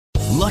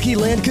Lucky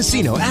Land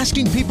Casino,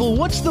 asking people,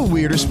 what's the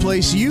weirdest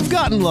place you've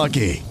gotten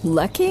lucky?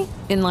 Lucky?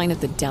 In line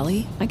at the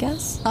deli, I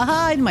guess?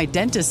 Aha, in my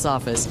dentist's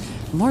office.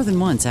 More than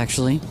once,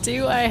 actually.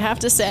 Do I have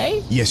to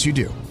say? Yes, you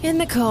do. In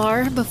the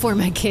car before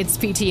my kids'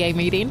 PTA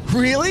meeting.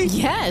 Really?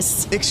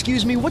 Yes.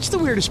 Excuse me, what's the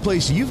weirdest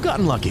place you've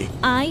gotten lucky?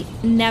 I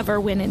never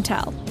win and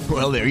tell.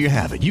 Well, there you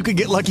have it. You can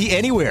get lucky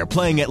anywhere,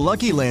 playing at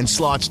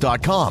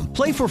LuckyLandSlots.com.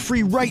 Play for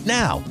free right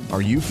now.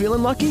 Are you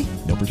feeling lucky?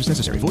 No purchase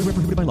necessary. Void where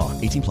prohibited by law.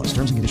 18 plus.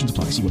 Terms and conditions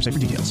apply. See website for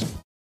details.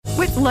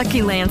 With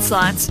Lucky Land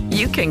Slots,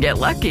 you can get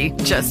lucky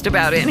just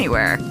about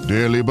anywhere.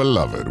 Dearly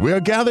beloved, we are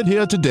gathered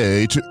here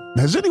today to...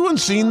 Has anyone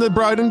seen the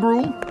bride and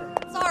groom?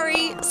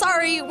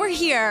 Sorry, we're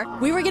here.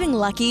 We were getting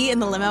lucky in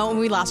the limo and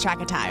we lost track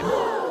of time.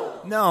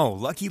 No,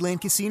 Lucky Land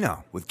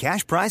Casino, with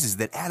cash prizes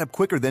that add up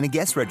quicker than a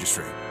guest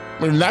registry.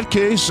 In that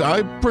case,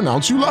 I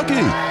pronounce you lucky.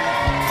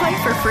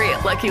 Play for free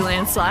at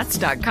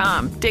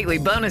LuckyLandSlots.com. Daily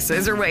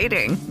bonuses are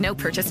waiting. No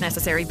purchase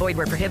necessary. Void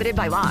where prohibited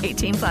by law.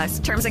 18 plus.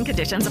 Terms and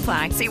conditions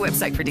apply. See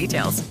website for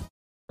details.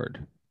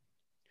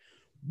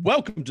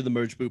 Welcome to the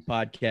Merge Boot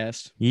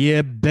Podcast.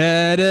 You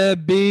better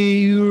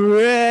be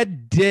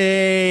ready.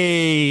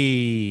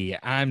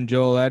 I'm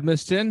Joel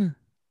Edmiston.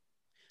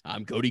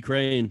 I'm Cody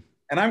Crane.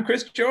 And I'm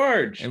Chris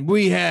George. And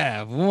we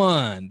have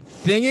one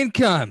thing in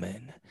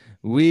common.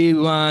 We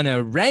want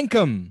to rank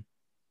them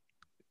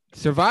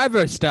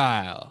Survivor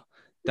style.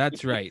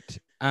 That's right.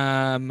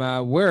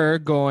 We're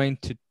going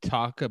to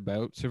talk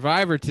about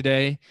Survivor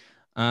today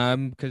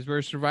because we're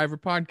a Survivor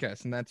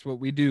podcast, and that's what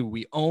we do.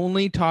 We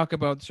only talk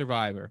about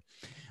Survivor.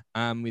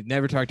 We've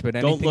never talked about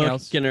anything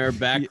else. Don't look in our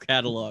back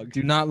catalog.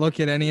 Do not look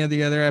at any of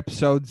the other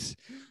episodes.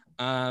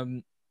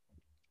 So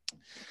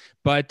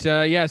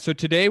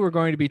today we're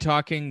going to be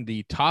talking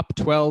the top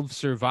 12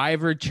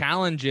 Survivor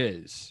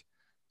challenges.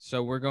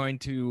 So we're going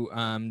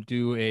to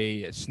do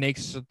a snake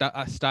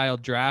style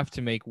draft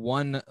to make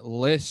one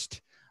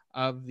list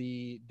of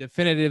the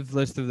definitive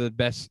list of the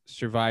best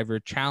Survivor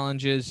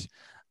challenges.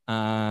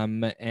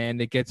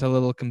 And it gets a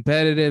little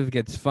competitive,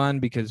 gets fun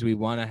because we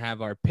want to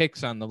have our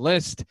picks on the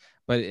list.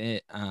 But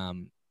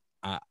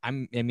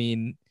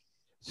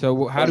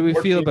so how do we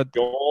feel about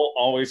Joel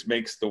always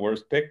makes the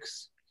worst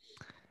picks?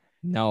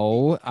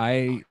 No,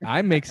 I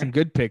make some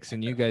good picks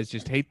and you guys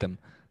just hate them.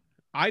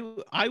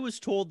 I was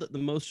told that the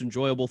most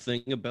enjoyable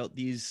thing about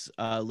these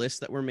lists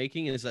that we're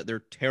making is that they're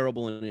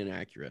terrible and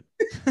inaccurate.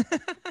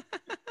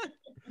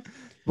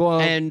 But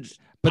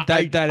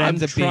that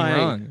ends up being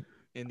wrong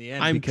in the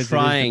end because it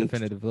is the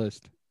definitive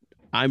list.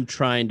 I'm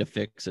trying to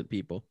fix it,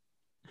 people.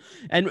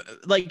 And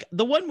like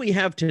the one we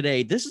have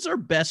today, this is our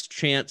best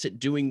chance at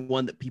doing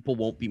one that people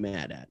won't be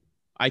mad at.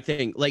 I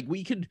think like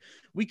we could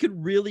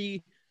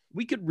really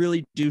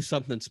do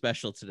something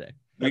special today.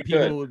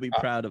 People would be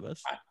proud of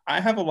us. I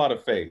have a lot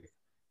of faith.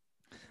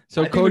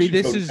 So Cody,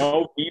 this is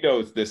no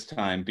vetoes this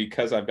time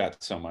because I've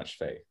got so much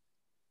faith.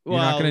 You're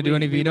not going to do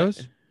any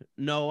vetoes?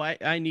 No,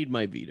 I need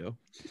my veto.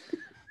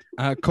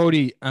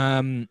 Cody,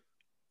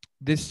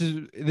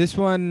 this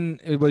one,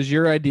 it was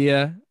your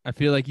idea. I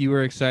feel like you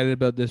were excited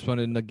about this one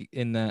it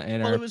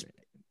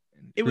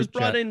was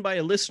brought in by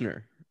a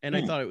listener, and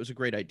I thought it was a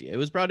great idea. It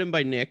was brought in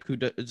by Nick, who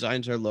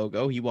designs our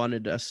logo. He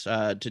wanted us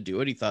to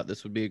do it. He thought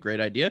this would be a great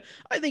idea.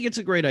 I think it's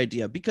a great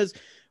idea because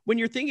when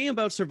you're thinking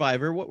about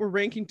Survivor, what we're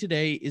ranking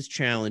today is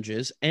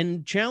challenges,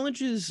 and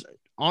challenges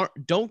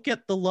don't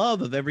get the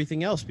love of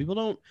everything else. People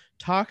don't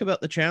talk about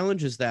the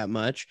challenges that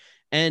much.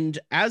 And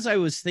as I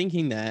was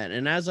thinking that,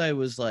 and as I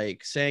was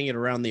like saying it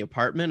around the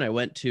apartment, I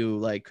went to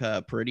like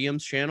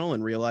Peridium's channel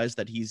and realized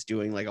that he's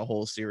doing like a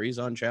whole series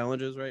on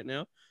challenges right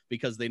now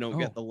because they don't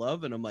get the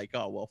love. And I'm like,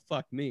 oh, well,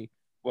 fuck me.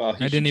 Well,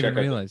 I didn't even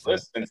realize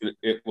that. Since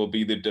it will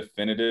be the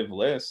definitive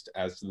list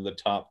as to the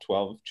top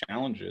 12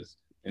 challenges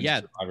in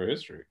Survivor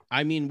history.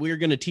 I mean, we're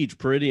going to teach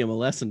Peridium a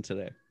lesson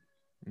today.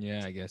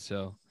 Yeah, I guess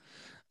so.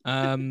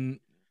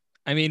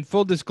 I mean,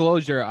 full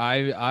disclosure,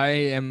 I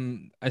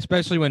am,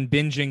 especially when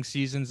binging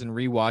seasons and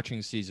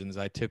rewatching seasons,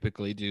 I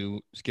typically do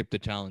skip the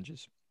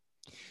challenges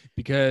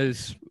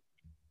because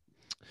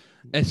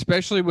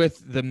especially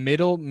with the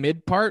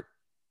mid part,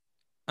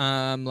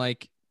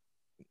 like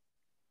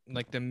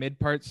the mid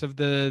parts of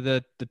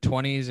the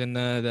 20s and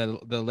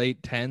the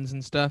late 10s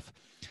and stuff,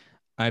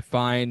 I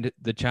find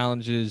the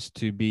challenges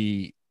to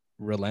be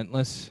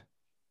relentless,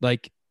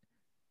 like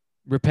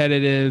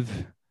repetitive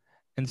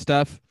and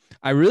stuff.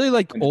 I really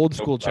like old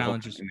school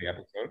challenges in the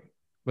episode.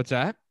 What's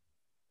that?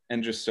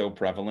 And just so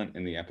prevalent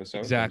in the episode.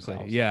 Exactly.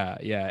 themselves.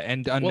 Yeah.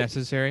 And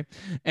unnecessary.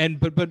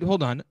 But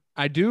hold on.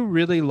 I do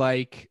really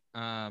like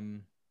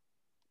in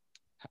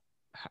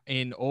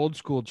old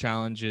school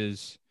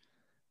challenges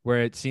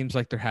where it seems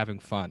like they're having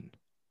fun.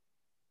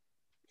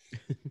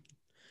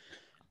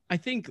 I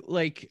think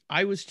like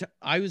I was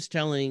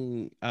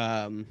telling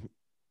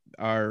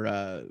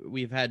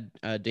we've had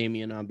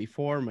Damien on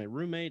before, my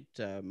roommate,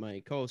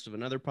 my co-host of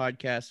another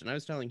podcast, and I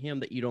was telling him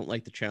that you don't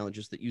like the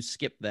challenges, that you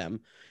skip them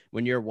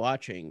when you're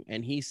watching,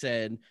 and he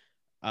said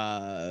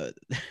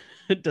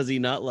does he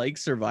not like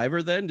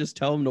Survivor then? Just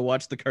tell him to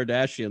watch the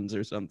Kardashians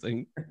or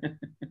something.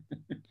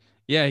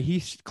 Yeah,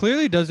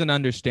 clearly doesn't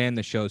understand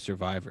the show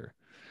Survivor.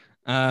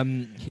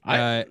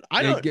 I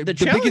don't. The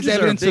biggest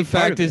evidence of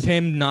fact is it.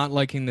 him not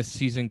liking the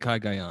season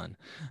Cagayan.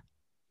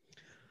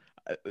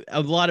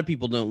 A lot of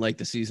people don't like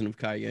the season of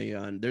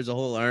Cagayan. There's a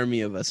whole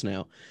army of us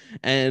now,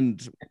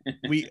 and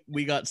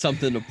we got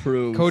something to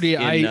prove. Cody,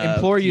 I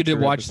implore you to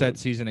watch that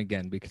season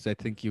again because I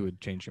think you would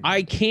change your mind.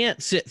 I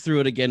can't sit through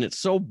it again. It's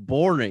so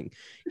boring.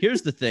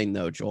 Here's the thing,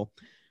 though, Joel.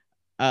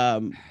 I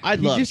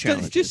love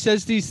challenges. He just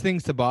says these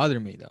things to bother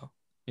me, though.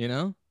 You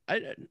know?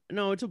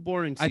 No, it's a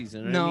boring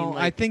season.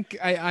 I think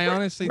I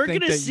honestly we're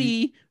think gonna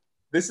see.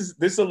 This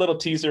is a little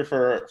teaser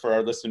for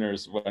our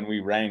listeners when we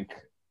rank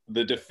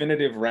the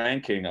definitive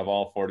ranking of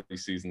all 40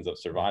 seasons of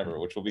Survivor,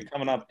 which will be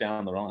coming up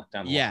down the line.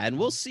 And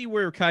we'll see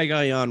where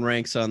Cagayan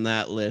ranks on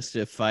that list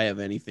if I have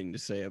anything to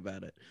say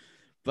about it.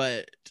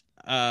 But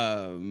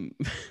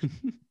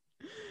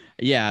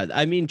yeah,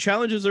 I mean,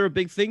 challenges are a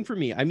big thing for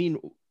me. I mean,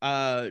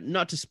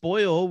 not to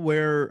spoil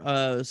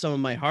where some of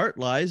my heart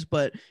lies,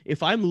 but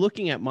if I'm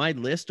looking at my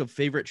list of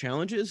favorite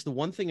challenges, the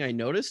one thing I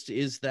noticed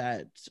is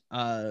that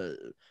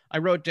I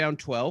wrote down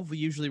 12. We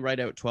usually write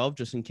out 12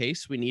 just in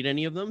case we need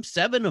any of them.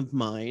 7 of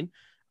mine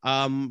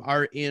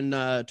are in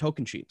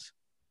token sheets.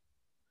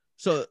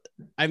 So,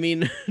 I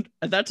mean,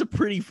 that's a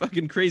pretty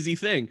fucking crazy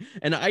thing.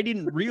 And I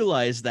didn't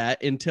realize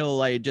that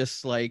until I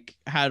just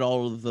had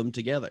all of them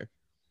together.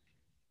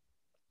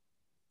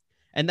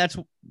 And that's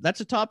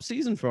a top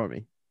season for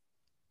me.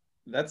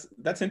 That's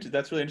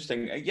really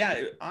interesting.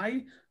 Yeah,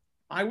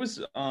 I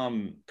was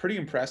pretty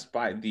impressed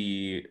by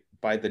the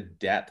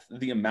depth,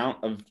 the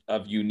amount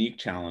of unique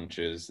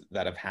challenges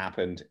that have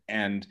happened,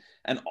 and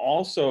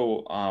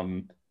also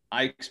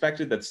I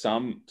expected that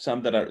some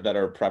that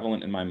are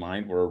prevalent in my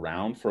mind were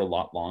around for a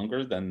lot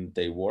longer than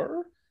they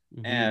were.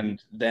 Mm-hmm.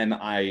 And then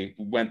I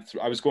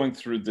was going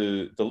through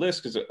the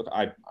list because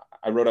I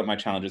wrote up my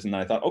challenges, and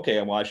then I thought,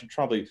 okay, well, I should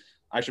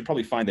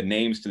probably find the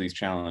names to these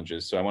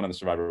challenges. So I went on the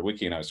Survivor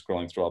Wiki and I was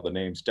scrolling through all the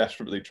names,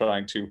 desperately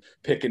trying to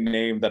pick a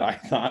name that I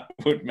thought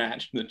would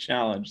match the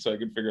challenge so I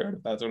could figure out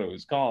if that's what it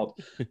was called.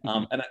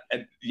 And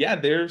yeah,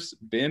 there's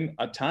been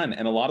a ton.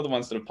 And a lot of the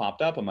ones that have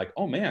popped up, I'm like,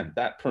 oh man,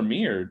 that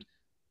premiered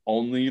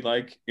only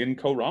in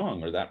Ko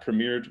Rong, or that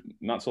premiered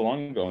not so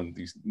long ago, and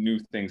these new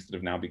things that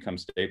have now become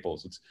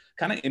staples. It's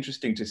kind of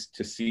interesting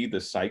to see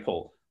the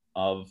cycle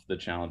of the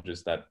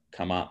challenges that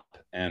come up.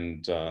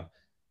 And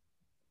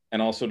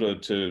also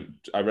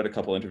I read a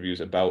couple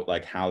interviews about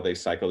how they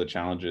cycle the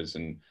challenges,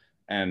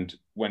 and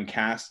when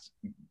cast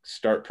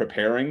start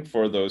preparing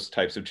for those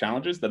types of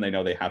challenges, then they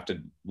know they have to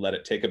let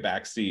it take a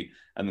back seat,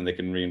 and then they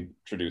can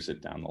reintroduce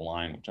it down the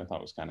line, which I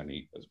thought was kind of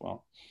neat as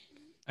well.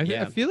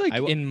 I feel like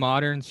in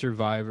modern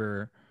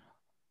Survivor,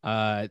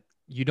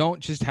 you don't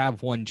just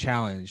have one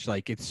challenge.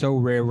 It's so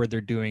rare where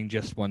they're doing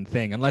just one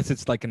thing, unless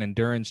it's an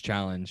endurance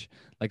challenge.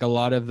 A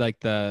lot of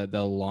the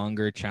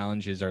longer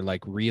challenges are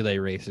relay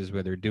races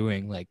where they're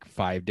doing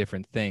 5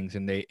 different things,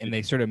 and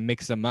they sort of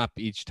mix them up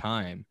each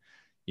time.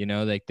 You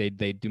know, they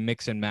do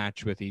mix and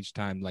match with each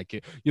time.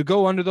 You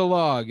go under the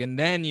log, and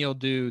then you'll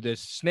do this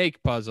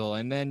snake puzzle,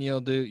 and then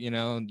you'll do,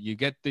 you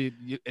get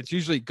it's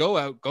usually go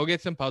out, go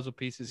get some puzzle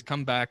pieces,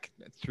 come back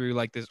through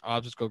this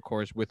obstacle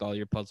course with all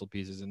your puzzle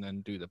pieces, and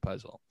then do the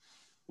puzzle.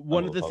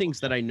 One of the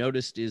things that I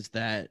noticed is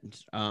that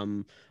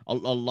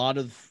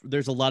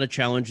there's a lot of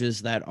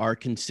challenges that are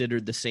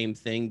considered the same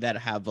thing that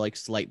have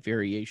slight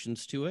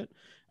variations to it.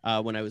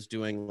 When I was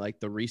doing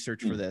the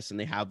research for this, and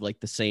they have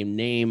the same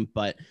name,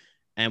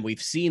 and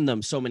we've seen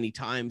them so many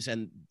times,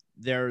 and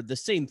they're the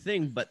same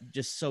thing, but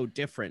just so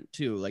different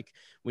too.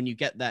 When you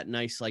get that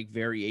nice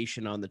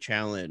variation on the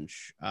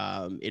challenge,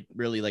 it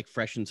really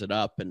freshens it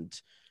up and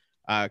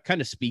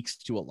kind of speaks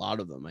to a lot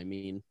of them. I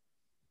mean,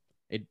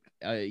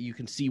 you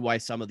can see why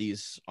some of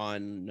these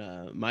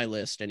on my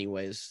list,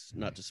 anyways,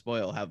 not to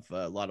spoil, have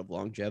a lot of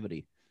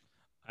longevity.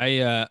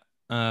 I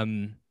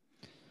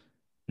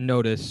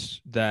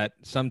notice that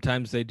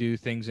sometimes they do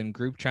things in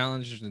group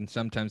challenges, and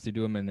sometimes they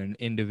do them in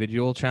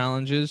individual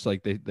challenges.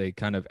 They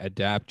kind of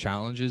adapt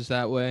challenges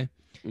that way.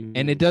 Mm-hmm.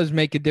 And it does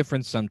make a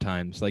difference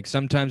sometimes.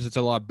 Sometimes it's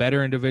a lot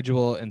better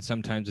individual, and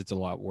sometimes it's a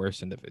lot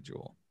worse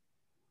individual.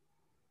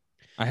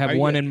 I have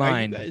one in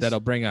mind that I'll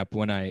bring up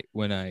when I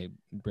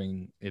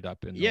bring it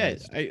up.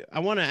 Yes, I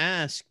want to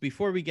ask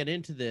before we get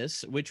into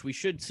this, which we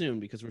should soon,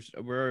 because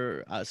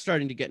we're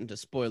starting to get into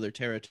spoiler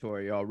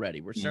territory already.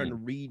 We're starting to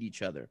read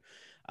each other.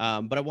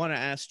 But I want to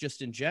ask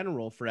just in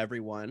general for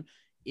everyone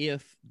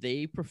if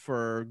they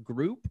prefer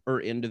group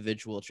or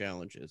individual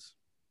challenges,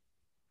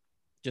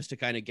 just to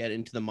kind of get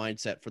into the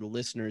mindset for the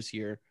listeners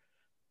here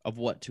of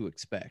what to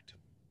expect.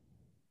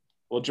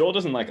 Well, Joel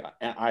doesn't like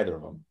either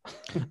of them.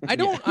 I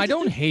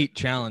don't hate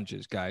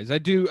challenges, guys. I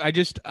do.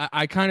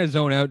 I kind of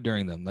zone out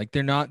during them.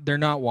 They're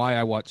not why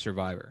I watch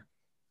Survivor.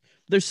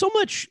 There's so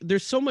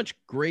much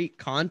great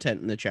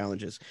content in the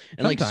challenges,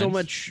 and Sometimes. so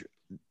much,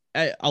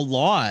 a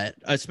lot,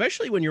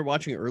 especially when you're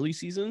watching early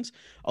seasons,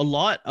 a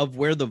lot of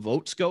where the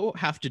votes go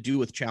have to do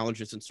with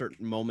challenges and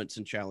certain moments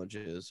in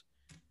challenges.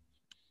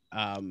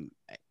 And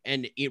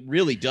it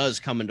really does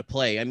come into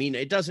play. I mean,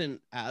 it doesn't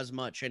as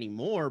much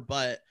anymore,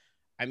 but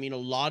I mean, a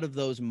lot of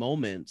those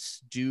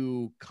moments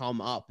do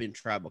come up in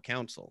tribal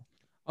council.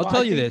 I'll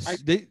tell you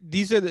this.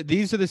 These are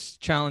the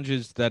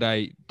challenges that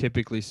I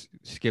typically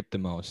skip the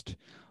most.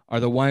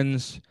 Are the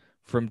ones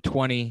from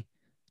 20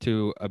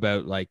 to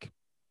about like,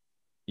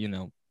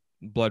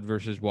 blood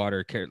versus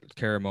water,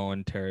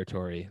 Caramoan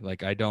territory.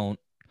 Like I don't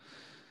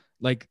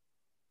like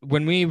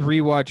when we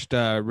rewatched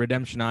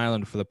Redemption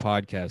Island for the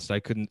podcast, I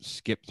couldn't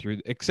skip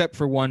through, except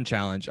for one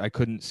challenge. I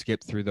couldn't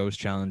skip through those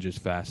challenges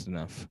fast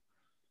enough.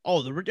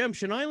 Oh, the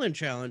Redemption Island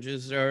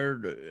challenges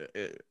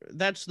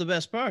that's the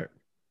best part.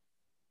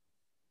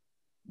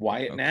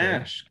 Wyatt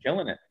Nash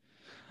killing it.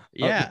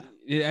 Yeah.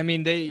 I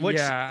mean, I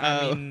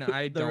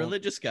the don't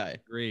religious guy.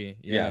 Agree.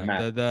 Yeah,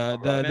 Matt.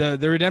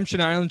 The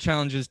Redemption Island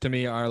challenges to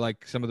me are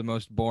like some of the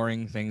most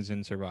boring things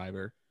in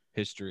Survivor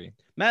history.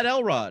 Matt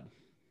Elrod.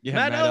 Yeah,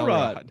 Matt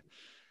Elrod.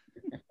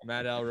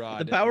 Matt Elrod.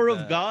 The power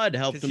of God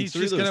helped him he's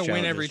through just those gonna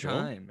win every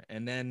challenges, time,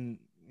 and then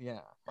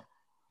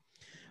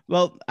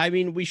Well, I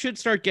mean, we should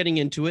start getting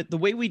into it. The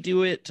way we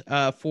do it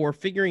for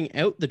figuring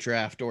out the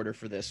draft order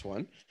for this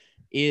one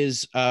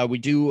is we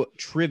do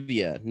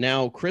trivia.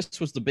 Now, Chris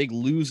was the big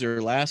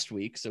loser last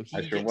week, so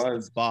he gets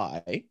the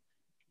bye.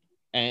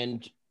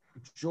 And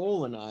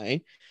Joel and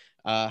I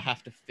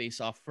have to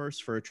face off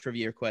first for a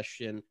trivia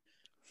question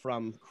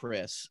from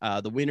Chris.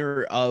 The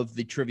winner of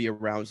the trivia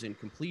rounds in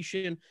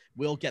completion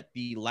will get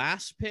the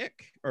last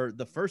pick, or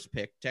the first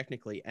pick,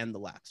 technically, and the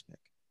last pick.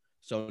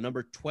 So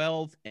number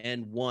 12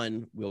 and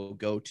 1 will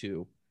go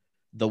to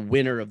the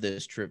winner of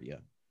this trivia,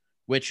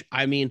 which,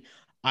 I mean,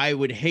 I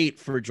would hate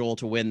for Joel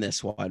to win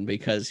this one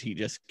because he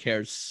just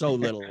cares so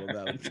little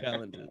about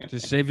challenges.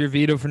 Just save your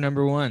veto for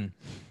number 1.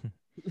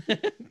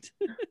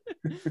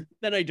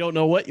 Then I don't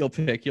know what you'll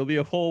pick. You'll be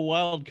a whole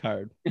wild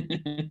card.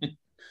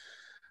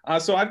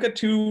 So I've got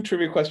 2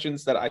 trivia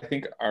questions that I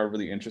think are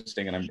really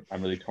interesting, and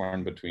I'm really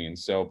torn between.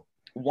 So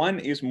one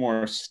is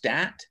more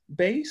stat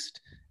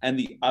based, and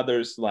the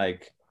other's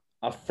like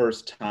a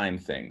first time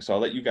thing. So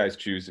I'll let you guys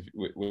choose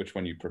which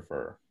one you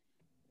prefer.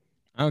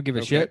 I don't give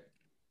a shit.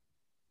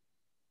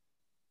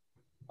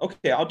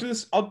 Okay, I'll do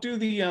this. I'll do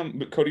the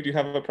Cody, do you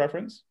have a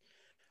preference?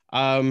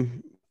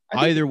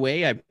 Either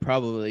way, I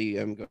probably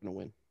am going to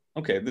win.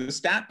 Okay, the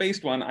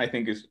stat-based one I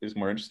think is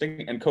more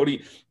interesting. And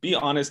Cody, be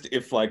honest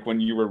if like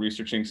when you were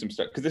researching some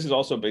stuff, because this is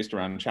also based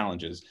around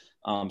challenges.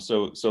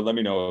 So let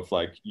me know if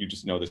like you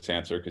just know this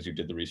answer because you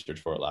did the research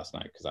for it last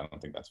night, because I don't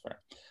think that's fair.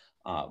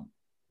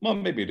 Well,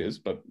 maybe it is,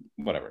 but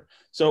whatever.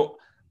 So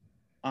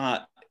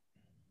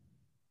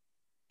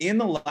in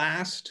the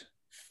last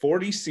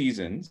 40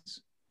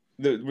 seasons,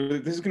 this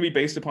is going to be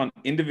based upon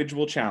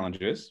individual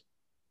challenges.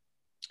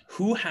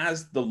 Who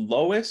has the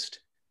lowest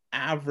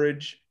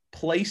average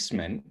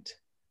placement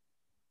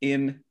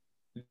in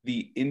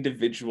the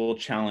individual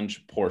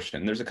challenge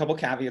portion? There's a couple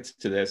caveats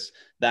to this,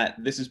 that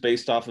this is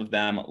based off of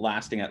them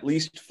lasting at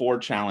least 4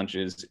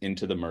 challenges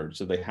into the merge.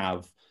 So they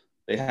have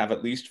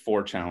at least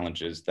 4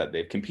 challenges that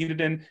they've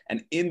competed in.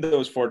 And in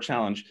those 4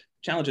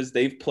 challenges,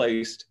 they've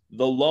placed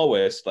the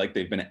lowest, like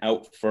they've been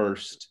out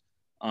first.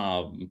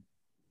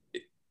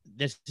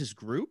 This is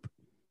group?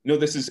 No,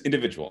 this is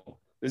individual.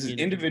 This is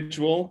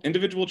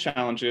individual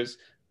challenges,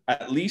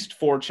 at least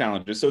 4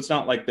 challenges. So it's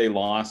not like they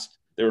lost,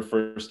 they were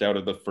first out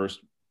of the first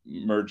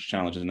merge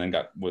challenges and then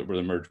were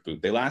the merge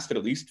boot. They lasted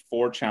at least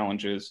 4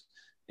 challenges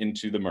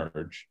into the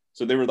merge.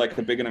 So they were like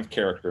a big enough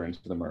character into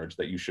the merge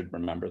that you should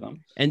remember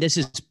them. And this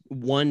is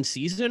one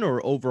season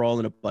or overall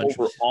in a bunch?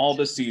 Over all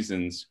the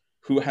seasons,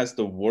 who has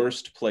the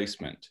worst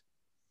placement?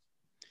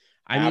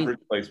 Average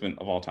placement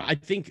of all time. I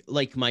think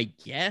like my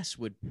guess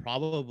would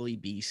probably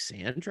be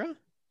Sandra.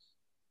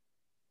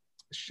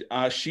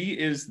 She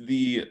is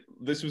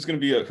this was going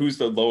to be who's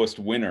the lowest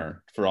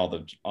winner for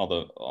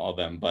all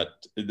them, but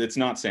it's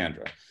not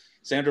Sandra.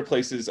 Sandra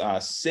places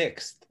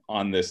 6th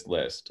on this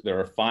list. There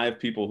are 5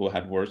 people who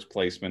had worse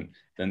placement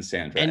than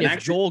Sandra. And if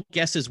actually, Joel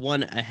guesses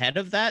one ahead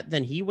of that,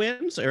 then he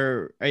wins,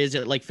 or is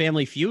it like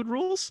Family Feud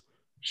rules?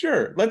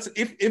 Sure.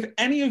 If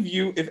any of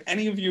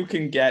you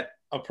can get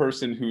a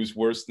person who's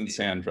worse than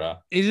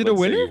Sandra, is it a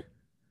winner?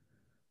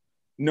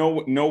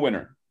 No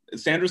winner.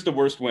 Sandra's the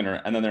worst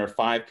winner, and then there are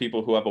 5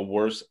 people who have a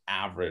worse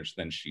average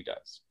than she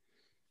does.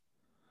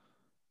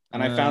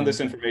 And I found this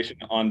information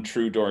on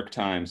True Dork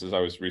Times as I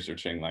was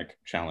researching like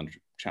challenge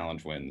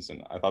wins,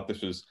 and I thought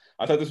this was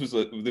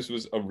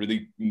a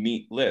really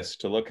neat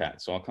list to look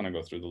at. So I'll kind of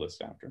go through the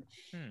list after.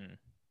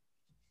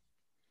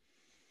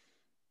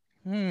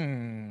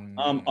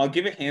 I'll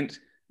give a hint.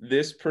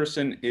 This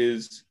person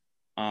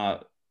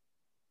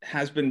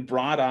has been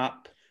brought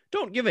up.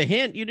 Don't give a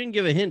hint. You didn't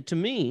give a hint to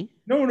me.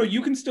 No,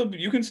 you can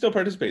still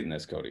participate in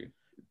this, Cody.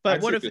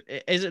 But what if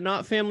is it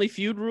not Family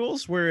Feud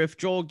rules where if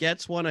Joel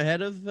gets one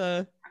ahead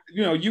of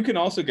you can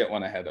also get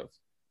one ahead of.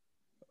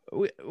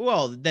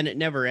 Well, then it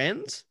never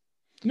ends.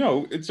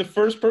 No, it's the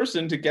first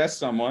person to guess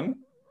someone.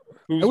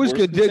 It was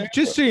good.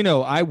 Just so you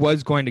know, I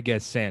was going to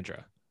guess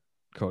Sandra,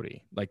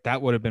 Cody. Like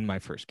that would have been my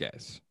first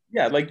guess.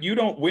 Yeah, like you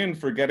don't win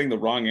for getting the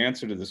wrong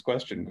answer to this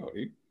question,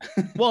 Cody.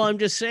 Well, I'm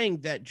just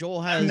saying that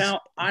Joel has.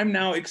 I'm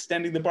now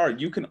extending the bar.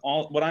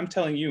 What I'm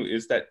telling you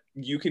is that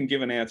you can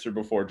give an answer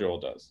before Joel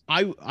does.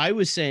 I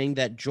was saying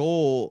that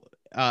Joel,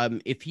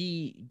 if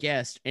he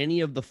guessed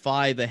any of the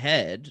 5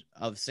 ahead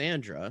of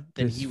Sandra,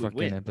 then This he would fucking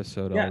win.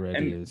 episode Yeah,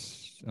 already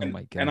is. Oh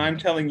my god! And I'm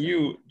telling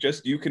you,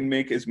 you can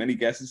make as many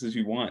guesses as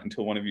you want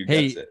until one of you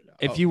Hey, gets it.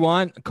 if you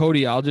want,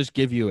 Cody, I'll just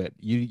give you it.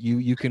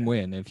 You can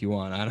win if you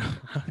want. I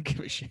don't give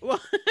a shit. What?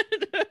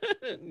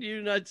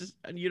 You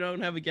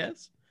don't have a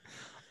guess?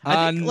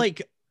 I think,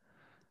 like.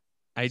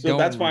 So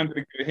that's why I'm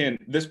going to give a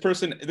hint. This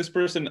person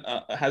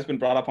has been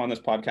brought up on this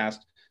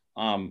podcast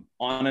on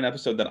an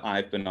episode that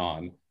I've been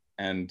on,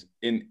 and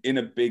in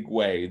a big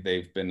way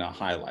they've been a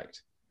highlight,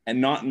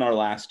 and not in our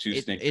last 2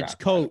 snake drafts.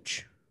 It's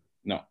Coach.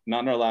 No,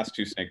 not in our last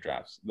 2 snake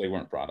drafts. They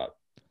weren't brought up.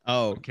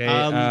 Oh, okay.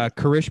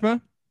 Karishma.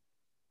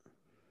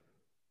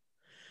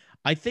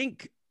 I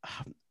think,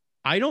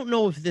 I don't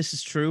know if this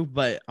is true,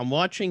 but I'm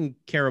watching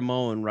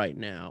Caramoan right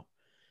now,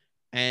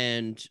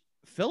 and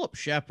Philip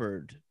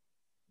Shepard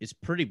is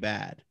pretty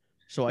bad.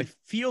 So I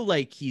feel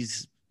like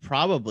he's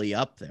probably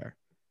up there.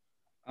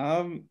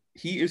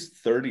 He is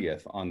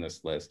 30th on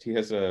this list. He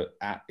has an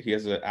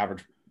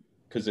average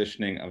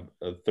positioning of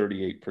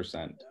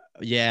 38%.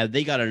 Yeah,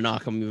 they got to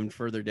knock him even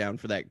further down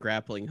for that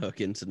grappling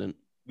hook incident.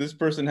 This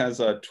person has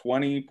a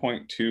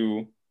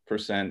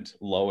 20.2%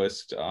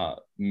 lowest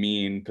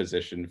mean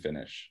position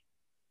finish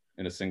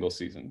in a single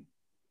season.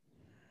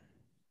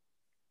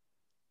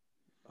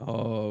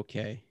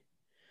 Okay.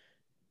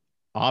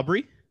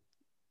 Aubrey?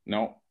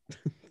 No.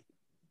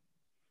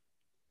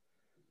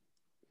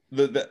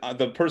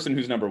 The person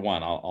who's number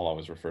 1, I'll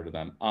always refer to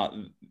them.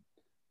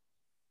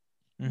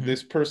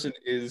 This person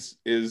is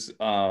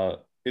a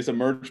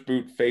Merge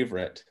Boot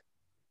favorite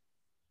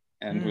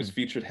and was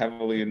featured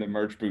heavily in the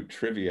Merge Boot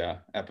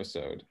trivia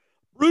episode.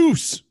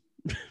 Bruce.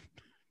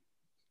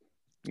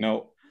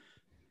 No.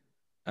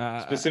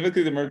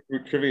 Specifically the Merge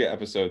Boot trivia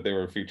episode, they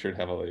were featured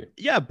heavily.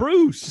 Yeah,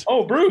 Bruce.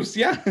 Oh, Bruce.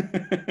 Yeah.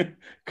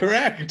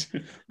 Correct.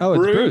 Oh,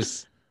 it's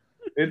Bruce.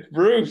 It's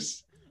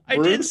Bruce. I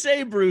did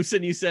say Bruce,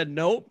 and you said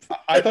nope.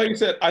 I thought you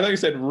said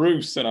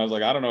Roos, and I was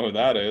like, I don't know who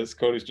that is.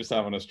 Cody's just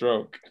having a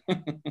stroke.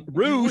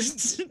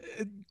 Roos.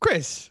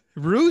 Chris.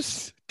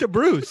 Roos to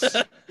Bruce.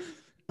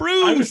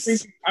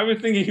 Bruce. I was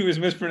thinking he was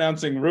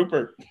mispronouncing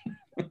Rupert.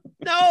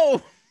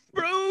 No,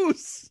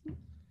 Bruce.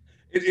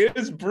 It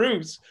is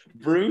Bruce.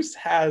 Bruce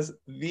has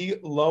the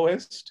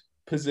lowest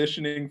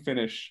positioning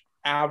finish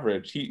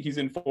average. He's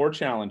in 4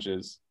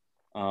 challenges.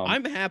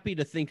 I'm happy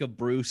to think of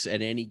Bruce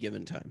at any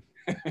given time.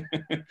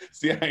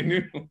 See, I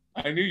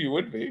knew you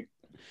would be.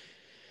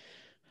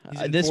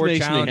 This 4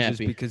 makes me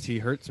happy because he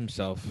hurts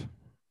himself.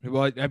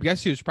 Well, I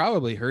guess he was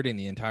probably hurting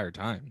the entire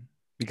time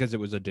because it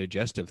was a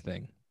digestive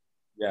thing.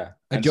 Yeah,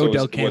 and Joe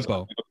Del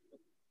Campo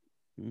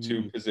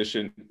to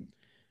position.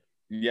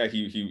 Yeah,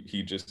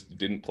 he just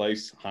didn't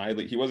place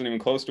highly. He wasn't even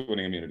close to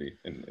winning immunity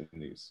in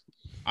these.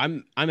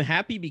 I'm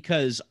happy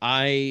because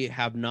I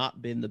have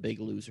not been the big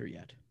loser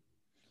yet.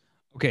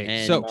 Okay,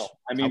 and so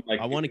I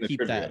want to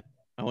keep that.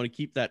 I want to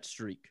keep that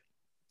streak.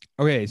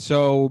 Okay,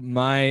 so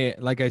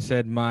like I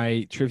said,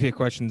 my trivia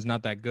question's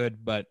not that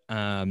good, but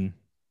I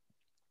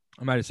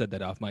might have said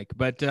that off mic.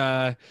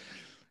 But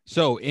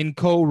so in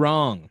Ko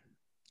Wrong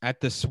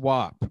at the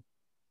swap,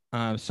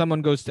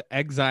 someone goes to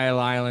Exile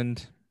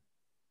Island,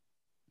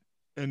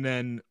 and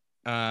then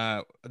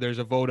there's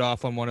a vote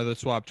off on one of the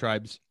swap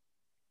tribes,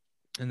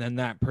 and then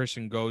that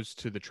person goes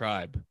to the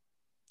tribe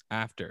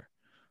after.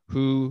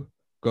 Who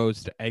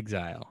goes to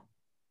exile?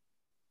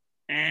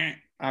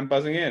 I'm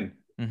buzzing in.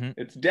 Mm-hmm.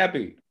 It's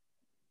Debbie.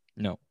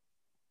 No.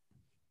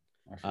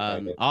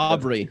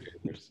 Aubrey.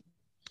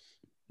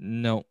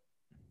 No.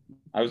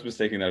 I was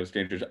mistaken that it was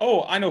Dangerous.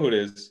 Oh, I know who it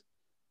is.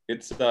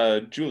 It's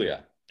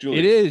Julia.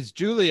 It is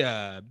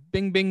Julia.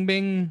 Bing, bing,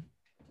 bing.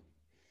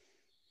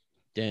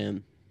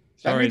 Damn.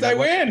 That means I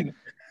win.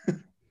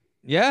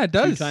 Yeah, it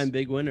does. 2-time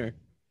big winner.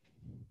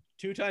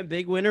 2-time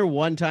big winner,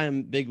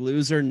 1-time big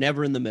loser,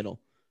 never in the middle.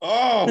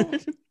 Oh.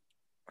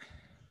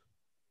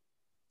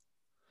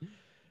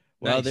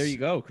 Well, Nice. there you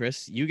go,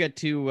 Chris. You get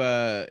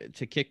to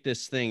kick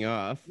this thing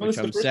off, which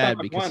I'm sad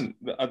because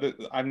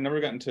I've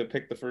never gotten to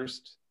pick the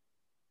first.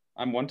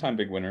 I'm 1-time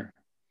big winner.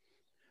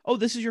 Oh,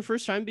 this is your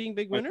first time being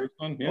big winner?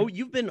 One, yeah. Oh,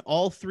 you've been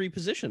all 3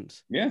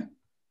 positions. Yeah.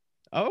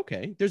 Oh,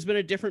 okay. There's been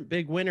a different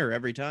big winner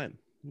every time.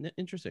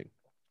 Interesting.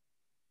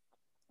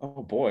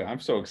 Oh boy, I'm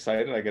so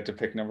excited. I get to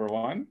pick number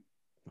 1.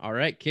 All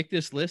right, kick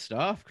this list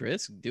off,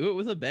 Chris. Do it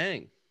with a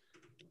bang.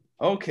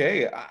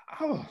 Okay.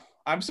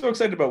 I'm so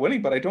excited about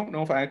winning, but I don't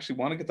know if I actually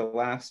want to get the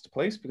last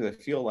place because I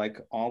feel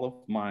like all of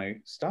my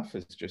stuff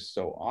is just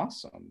so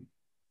awesome.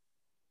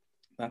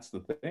 That's the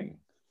thing.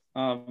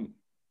 All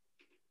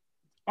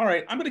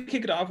right, I'm going to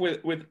kick it off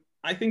with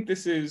I think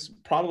this is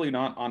probably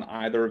not on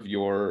either of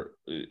your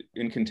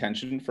in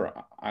contention for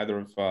either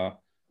of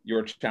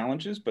your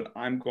challenges, but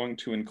I'm going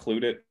to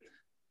include it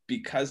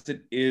because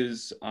it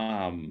is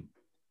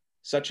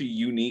such a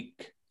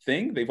unique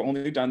thing. They've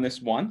only done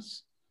this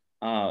once.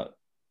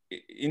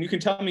 and you can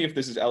tell me if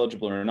this is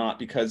eligible or not,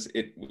 because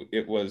it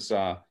was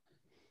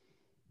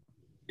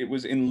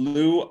in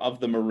lieu of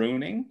the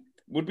marooning.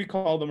 Would we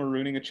call the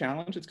marooning a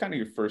challenge? It's kind of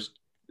your first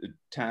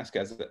task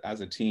as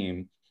a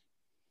team.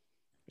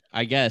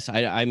 I guess.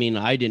 I mean,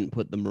 I didn't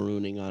put the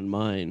marooning on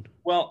mine.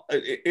 Well,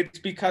 it's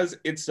because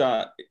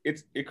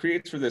it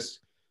creates for this.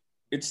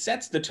 It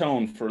sets the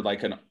tone for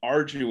like an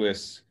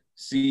arduous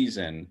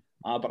season.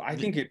 But I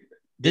think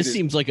This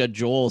seems like a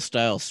Joel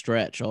style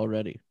stretch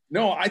already.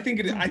 No, I think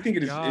it is.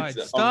 God,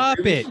 It's stop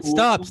really it.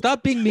 cool-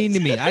 Stop being mean to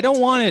me. I don't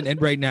want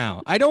it right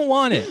now. I don't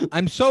want it.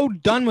 I'm so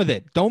done with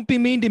it. Don't be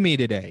mean to me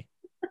today.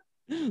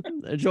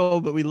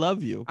 Joel, but we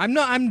love you.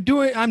 I'm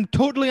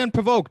totally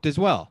unprovoked as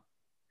well.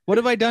 What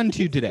have I done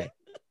to you today?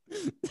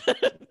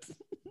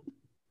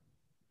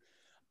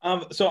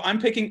 So I'm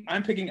picking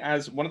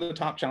as one of the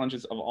top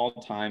challenges of all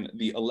time,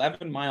 the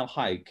 11-mile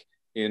hike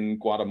in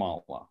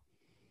Guatemala.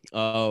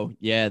 Oh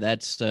yeah,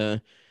 that's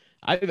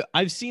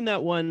I've seen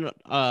that one.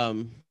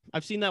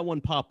 I've seen that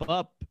one pop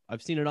up.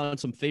 I've seen it on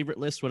some favorite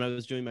lists when I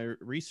was doing my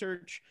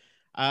research.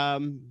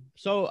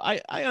 So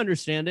I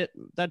understand it.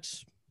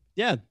 That's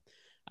yeah.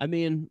 I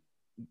mean,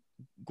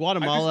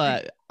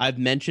 Guatemala I've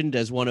mentioned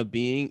as one of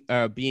being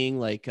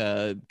like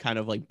a kind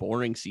of like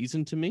boring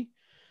season to me.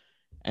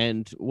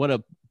 And what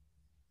a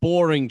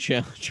boring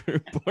challenge.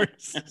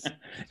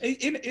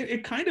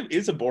 It kind of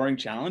is a boring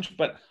challenge,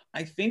 but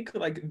I think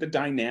like the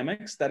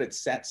dynamics that it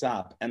sets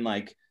up, and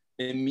like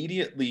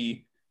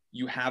immediately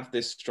you have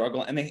this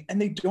struggle, and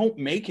they don't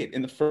make it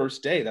in the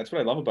first day. That's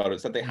what I love about it,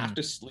 is that they have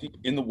to sleep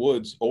in the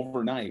woods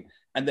overnight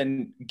and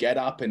then get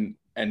up and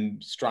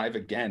strive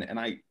again. And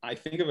I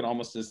think of it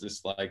almost as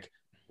this like,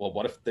 well,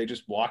 what if they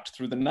just walked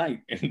through the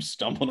night and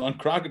stumbled on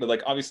crocodile?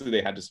 Like obviously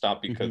they had to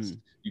stop because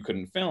you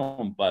couldn't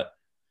film, but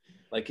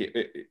like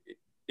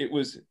it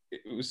was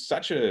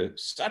such a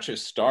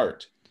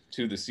start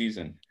to the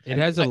season. It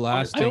has a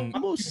lasting.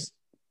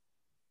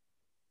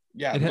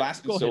 It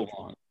lasted so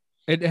long.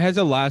 It has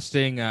a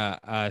lasting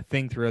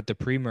thing throughout the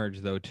pre-merge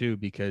though too,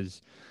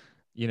 because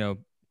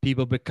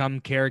people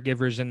become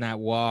caregivers in that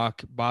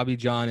walk. Bobby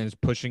John is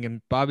pushing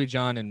him. Bobby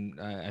John and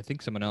I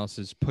think someone else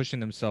is pushing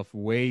themselves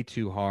way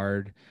too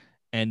hard,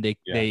 and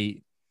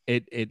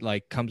it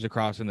like comes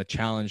across in the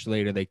challenge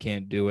later they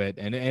can't do it,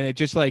 and it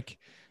just like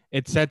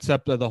it sets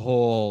up the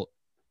whole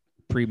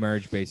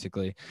pre-merge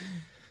basically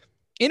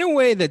in a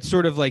way that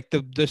sort of like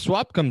the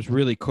swap comes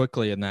really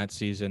quickly in that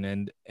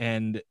season,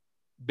 and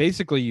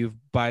basically you've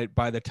by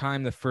the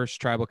time the first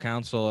tribal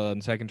council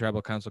and second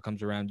tribal council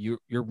comes around,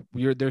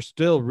 they're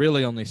still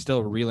really only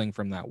still reeling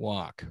from that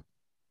walk.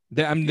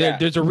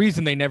 There's a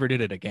reason they never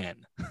did it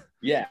again.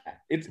 Yeah,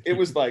 it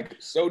was like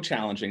so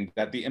challenging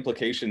that the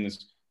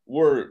implications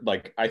were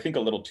like, I think, a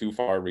little too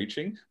far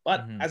reaching,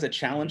 but as a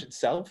challenge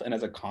itself and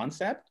as a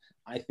concept,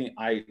 I think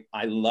I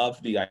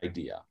love the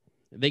idea.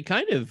 They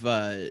kind of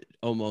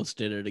almost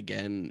did it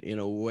again in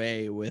a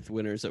way with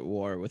Winners at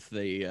War with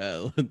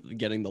the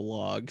getting the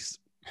logs.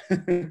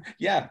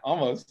 Yeah,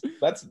 almost.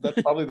 That's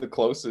probably the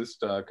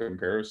closest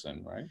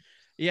comparison, right?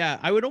 Yeah,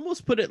 I would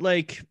almost put it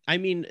like, I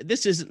mean,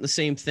 this isn't the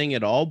same thing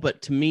at all,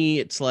 but to me,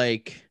 it's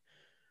like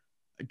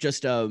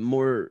just a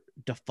more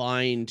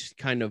defined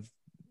kind of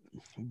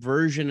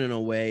version in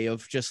a way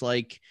of just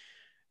like,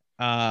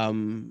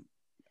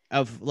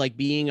 of like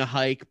being a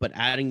hike, but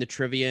adding the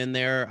trivia in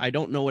there. I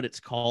don't know what it's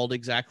called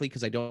exactly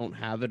because I don't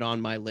have it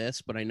on my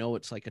list, but I know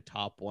it's like a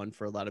top one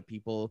for a lot of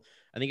people.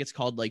 I think it's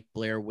called like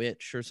Blair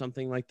Witch or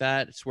something like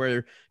that. It's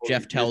where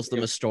Jeff tells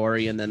them a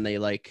story and then they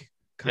like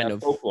kind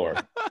of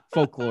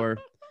folklore.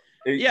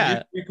 It used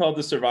to be called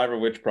the Survivor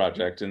Witch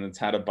Project, and it's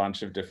had a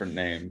bunch of different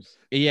names.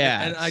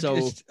 Yeah, and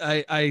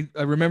I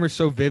remember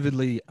so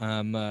vividly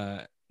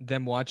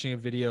them watching a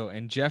video,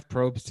 and Jeff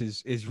Probst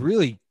is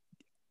really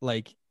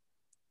like,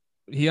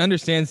 he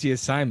understands the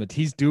assignment.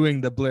 He's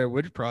doing the Blair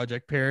Witch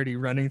Project parody,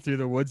 running through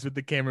the woods with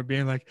the camera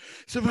being like,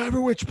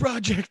 Survivor Witch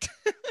Project.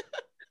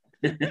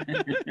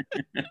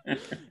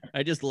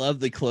 I just love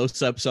the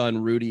close-ups on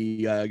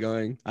Rudy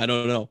going, I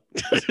don't know.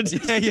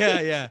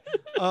 yeah.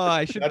 Oh,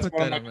 I should That's put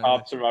one that of my in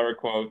top Survivor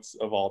quotes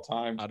of all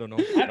time. I don't know.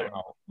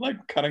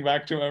 Like cutting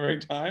back to him every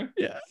time.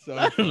 Yeah. So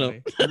I don't know.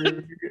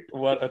 Rudy,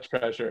 what a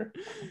treasure.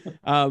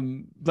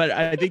 But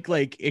I think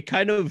like it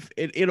kind of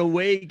in a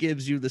way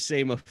gives you the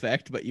same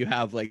effect, but you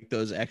have like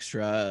those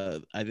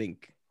extra, I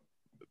think,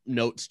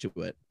 notes to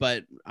it.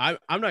 But I'm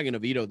not going to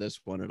veto this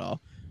one at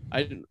all.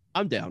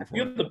 I'm down for it.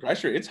 Feel the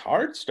pressure. It's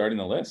hard starting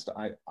the list.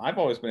 I've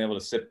always been able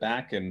to sit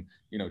back and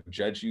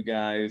judge you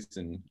guys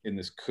and in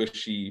this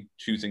cushy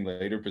choosing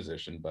later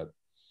position, but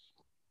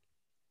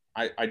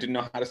I didn't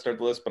know how to start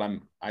the list, but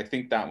I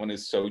think that one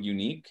is so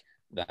unique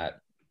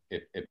that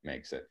it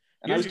makes it.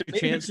 And Here's your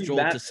chance,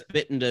 Joel, to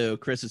spit into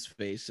Chris's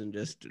face and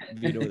just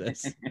veto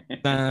this.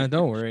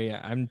 Don't worry.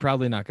 I'm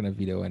probably not going to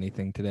veto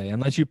anything today,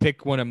 unless you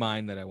pick one of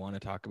mine that I want to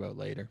talk about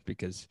later,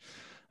 because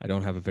I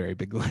don't have a very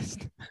big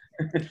list.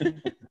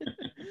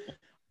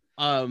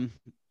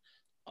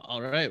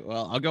 All right.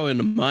 Well, I'll go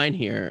into mine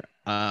here.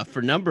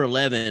 For number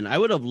 11, I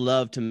would have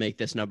loved to make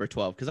this number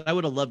 12 because I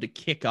would have loved to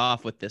kick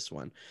off with this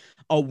one,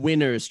 a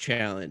winner's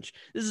challenge.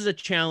 This is a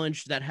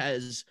challenge that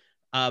has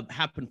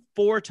happened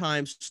 4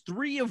 times,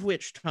 3 of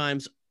which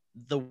times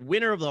the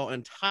winner of the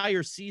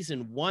entire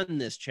season won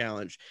this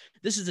challenge.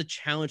 This is a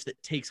challenge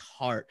that takes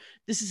heart.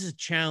 This is a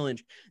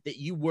challenge that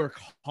you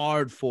work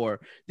hard for.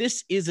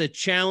 This is a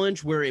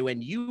challenge where when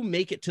you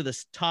make it to the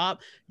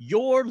top,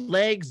 your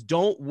legs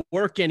don't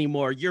work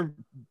anymore. You're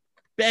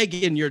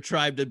begging your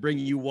tribe to bring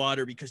you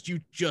water because you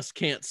just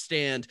can't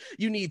stand.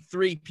 You need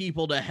 3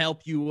 people to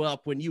help you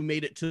up when you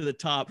made it to the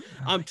top.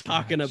 I'm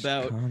talking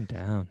about Calm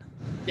down.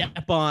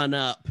 Step on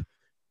up.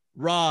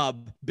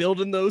 Rob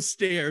building those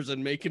stairs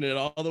and making it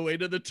all the way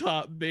to the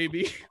top,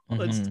 baby.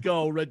 Let's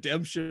go,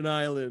 Redemption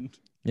Island.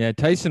 Yeah,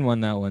 Tyson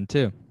won that one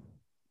too.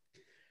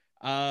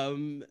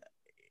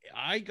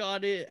 I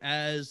got it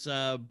as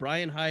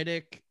Brian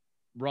Heidick,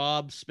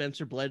 Rob,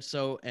 Spencer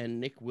Bledsoe, and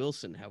Nick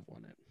Wilson have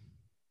won it.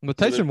 Well,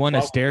 Tyson won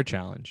a stair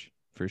challenge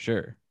for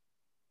sure.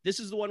 This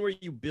is the one where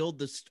you build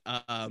the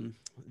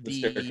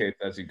staircase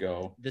as you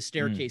go. The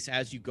staircase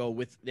as you go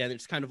with, and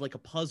it's kind of like a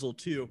puzzle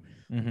too.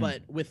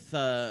 But with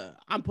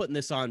I'm putting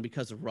this on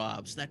because of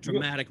Rob's that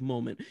dramatic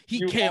moment. He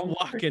can't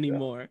walk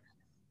anymore.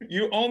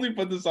 You only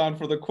put this on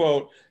for the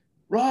quote.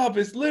 Rob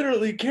is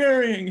literally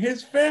carrying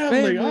his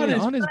family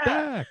on his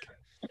back.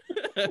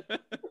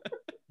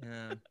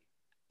 Yeah.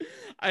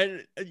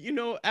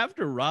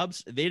 After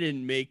Rob's, they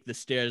didn't make the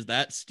stairs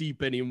that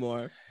steep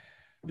anymore.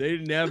 They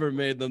never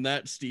made them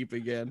that steep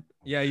again.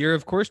 Yeah, you're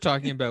of course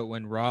talking about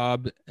when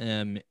Rob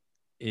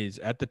is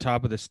at the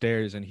top of the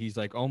stairs and he's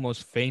like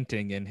almost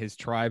fainting and his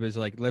tribe is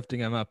like lifting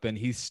him up and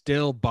he's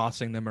still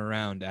bossing them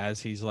around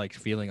as he's like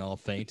feeling all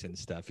faint and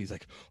stuff. He's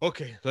like,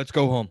 okay, let's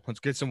go home.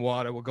 Let's get some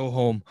water. We'll go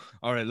home.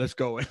 All right, let's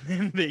go.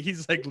 And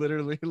he's like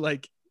literally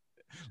like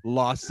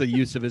lost the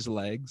use of his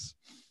legs.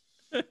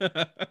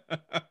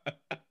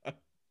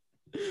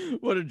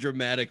 What a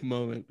dramatic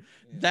moment.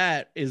 Yeah.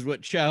 That is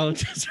what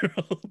challenges are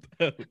all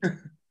about.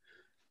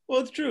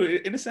 Well, it's true.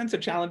 In a sense, a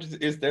challenge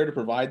is there to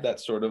provide that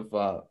sort of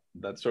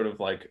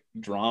like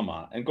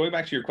drama. And going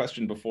back to your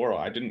question before,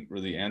 I didn't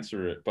really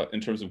answer it, but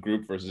in terms of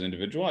group versus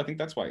individual, I think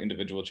that's why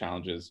individual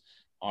challenges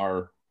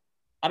are,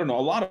 I don't know,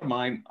 a lot of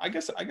mine, I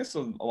guess a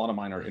lot of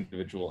mine are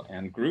individual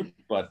and group,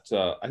 but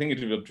I think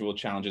individual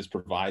challenges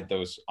provide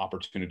those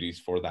opportunities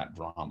for that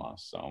drama.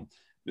 So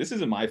this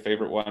isn't my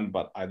favorite one,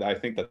 but I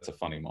think that's a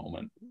funny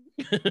moment.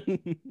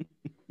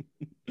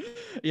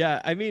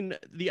 Yeah, I mean,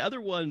 the other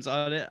ones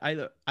on it,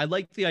 I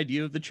like the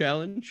idea of the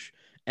challenge,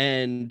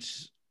 and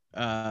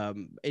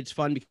it's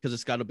fun because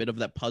it's got a bit of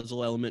that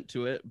puzzle element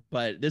to it.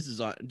 But this is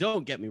on.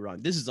 Don't get me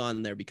wrong, this is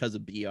on there because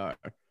of BR.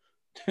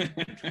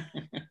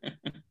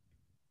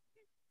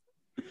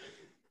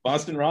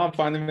 Boston Rob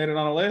finally made it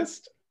on a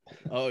list.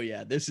 Oh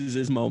yeah, this is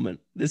his moment.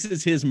 This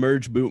is his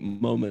merge boot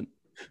moment.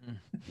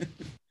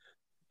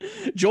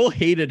 Joel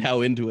hated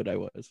how into it I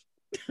was.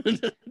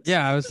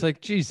 Yeah, I was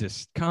like,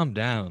 Jesus, calm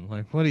down.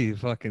 Like, what are you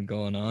fucking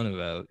going on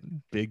about?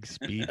 Big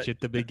speech at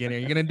the beginning.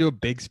 Are you going to do a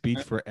big speech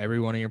for every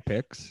one of your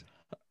picks?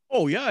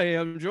 Oh, yeah, I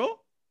am,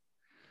 Joel.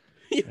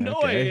 You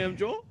know I am,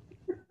 Joel.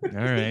 All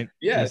right.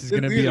 Yeah, this is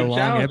going to be a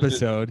long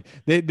episode.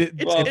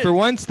 For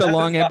once, the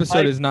long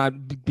episode is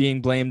not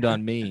being blamed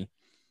on me.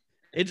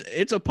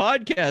 It's a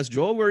podcast,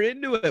 Joel. We're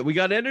into it. We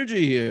got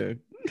energy here.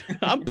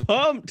 I'm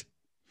pumped.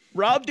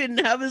 Rob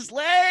didn't have his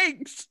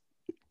legs.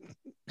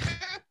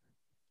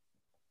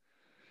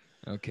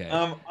 Okay.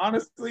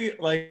 Honestly,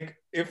 like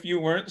if you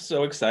weren't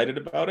so excited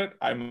about it,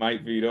 I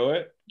might veto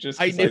it.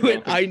 I knew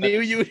it. I knew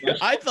you.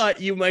 I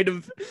thought you might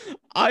have.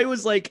 I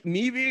was like,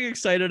 me being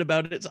excited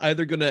about it's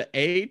either gonna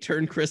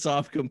turn Chris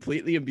off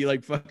completely and be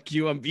like, "Fuck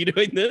you, I'm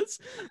vetoing this,"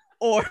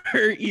 or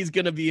he's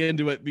gonna be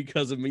into it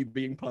because of me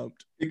being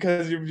pumped.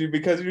 Because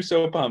you're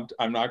so pumped,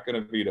 I'm not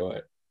gonna veto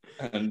it.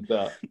 And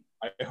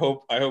I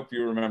hope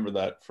you remember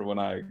that for when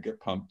I get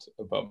pumped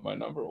about my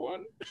number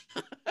one.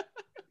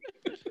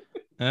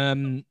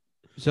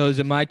 So is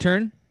it my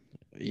turn?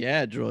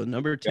 Yeah, Joel,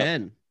 number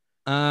 10.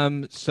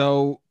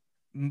 So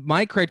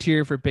my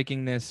criteria for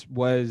picking this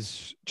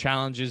was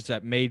challenges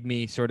that made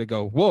me sort of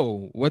go,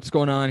 whoa, what's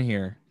going on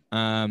here?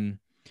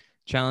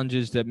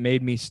 Challenges that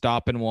made me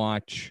stop and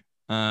watch.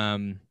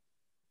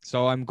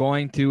 So I'm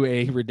going to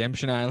a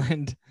Redemption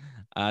Island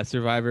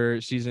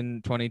Survivor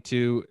Season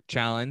 22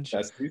 challenge.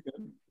 That's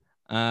season.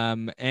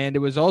 And it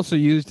was also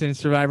used in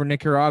Survivor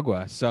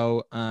Nicaragua.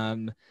 So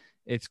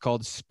it's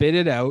called Spit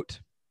It Out.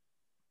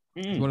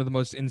 It's one of the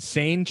most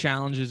insane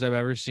challenges I've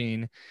ever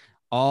seen.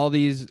 All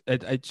these,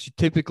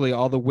 typically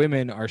all the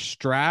women are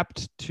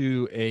strapped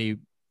to a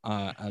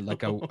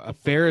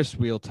Ferris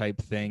wheel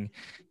type thing.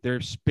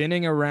 They're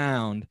spinning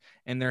around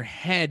and their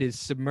head is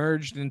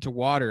submerged into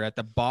water at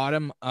the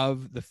bottom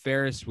of the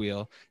Ferris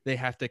wheel. They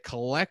have to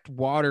collect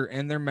water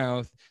in their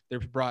mouth. They're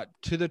brought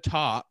to the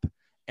top,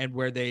 and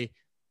where they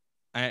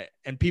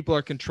and people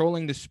are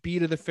controlling the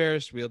speed of the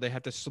Ferris wheel. They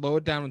have to slow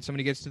it down when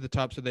somebody gets to the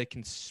top so they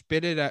can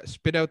spit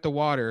out the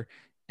water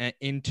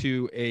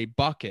into a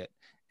bucket.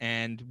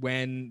 And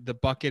when the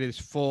bucket is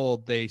full,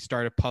 they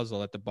start a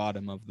puzzle at the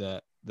bottom of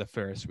the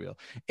Ferris wheel.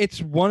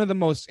 It's one of the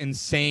most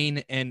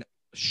insane and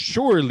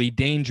surely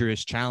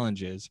dangerous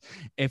challenges.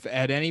 If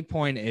at any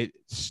point it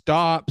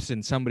stops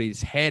and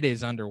somebody's head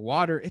is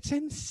underwater, it's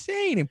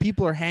insane. And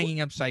people are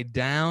hanging upside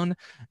down.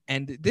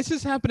 And this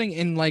is happening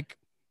in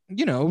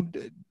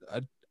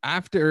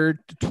after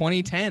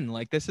 2010.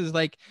 Like, this is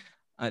like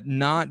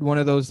not one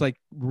of those like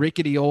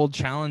rickety old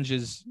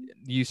challenges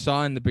you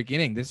saw in the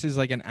beginning. This is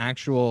like an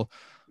actual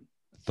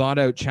thought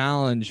out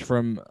challenge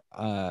from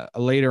a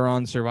later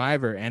on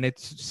Survivor, and it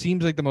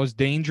seems like the most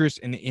dangerous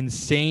and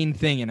insane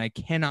thing, and I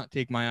cannot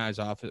take my eyes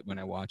off it when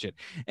I watch it.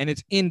 And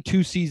it's in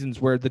 2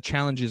 seasons where the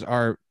challenges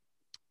are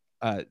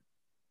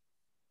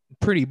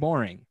pretty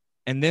boring,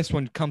 and this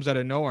one comes out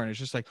of nowhere and it's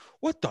just like,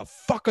 what the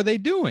fuck are they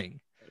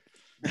doing?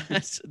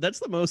 That's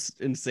the most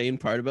insane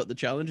part about the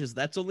challenge, is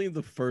that's only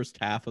the first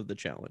half of the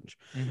challenge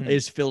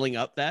is filling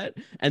up that,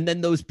 and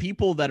then those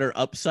people that are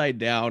upside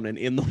down and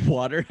in the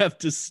water have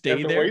to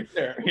stay there,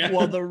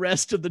 while the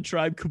rest of the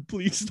tribe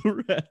completes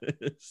the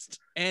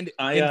rest. And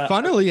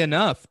funnily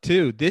enough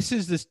too, this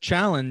is this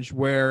challenge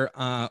where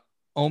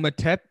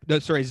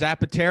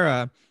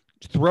Zapatera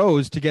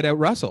throws to get out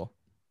Russell.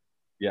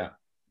 Yeah.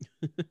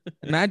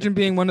 Imagine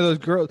being one of those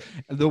girls.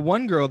 The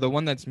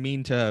one that's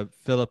mean to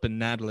Philip and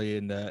Natalie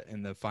in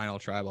the final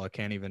tribal. I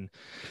can't even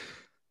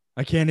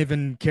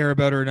care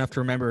about her enough to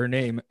remember her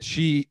name.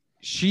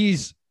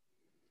 She's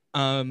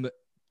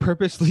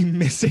purposely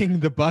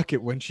missing the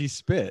bucket when she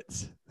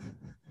spits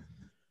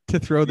to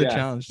throw the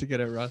challenge to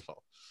get at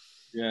Russell.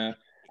 Yeah.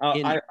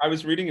 I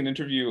was reading an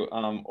interview,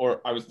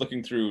 or I was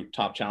looking through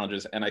top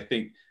challenges, and I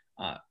think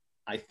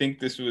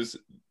this was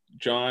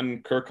John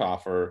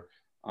Kirchhofer.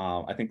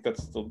 I think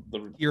that's the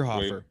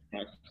Earhofer.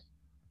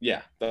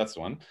 Yeah, that's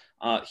the one.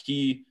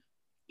 He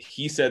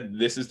said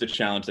this is the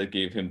challenge that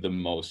gave him the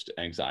most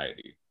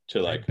anxiety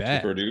to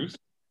produce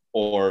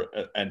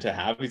and to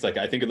have. He's like,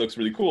 I think it looks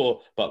really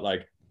cool, but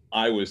like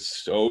I was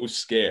so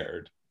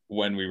scared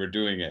when we were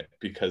doing it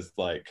because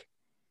like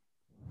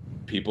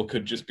people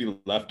could just be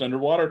left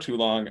underwater too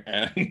long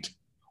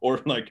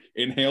or like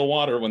inhale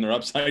water when they're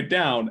upside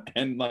down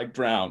and like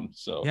drown.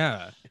 So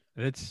yeah.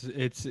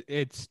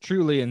 It's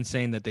truly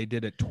insane that they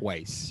did it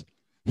twice.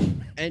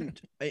 And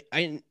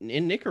in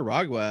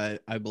Nicaragua,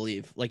 I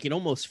believe, like it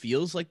almost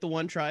feels like the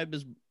one tribe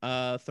is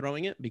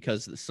throwing it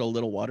because so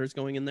little water is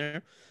going in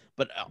there.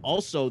 But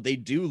also they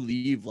do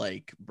leave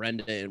like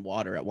Brenda in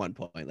water at one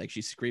point. Like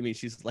she's screaming,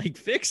 she's like,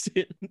 fix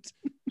it.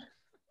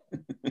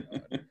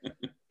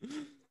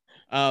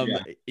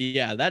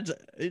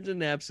 It's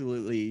an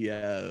absolutely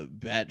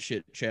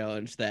batshit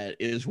challenge that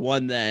is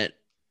one that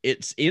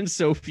it's in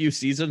so few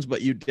seasons,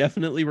 but you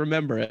definitely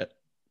remember it.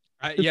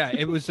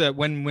 It was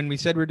when we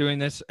said we're doing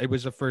this, it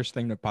was the first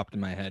thing that popped in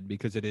my head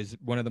because it is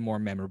one of the more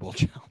memorable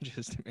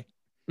challenges to me.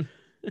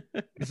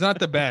 It's not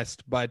the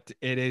best, but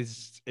it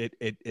is.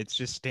 It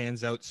just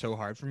stands out so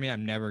hard for me.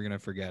 I'm never gonna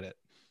forget it.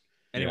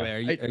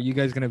 Anyway, are you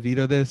guys gonna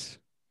veto this?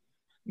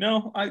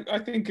 No, I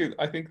think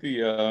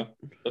the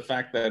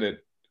fact that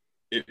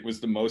it was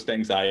the most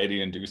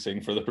anxiety inducing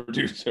for the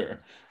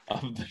producer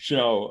of the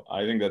show,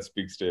 I think that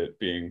speaks to it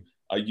being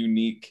a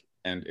unique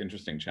and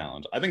interesting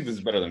challenge. I think this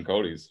is better than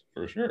Cody's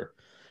for sure.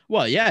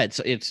 Well, yeah,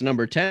 it's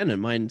number 10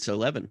 and mine's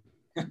 11.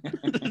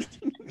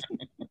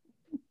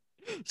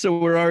 So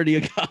we're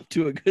already off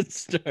to a good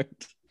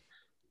start.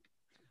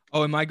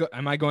 Oh, am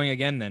I going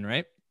again then,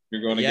 right?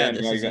 You're going again.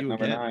 Yeah, you got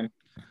number 9.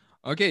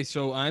 Okay,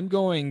 so I'm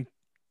going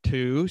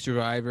to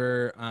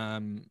Survivor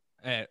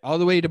all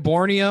the way to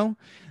Borneo.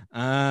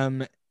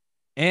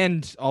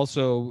 And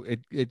also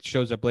it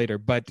shows up later,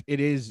 but it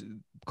is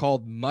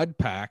called Mud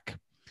Pack,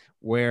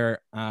 where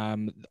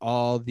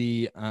all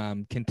the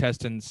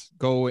contestants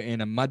go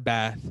in a mud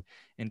bath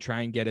and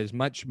try and get as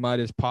much mud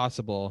as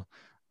possible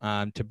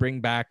to bring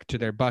back to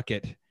their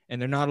bucket.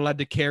 And they're not allowed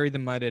to carry the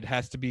mud. It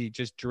has to be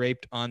just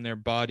draped on their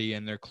body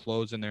and their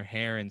clothes and their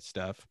hair and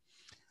stuff.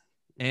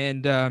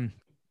 And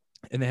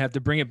they have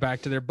to bring it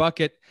back to their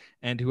bucket.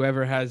 And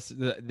whoever has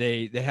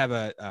they have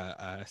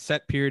a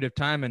set period of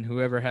time, and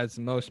whoever has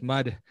the most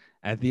mud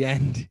at the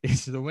end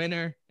is the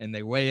winner, and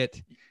they weigh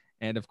it.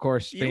 And of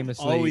course,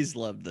 famously, You've always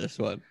loved this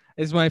one.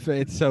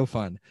 It's so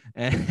fun.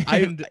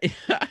 And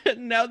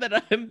now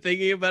that I'm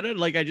thinking about it,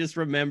 like I just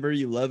remember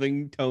you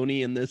loving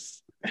Tony in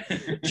this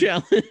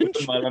challenge. With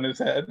the mud on his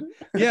head.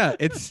 Yeah,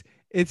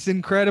 it's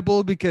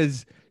incredible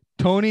because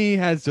Tony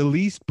has the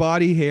least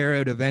body hair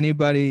out of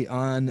anybody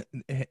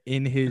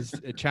in his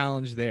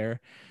challenge there,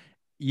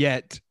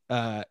 yet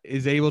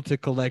is able to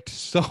collect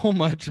so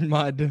much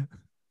mud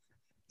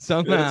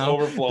somehow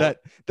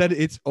that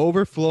it's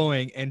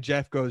overflowing. And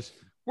Jeff goes,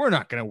 we're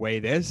not going to weigh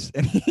this.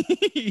 And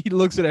he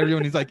looks at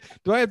everyone. He's like,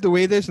 do I have to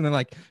weigh this? And they're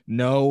like,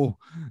 no.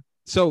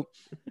 So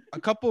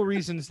a couple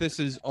reasons this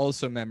is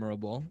also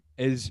memorable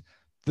is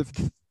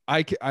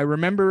I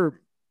remember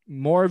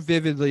more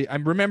vividly. I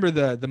remember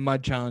the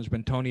mud challenge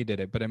when Tony did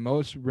it, but I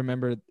most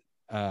remember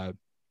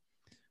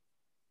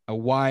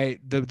why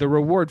the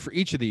reward for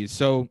each of these.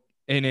 So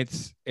and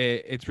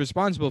it's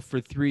responsible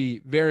for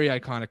 3 very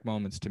iconic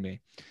moments to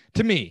me.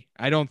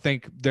 I don't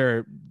think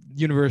they're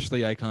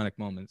universally iconic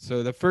moments.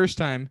 So the first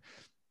time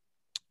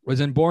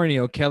was in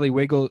Borneo. Kelly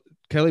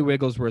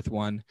Wigglesworth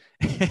won,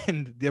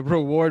 and the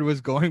reward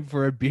was going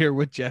for a beer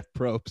with Jeff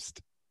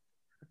Probst.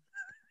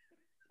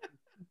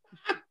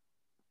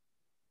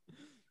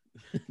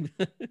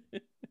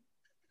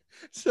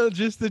 So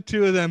just the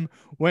two of them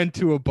went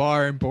to a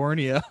bar in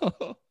Borneo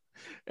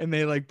and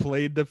they like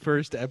played the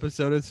first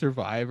episode of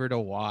Survivor to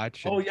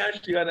watch. Oh yeah,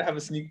 you got to have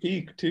a sneak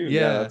peek too.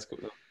 Yeah, that's cool.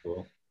 That's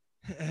cool.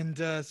 And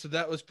so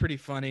that was pretty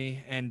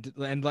funny. And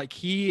like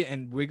he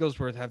and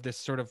Wigglesworth have this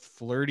sort of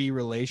flirty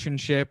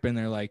relationship, and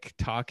they're like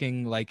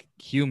talking like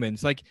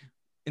humans. Like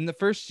in the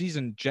first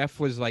season, Jeff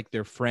was like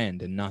their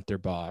friend and not their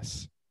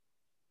boss.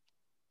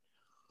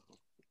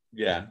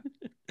 Yeah,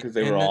 because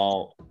they were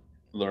all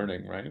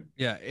learning, right?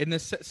 Yeah. And the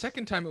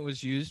second time it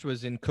was used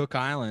was in Cook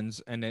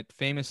Islands, and it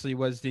famously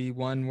was the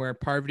one where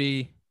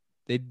Parvati,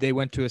 they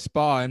went to a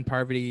spa, and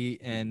Parvati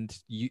and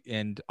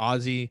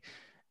Ozzy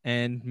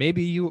and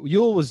maybe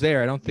Yul was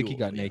there. I don't think he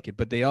got naked,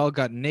 but they all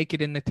got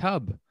naked in the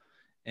tub.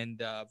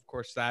 And of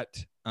course that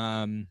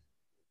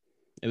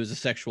it was a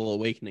sexual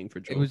awakening for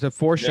Joel. It was a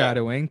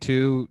foreshadowing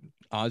to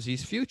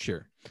Ozzy's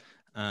future.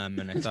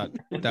 And I thought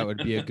that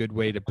would be a good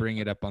way to bring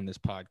it up on this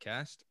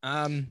podcast.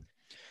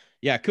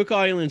 Yeah, Cook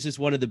Islands is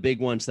one of the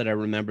big ones that I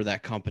remember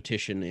that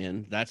competition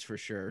in. That's for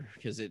sure,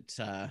 because it's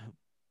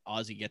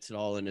Ozzy gets it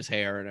all in his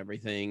hair and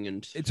everything,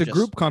 and it's a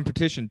group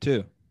competition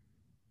too.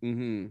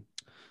 Mm-hmm.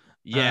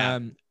 Yeah,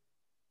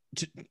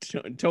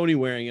 Tony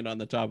wearing it on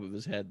the top of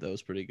his head, though,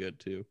 is pretty good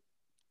too.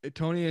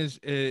 Tony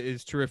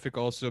is terrific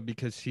also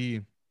because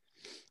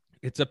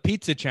it's a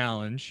pizza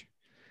challenge,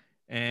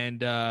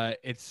 and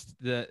it's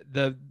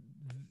the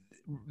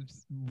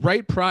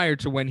right prior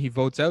to when he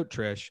votes out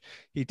Trish,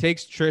 he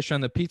takes Trish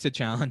on the pizza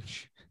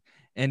challenge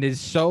and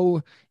is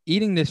so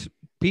eating this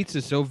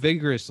pizza so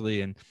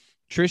vigorously. And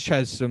Trish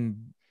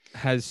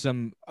has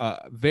some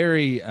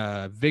very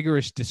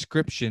vigorous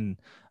description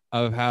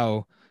of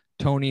how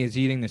Tony is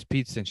eating this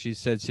pizza. And she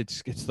says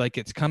it's like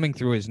it's coming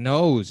through his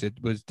nose. It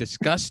was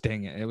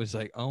disgusting. It was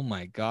like, oh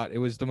my God. It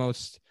was the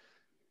most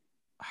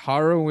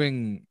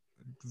harrowing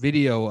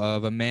video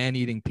of a man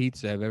eating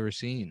pizza I've ever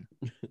seen.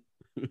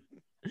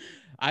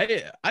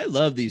 I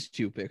love these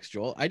 2 picks,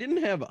 Joel. I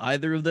didn't have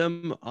either of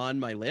them on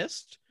my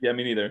list. Yeah,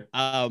 me neither.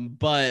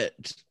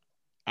 But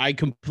I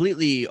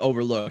completely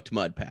overlooked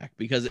Mudpack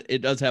because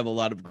it does have a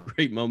lot of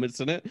great moments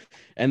in it.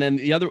 And then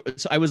the other,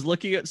 so I was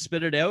looking at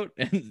Spit It Out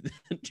and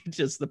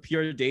just the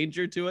pure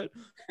danger to it.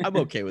 I'm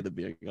okay with it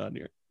being on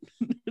here.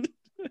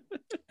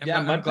 Yeah,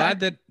 I'm glad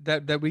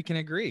that we can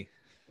agree.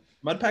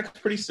 Mudpack's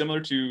pretty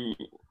similar to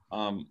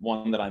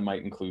one that I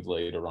might include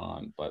later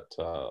on, but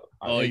you're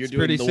doing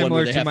pretty the similar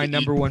one where to my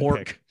number one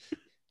pork.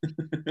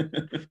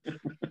 pick.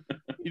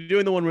 You're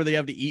doing the one where they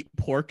have to eat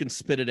pork and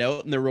spit it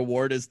out, and the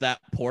reward is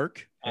that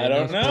pork. I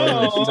don't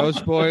know. No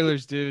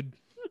spoilers, dude.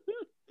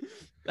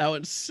 That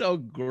one's so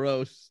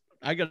gross.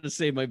 I gotta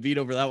save my beat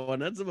over that one.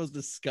 That's the most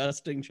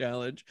disgusting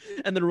challenge,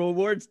 and the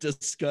reward's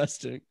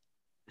disgusting.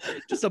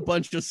 Just a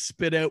bunch of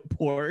spit out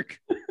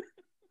pork.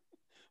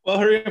 Well,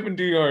 hurry up and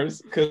do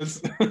yours,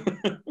 because.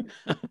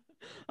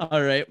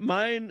 All right,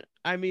 mine.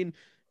 I mean,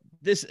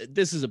 this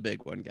is a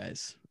big one,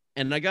 guys,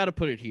 and I got to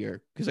put it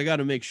here because I got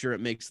to make sure it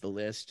makes the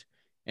list,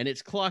 and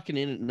it's clocking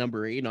in at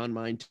number 8 on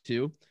mine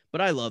too.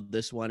 But I love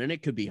this one, and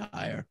it could be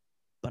higher,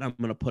 but I'm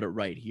gonna put it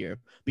right here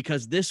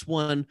because this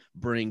one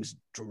brings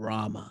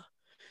drama,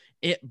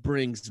 it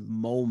brings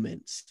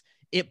moments,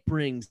 it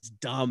brings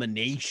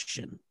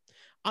domination.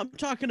 I'm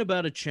talking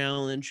about a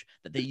challenge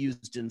that they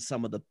used in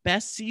some of the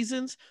best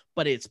seasons,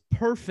 but it's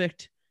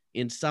perfect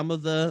in some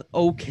of the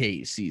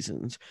okay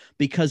seasons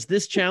because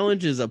this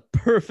challenge is a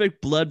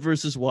perfect blood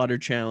versus water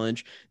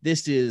challenge.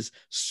 This is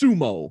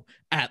Sumo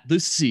at the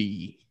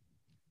Sea.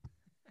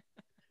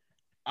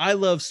 I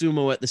love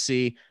Sumo at the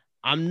Sea.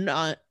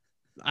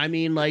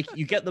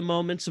 You get the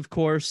moments, of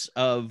course,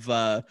 of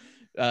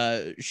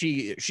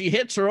she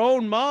hits her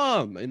own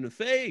mom in the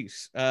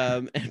face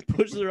and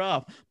pushes her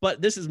off.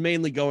 But this is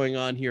mainly going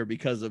on here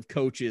because of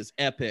Coach's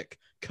epic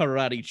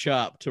karate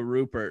chop to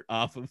Rupert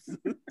off of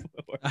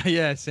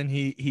yes, and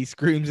he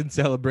screams in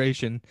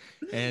celebration,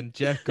 and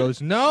Jeff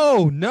goes,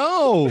 no,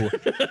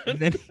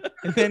 and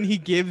then he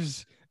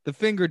gives the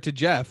finger to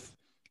Jeff,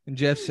 and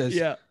Jeff says,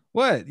 yeah,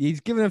 what? He's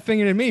giving a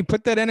finger to me.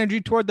 Put that energy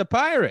toward the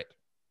pirate.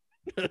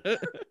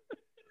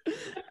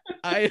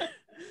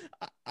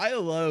 I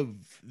love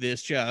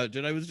this challenge,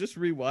 and I was just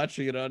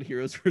rewatching it on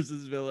Heroes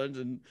versus Villains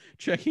and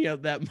checking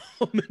out that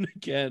moment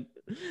again,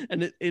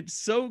 and it's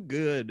so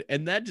good.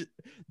 And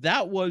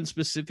that one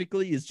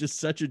specifically is just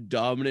such a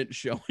dominant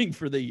showing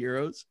for the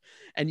heroes,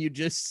 and you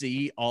just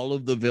see all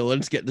of the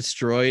villains get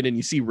destroyed, and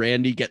you see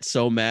Randy get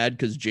so mad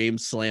because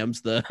James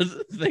slams the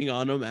thing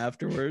on him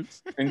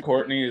afterwards. And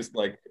Courtney is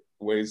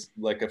weighs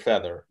like a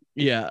feather.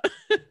 Yeah.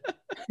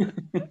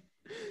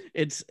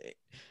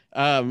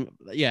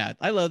 Yeah,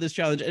 I love this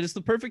challenge, and it's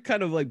the perfect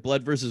kind of like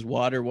blood versus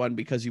water one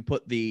because you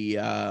put the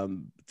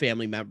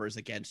family members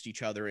against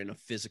each other in a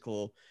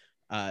physical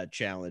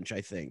challenge.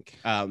 I think.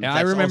 Yeah,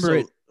 I remember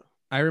it.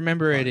 I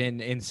remember it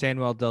in San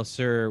Manuel del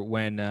Sur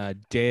when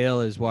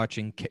Dale is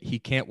watching. He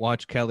can't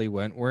watch Kelly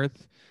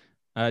Wentworth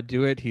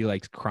do it. He's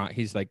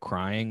like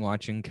crying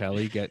watching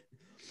Kelly get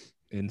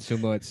in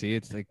sumo at sea.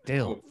 It's like,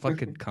 Dale,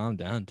 fucking calm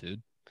down,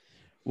 dude.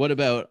 What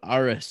about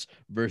Aris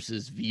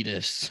versus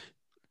Vetus?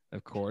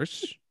 Of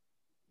course.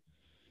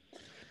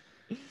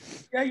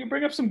 Yeah, you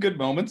bring up some good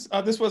moments.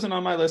 This wasn't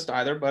on my list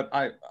either, but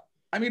I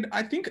mean,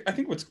 I think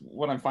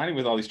what I'm finding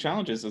with all these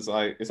challenges is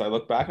I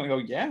look back and I go,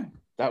 yeah,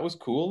 that was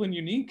cool and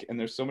unique. And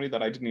there's so many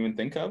that I didn't even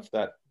think of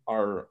that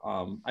are.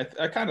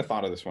 I kind of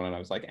thought of this one and I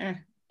was like,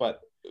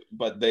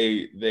 but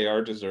they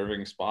are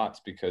deserving spots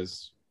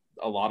because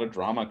a lot of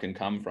drama can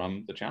come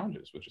from the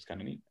challenges, which is kind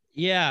of neat.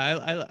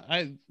 Yeah,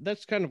 I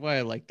that's kind of why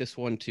I like this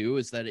one too,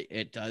 is that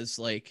it does,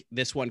 like,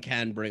 this one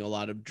can bring a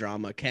lot of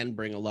drama, can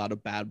bring a lot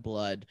of bad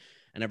blood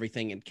and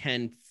everything, and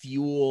can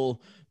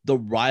fuel the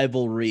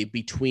rivalry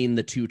between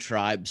the two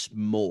tribes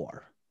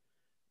more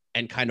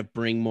and kind of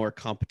bring more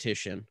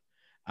competition.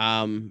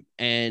 And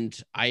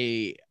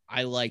I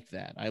like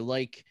that.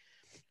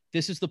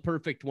 This is the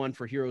perfect one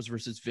for heroes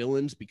versus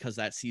villains because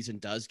that season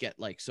does get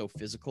like so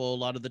physical a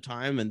lot of the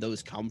time. And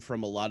those come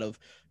from a lot of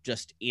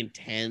just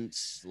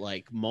intense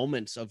like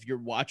moments of you're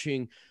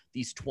watching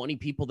these 20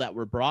 people that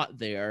were brought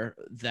there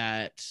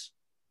that,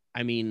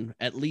 I mean,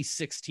 at least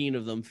 16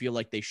 of them feel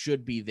like they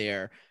should be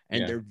there.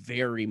 And they're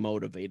very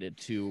motivated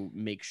to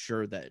make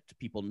sure that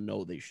people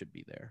know they should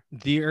be there.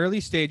 The early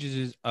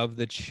stages of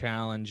the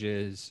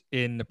challenges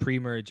in the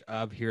pre-merge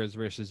of heroes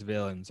versus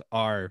villains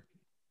are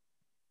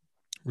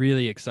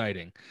really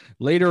exciting.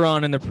 Later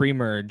on in the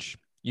pre-merge,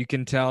 you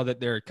can tell that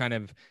they're kind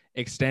of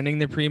extending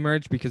the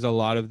pre-merge because a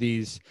lot of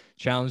these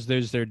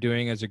challenges they're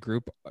doing as a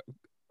group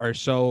are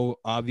so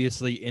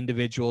obviously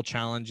individual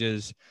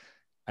challenges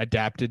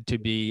adapted to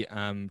be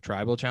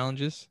tribal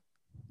challenges.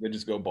 They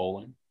just go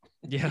bowling.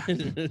 Yeah.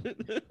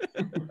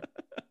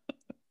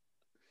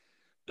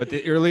 But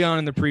early on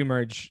in the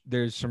pre-merge,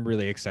 there's some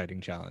really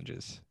exciting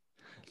challenges.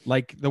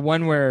 Like the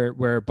one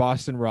where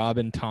Boston Rob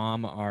and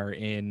Tom are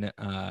in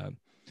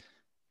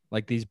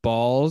like these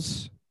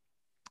balls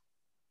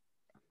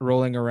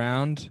rolling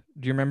around.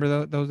 Do you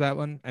remember that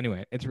one?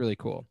 Anyway, it's really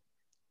cool.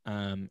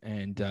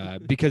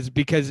 Because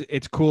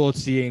it's cool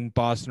seeing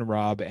Boston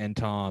Rob and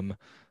Tom.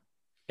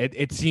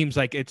 It seems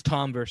like it's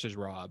Tom versus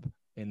Rob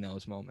in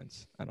those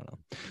moments. I don't know,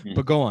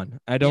 but go on.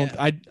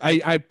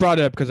 I brought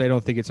it up because I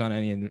don't think it's on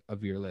any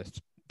of your lists,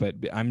 but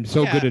I'm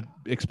so good at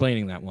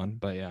explaining that one.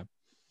 But yeah,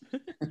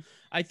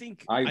 I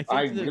think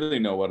really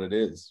know what it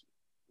is.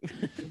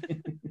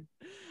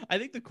 I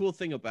think the cool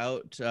thing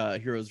about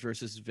heroes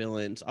versus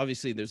villains,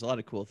 obviously there's a lot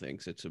of cool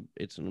things. It's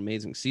an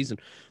amazing season,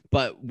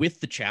 but with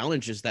the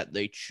challenges that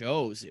they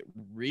chose, it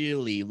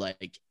really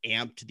like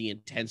amped the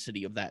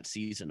intensity of that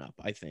season up,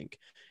 I think.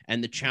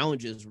 And the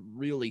challenges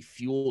really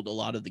fueled a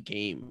lot of the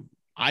game,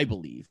 I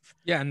believe.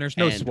 Yeah. And there's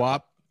no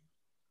swap.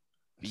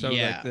 So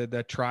like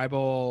the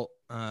tribal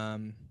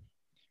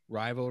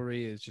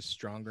rivalry is just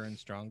stronger and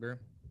stronger.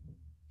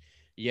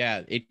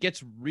 Yeah, it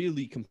gets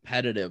really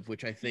competitive,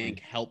 which I think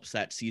helps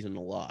that season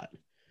a lot.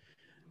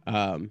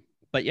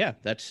 But yeah,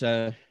 that's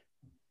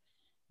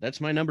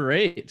my number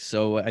 8.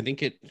 So I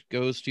think it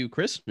goes to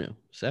Chris now.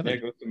 7. Yeah,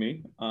 it goes to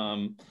me.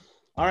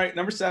 All right,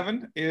 number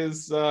 7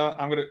 is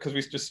because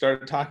we just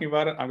started talking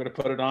about it, I'm gonna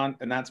put it on,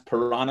 and that's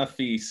Piranha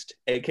Feast,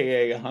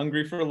 aka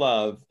Hungry for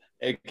Love,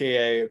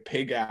 aka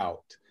Pig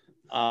Out.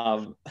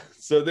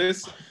 So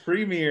this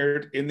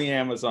premiered in the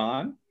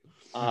Amazon.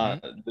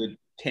 The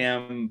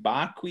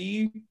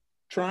Tambaqui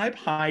tribe,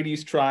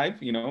 Heidi's tribe,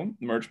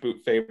 Merch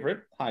Boot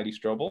favorite, Heidi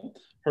Strobel.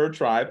 Her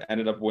tribe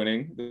ended up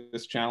winning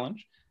this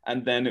challenge.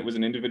 And then it was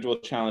an individual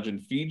challenge in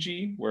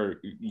Fiji where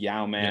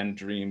Yao Man,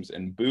 Dreams,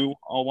 and Boo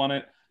all won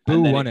it.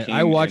 Boo won it.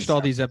 I watched all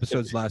these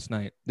episodes last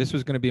night. This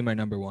was going to be my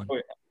number 1. Oh,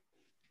 yeah.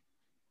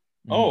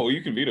 Oh,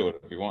 you can veto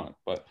it if you want.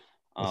 But,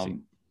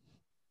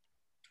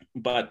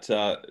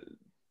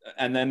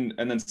 and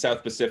then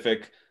South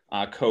Pacific,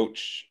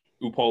 Coach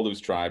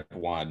Upolu's tribe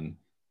won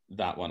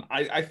that one.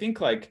 I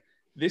think like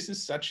this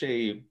is such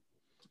a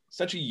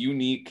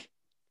unique,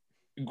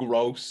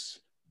 gross,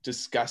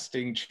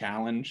 disgusting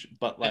challenge,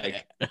 but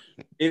like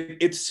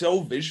it's so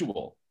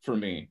visual for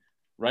me,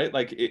 right?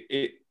 Like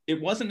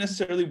it wasn't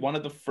necessarily one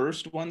of the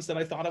first ones that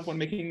I thought of when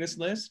making this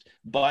list,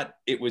 but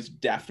it was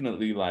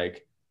definitely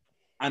like,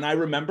 and I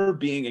remember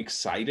being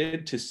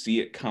excited to see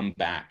it come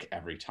back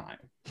every time.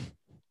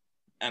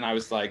 And I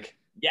was like,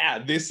 yeah,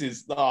 this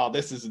is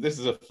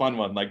a fun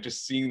one. Like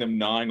just seeing them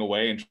gnawing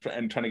away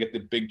and trying to get the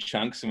big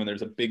chunks. And when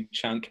there's a big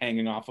chunk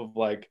hanging off of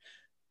like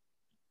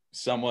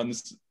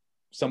someone's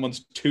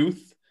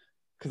tooth,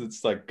 because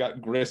it's like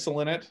got gristle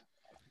in it.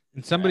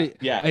 And somebody,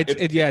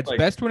 it's like,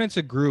 best when it's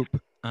a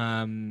group.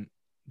 Than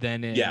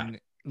in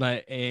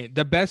like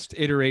the best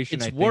iteration.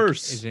 It's I think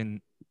worse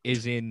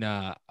is in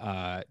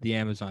the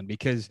Amazon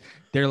because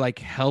they're like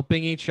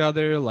helping each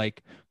other.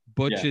 Like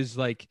Butch is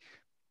like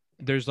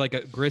there's like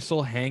a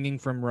gristle hanging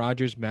from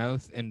Roger's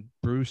mouth, and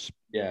Bruce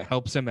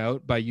helps him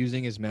out by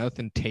using his mouth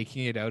and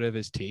taking it out of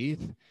his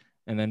teeth,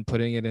 and then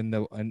putting it in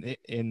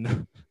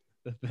the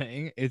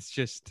thing. It's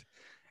just,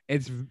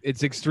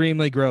 it's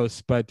extremely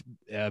gross, but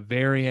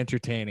very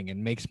entertaining,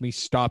 and makes me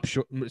stop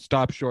short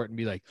and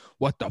be like,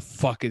 what the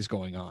fuck is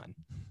going on?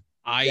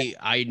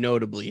 I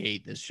notably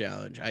hate this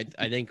challenge. I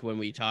think when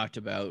we talked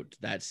about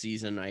that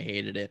season, I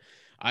hated it.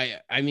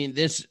 I mean,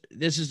 this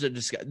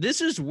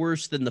is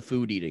worse than the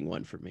food eating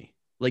one for me.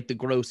 Like the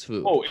gross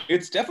food. Oh,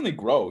 it's definitely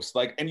gross.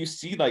 Like, and you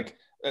see, like,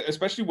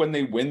 especially when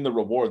they win the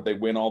reward, they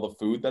win all the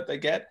food that they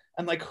get.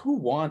 And like, who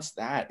wants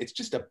that? It's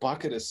just a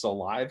bucket of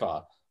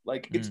saliva.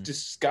 Like, it's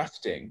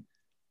disgusting.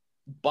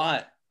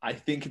 But I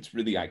think it's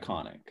really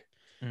iconic.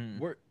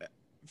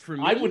 For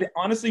me, I would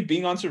honestly,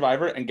 being on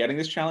Survivor and getting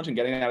this challenge and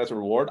getting that as a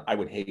reward, I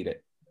would hate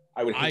it.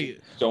 I would hate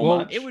it so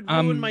much. It would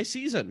ruin my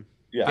season.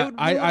 Yeah,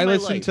 I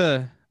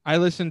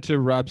listen to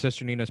Rob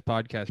Sesternino's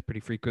podcast pretty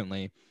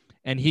frequently,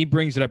 and he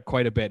brings it up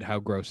quite a bit how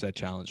gross that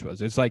challenge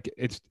was. It's like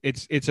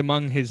it's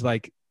among his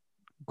like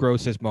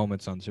grossest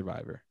moments on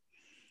Survivor.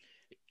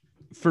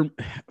 For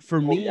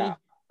me, yeah.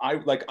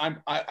 I'm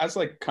as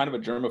like kind of a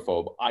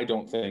germaphobe. I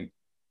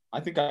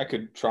think I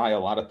could try a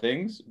lot of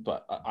things,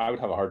 but I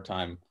would have a hard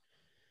time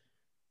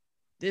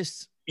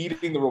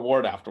eating the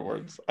reward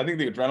afterwards. I think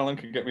the adrenaline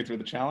could get me through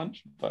the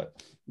challenge,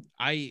 but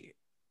I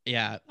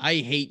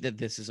hate that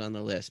this is on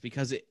the list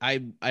because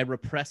I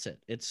repress it.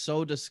 It's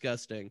so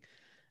disgusting,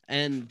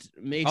 and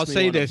makes I'll me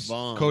say wanna this,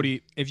 vom.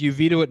 Cody. If you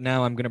veto it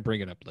now, I'm going to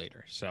bring it up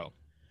later. So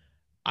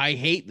I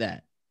hate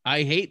that.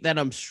 I hate that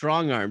I'm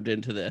strong-armed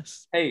into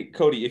this. Hey,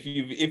 Cody, if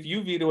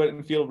you veto it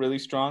and feel really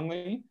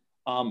strongly,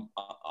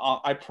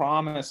 I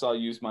promise I'll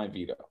use my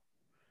veto.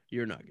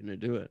 You're not going to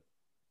do it.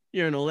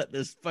 You're going to let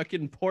this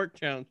fucking pork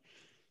challenge.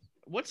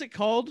 What's it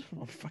called?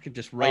 I'll fucking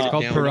just write it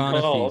down.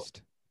 Piranha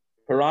Feast.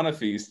 Piranha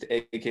Feast,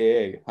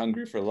 aka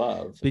Hungry for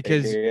Love,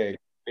 because aka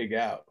Big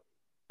Out.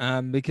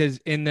 Because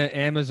in the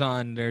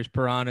Amazon there's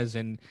piranhas,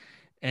 and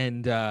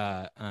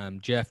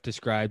Jeff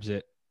describes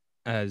it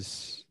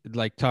as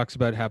like talks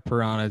about how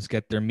piranhas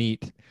get their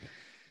meat,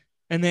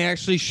 and they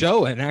actually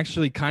show an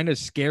actually kind of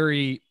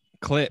scary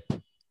clip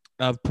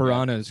of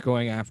piranhas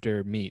going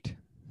after meat.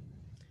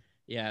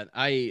 Yeah,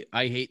 I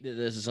hate that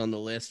this is on the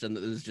list and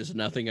that there's just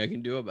nothing I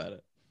can do about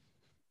it.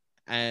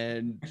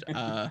 And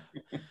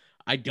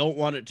I don't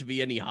want it to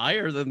be any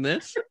higher than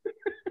this.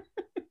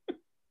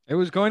 It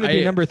was going to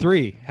be number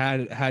 3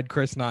 had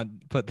Chris not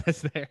put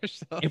this there.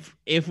 So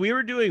if we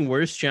were doing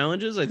worse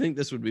challenges, I think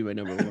this would be my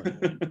number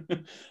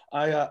 1.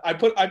 I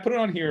put it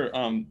on here.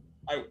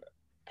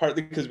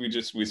 Partly because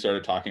we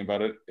started talking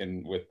about it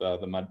with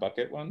the mud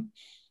bucket one,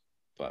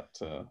 but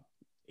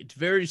it's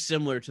very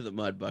similar to the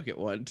mud bucket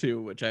one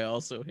too, which I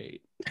also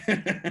hate.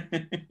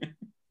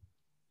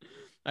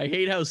 I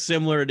hate how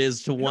similar it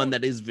is to one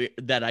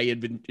that I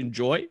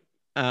enjoy.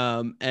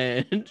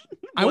 And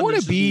I want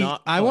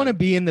to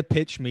be in the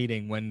pitch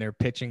meeting when they're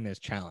pitching this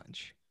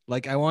challenge.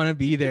 Like, I want to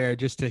be there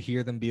just to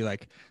hear them be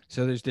like,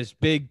 so there's this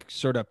big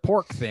sort of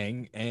pork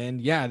thing,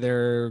 and yeah,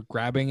 they're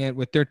grabbing it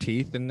with their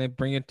teeth and they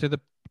bring it to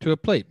a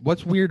plate.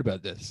 What's weird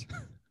about this?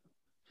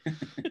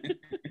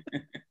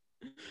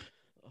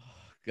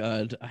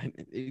 God,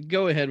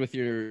 go ahead with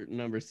your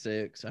number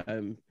 6.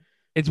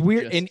 It's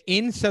weird.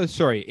 In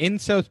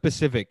South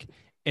Pacific,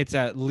 it's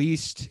at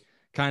least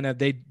kind of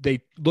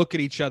they look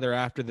at each other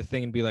after the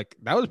thing and be like,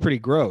 that was pretty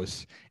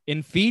gross.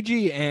 In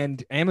Fiji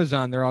and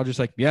Amazon, they're all just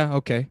like, yeah,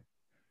 okay.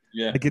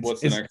 Yeah. Like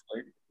what's the next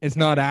thing? It's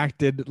not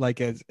acted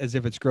like as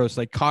if it's gross.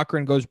 Like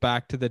Cochran goes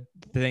back to the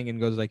thing and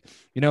goes like,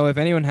 if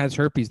anyone has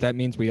herpes, that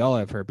means we all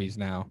have herpes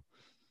now.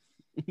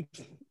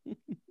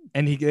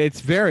 And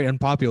it's very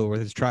unpopular with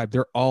his tribe.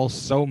 They're all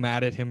so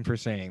mad at him for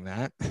saying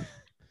that.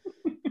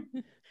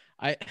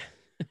 I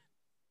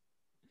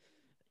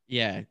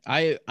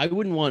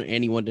wouldn't want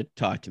anyone to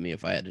talk to me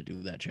if I had to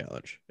do that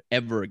challenge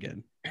ever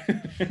again.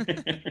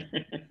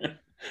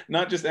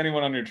 Not just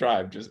anyone on your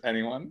tribe, just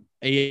anyone.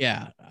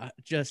 Yeah,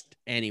 just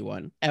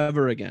anyone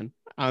ever again.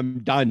 I'm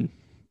done.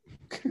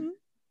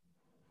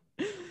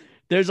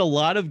 There's a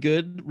lot of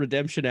good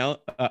Redemption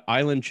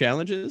Island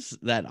challenges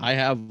that I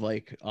have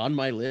like on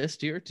my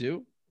list here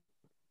too,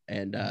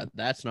 and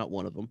that's not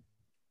one of them.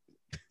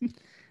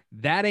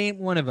 That ain't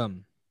one of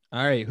them.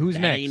 All right, who's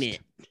next? Ain't it?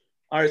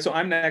 All right, so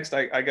I'm next.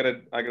 I got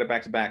a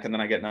back to back, and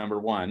then I get number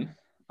 1,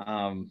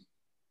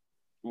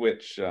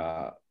 which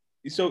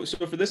so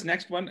for this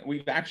next one,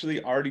 we've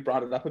actually already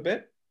brought it up a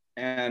bit,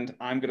 and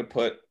I'm gonna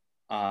put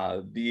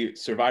the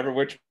Survivor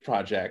Witch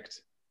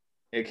Project,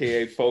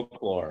 aka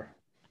folklore,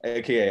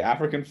 aka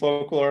African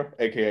folklore,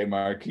 aka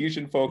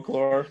Marquesian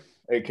folklore,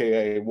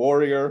 aka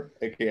warrior,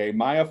 aka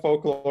Maya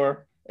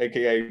folklore,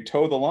 aka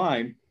toe the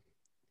line.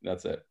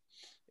 That's it.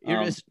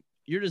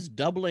 You're just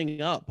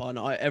doubling up on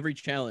every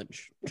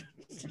challenge.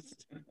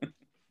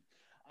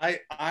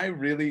 I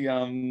really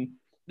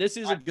this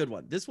is a good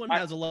one. This one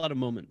has a lot of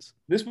moments.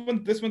 This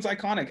one's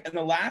iconic. And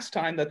the last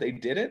time that they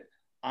did it,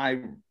 I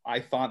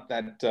thought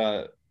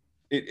that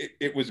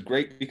it was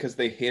great because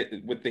they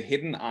hit with the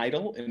hidden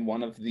idol in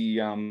one of the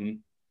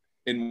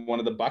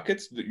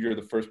buckets. You're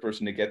the first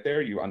person to get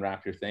there. You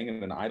unwrap your thing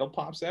and an idol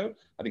pops out.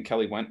 I think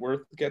Kelly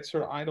Wentworth gets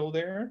her idol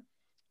there.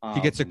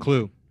 He gets a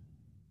clue.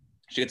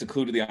 She gets a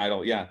clue to the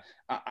idol. Yeah,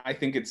 I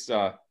think it's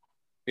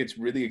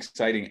really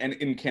exciting. And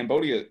in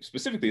Cambodia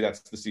specifically,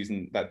 that's the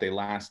season that they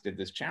last did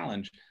this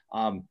challenge.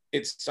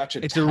 It's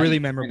a really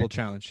memorable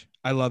challenge.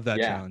 I love that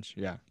challenge.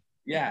 Yeah.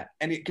 Yeah,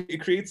 and it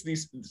creates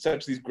these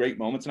great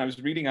moments. And I was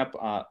reading up,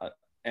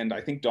 and I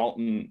think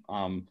Dalton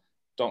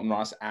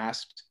Ross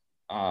asked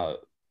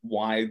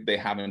why they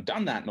haven't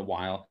done that in a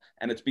while,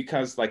 and it's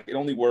because like it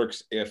only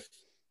works if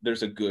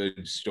there's a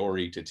good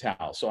story to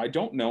tell. So I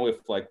don't know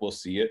if like we'll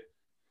see it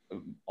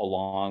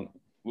along,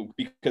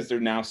 because they're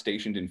now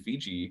stationed in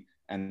Fiji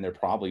and they're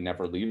probably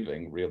never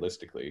leaving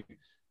realistically,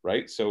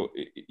 right? So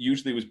it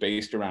usually was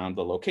based around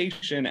the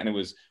location, and it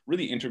was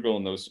really integral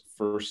in those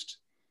first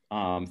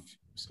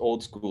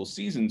old school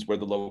seasons where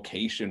the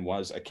location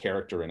was a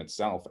character in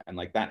itself, and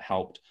like that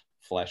helped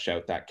flesh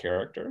out that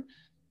character.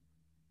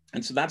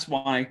 And so that's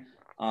why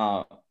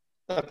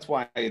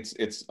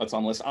it's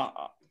on the list.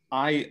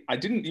 I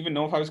didn't even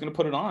know if I was going to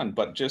put it on,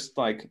 but just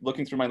like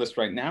looking through my list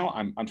right now,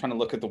 I'm trying to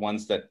look at the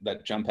ones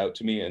that jump out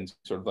to me in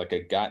sort of like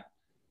a gut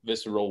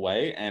visceral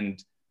way.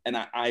 And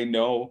I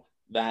know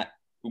that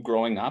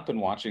growing up and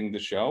watching the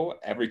show,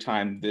 every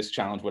time this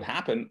challenge would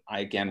happen, I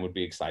again would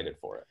be excited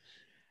for it.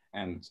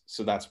 And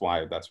so that's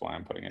why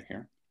I'm putting it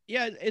here.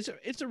 Yeah,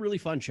 it's a really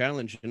fun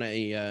challenge, and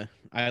I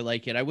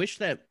like it. I wish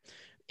that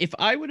if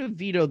I would have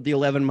vetoed the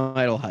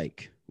 11-mile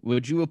hike,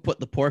 would you have put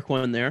the pork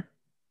one there?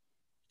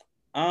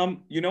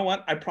 You know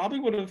what? I probably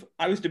would have.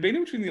 I was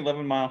debating between the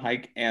 11-mile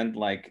hike and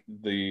like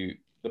the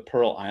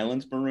Pearl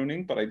Islands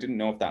marooning, but I didn't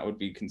know if that would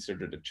be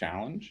considered a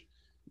challenge.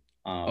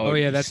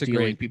 That's a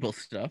great people's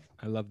stuff.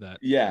 I love that.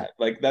 Yeah,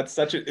 like I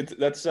think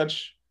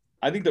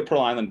the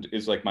Pearl Island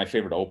is like my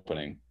favorite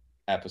opening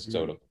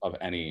episode of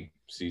any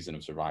season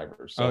of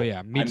Survivor. So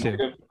me too.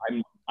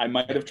 I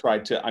might have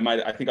tried to.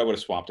 I think I would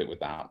have swapped it with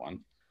that one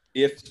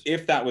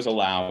if that was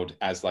allowed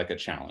as like a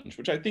challenge,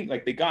 which I think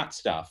like they got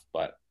stuff,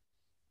 but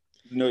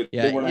no,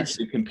 they weren't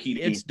actually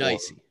competing. It's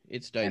dicey.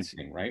 It's dicey,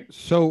 anything, right?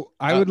 So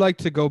I would like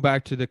to go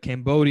back to the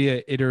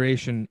Cambodia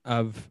iteration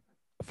of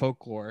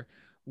Folklore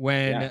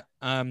when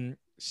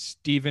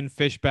Stephen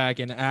Fishback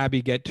and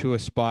Abby get to a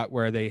spot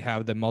where they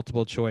have the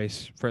multiple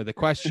choice for the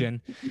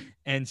question,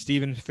 and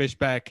Stephen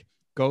Fishback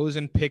goes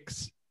and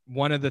picks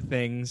one of the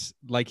things,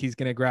 like he's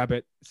gonna grab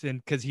it,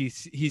 because he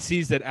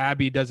sees that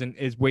Abby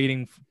is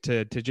waiting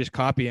to just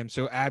copy him.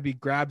 So Abby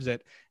grabs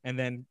it, and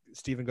then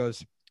Stephen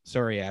goes,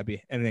 "Sorry,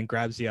 Abby," and then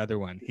grabs the other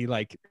one. He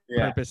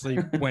purposely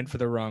went for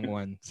the wrong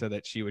one so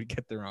that she would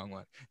get the wrong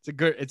one.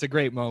 It's a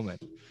great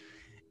moment,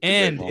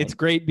 and it's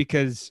great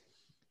because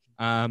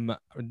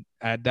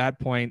at that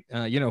point,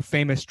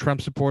 famous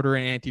Trump supporter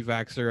and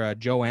anti-vaxxer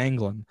Joe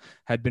Anglin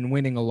had been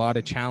winning a lot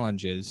of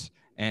challenges,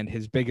 and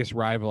his biggest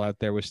rival out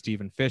there was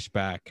Stephen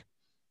Fishback.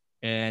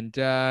 And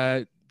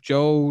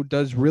Joe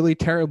does really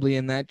terribly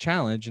in that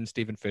challenge, and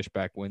Stephen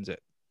Fishback wins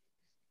it.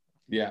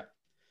 Yeah,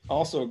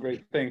 also a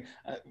great thing.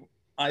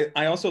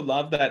 I also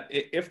love that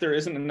if there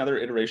isn't another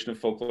iteration of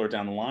Folklore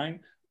down the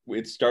line,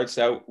 it starts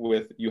out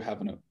with you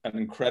have an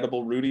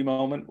incredible Rudy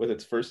moment with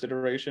its first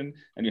iteration,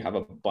 and you have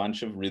a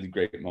bunch of really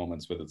great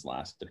moments with its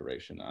last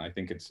iteration. I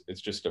think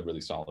it's just a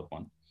really solid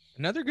one.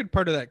 Another good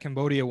part of that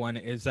Cambodia one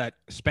is that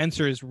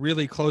Spencer is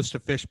really close to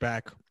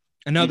Fishback,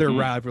 another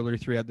rivalry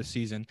throughout the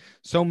season.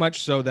 So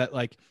much so that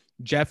like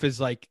Jeff is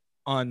like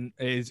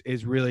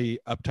is really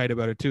uptight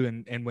about it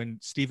too. And when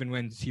Stephen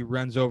wins, he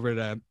runs over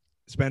to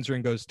Spencer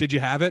and goes, "Did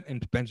you have it?"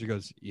 And Spencer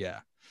goes,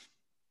 "Yeah,"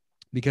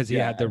 because he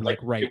had the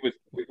right.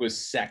 It was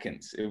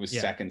seconds. It was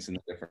seconds in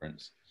the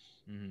difference.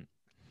 Mm-hmm.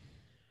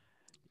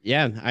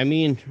 Yeah, I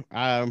mean,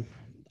 I'm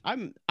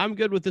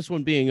good with this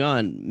one being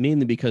on,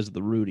 mainly because of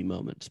the Rudy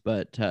moments,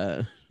 but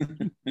I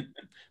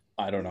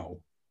don't know.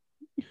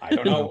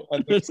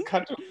 It's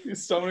cut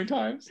so many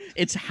times.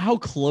 It's how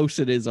close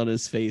it is on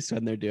his face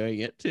when they're doing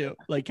it too.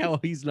 Like how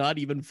he's not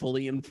even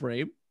fully in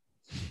frame.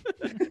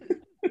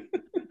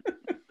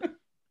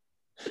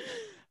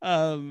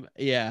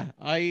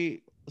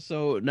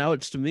 So now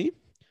it's to me.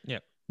 Yeah.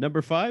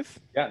 Number 5.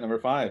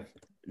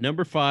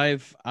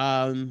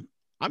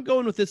 I'm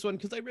going with this one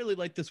because I really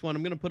like this one.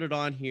 I'm going to put it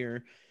on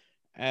here.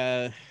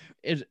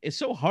 It's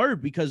so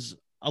hard because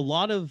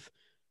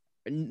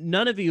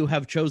none of you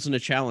have chosen a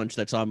challenge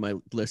that's on my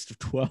list of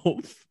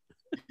 12.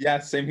 Yeah,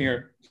 same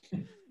here.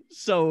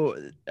 So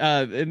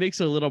it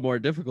makes it a little more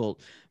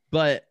difficult,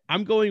 but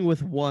I'm going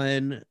with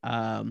one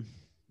that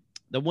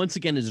once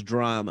again is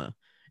drama,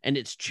 and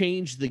it's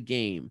changed the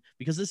game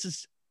because this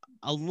is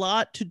a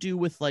lot to do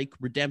with like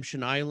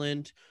Redemption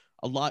Island,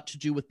 a lot to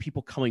do with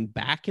people coming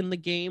back in the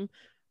game.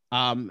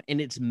 And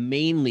it's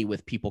mainly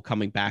with people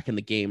coming back in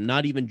the game,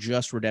 not even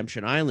just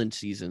Redemption Island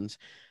seasons.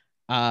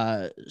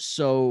 And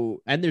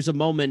there's a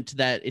moment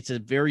that it's a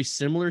very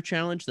similar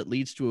challenge that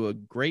leads to a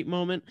great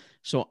moment.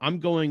 So I'm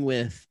going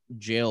with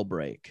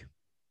Jailbreak.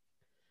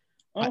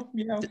 Oh,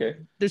 yeah, okay.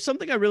 There's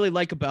something I really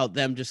like about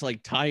them just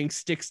like tying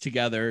sticks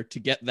together to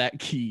get that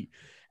key.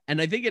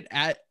 And I think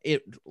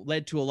it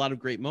led to a lot of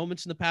great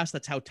moments in the past.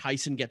 That's how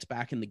Tyson gets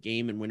back in the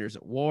game in Winners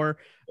at War.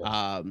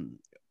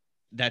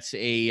 That's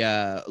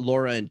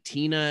Laura and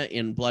Tina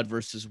in Blood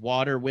versus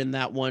Water win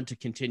that one to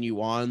continue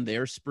on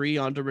their spree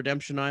onto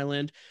Redemption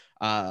Island.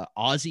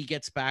 Ozzy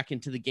gets back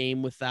into the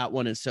game with that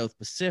one in South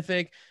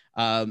Pacific.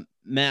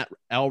 Matt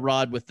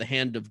Elrod with the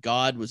Hand of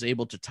God was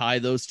able to tie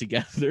those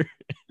together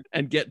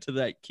and get to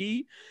that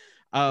key.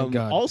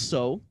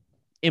 Also,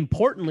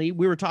 importantly,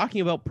 we were talking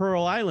about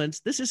Pearl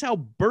Islands. This is how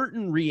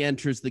Burton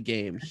re-enters the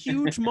game.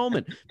 Huge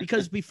moment,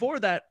 because before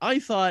that, I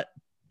thought,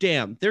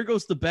 damn, there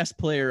goes the best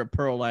player of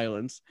Pearl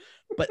Islands.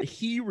 But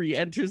he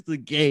re-enters the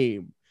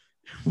game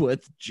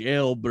with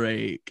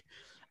Jailbreak.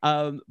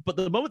 But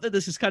the moment that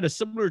this is kind of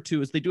similar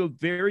to is they do a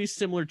very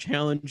similar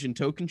challenge in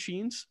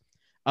Tocantins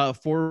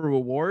for a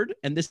reward.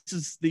 And this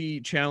is the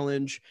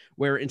challenge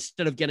where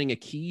instead of getting a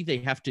key, they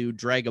have to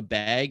drag a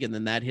bag and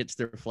then that hits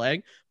their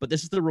flag. But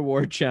this is the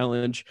reward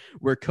challenge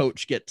where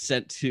Coach gets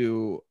sent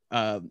to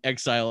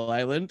Exile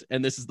Island.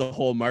 And this is the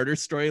whole martyr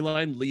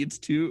storyline leads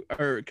to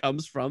or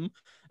comes from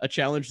a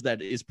challenge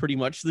that is pretty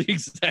much the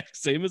exact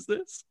same as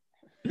this.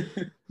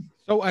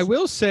 So I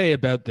will say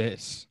about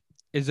this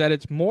is that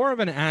it's more of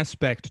an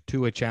aspect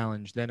to a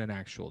challenge than an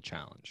actual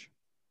challenge.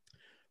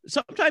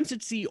 Sometimes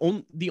it's the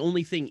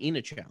only thing in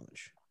a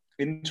challenge.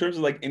 In terms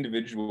of like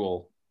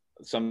individual,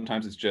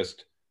 sometimes it's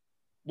just,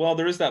 well,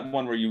 there is that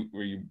one where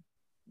you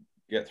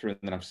get through and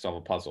then have to solve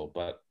a puzzle.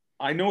 But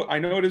I know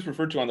it is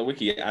referred to on the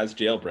wiki as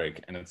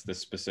Jailbreak, and it's this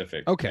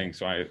specific thing.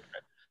 So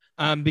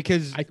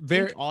because I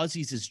think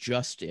Aussies is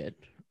just it.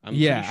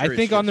 I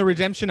think on the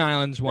Redemption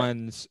Islands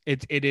ones,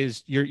 it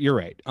is you're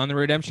right. On the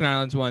Redemption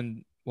Islands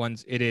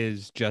ones, it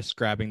is just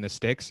grabbing the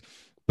sticks.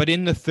 But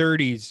in the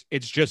 30s,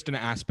 it's just an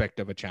aspect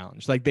of a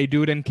challenge. Like they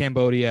do it in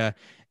Cambodia,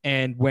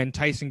 and when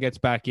Tyson gets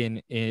back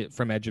in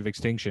from Edge of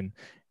Extinction,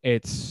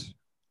 it's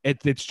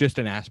just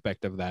an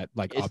aspect of that,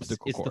 like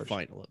obstacle course. It's the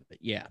final of it.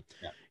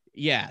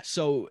 Yeah.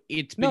 So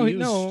it's been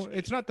used...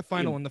 it's not the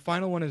final one. The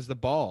final one is the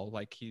ball.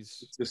 Like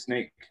it's the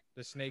snake.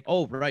 The snake.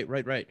 Oh,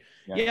 right.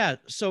 Yeah.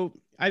 So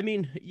I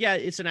mean,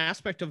 it's an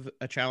aspect of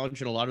a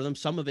challenge in a lot of them.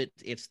 Some of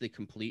it's the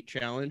complete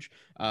challenge.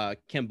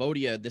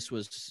 Cambodia, this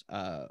was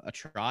a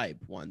tribe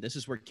one. This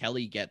is where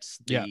Kelly gets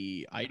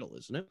the idol,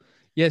 isn't it?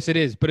 Yes, it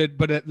is. But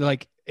it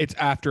like it's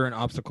after an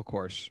obstacle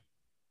course.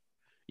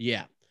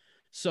 Yeah.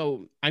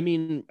 So I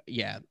mean,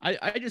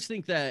 I just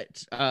think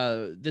that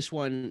this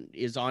one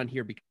is on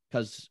here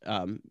because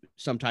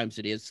sometimes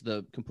it is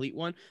the complete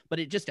one, but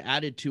it just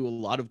added to a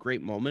lot of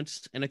great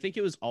moments. And I think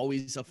it was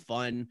always a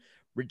fun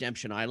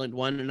Redemption Island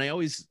one. And I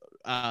always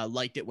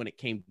liked it when it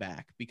came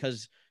back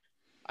because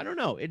I don't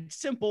know, it's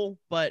simple,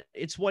 but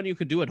it's one you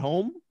could do at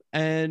home.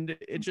 And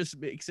it just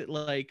makes it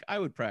like, I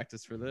would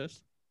practice for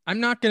this. I'm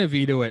not going to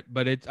veto it,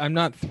 but I'm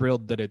not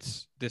thrilled that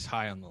it's this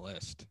high on the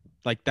list.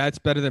 Like that's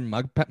better than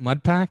Mud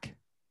Pack.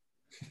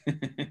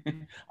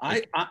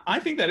 I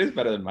think that is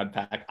better than Mud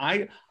Pack.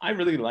 I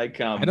really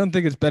like. I don't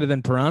think it's better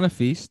than Piranha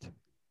Feast.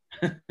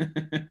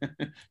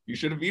 You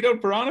should have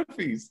vetoed Piranha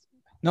Feast.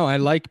 No, I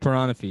like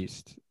Piranha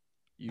Feast.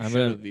 You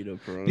should have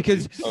vetoed Piranha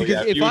because Feast.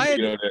 If I had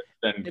vetoed it,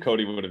 then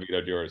Cody would have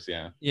vetoed yours.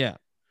 Yeah.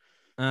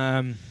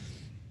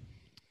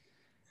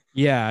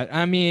 Yeah.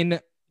 I mean,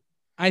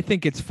 I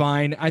think it's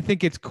fine. I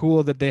think it's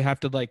cool that they have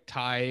to like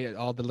tie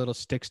all the little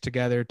sticks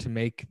together to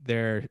make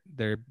their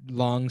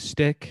long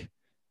stick.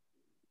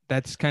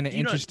 That's kind of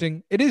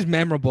interesting. It is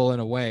memorable in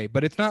a way,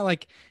 but it's not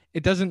like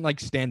it doesn't like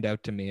stand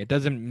out to me. It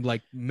doesn't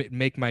like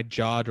make my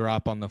jaw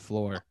drop on the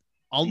floor.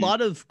 A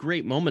lot of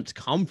great moments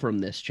come from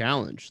this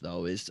challenge,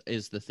 though, is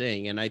the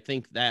thing. And I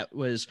think that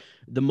was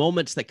the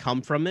moments that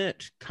come from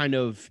it kind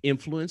of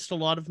influenced a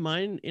lot of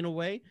mine in a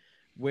way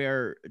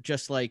where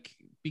just like,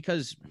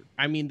 because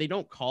I mean, they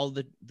don't call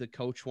the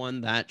coach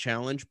one that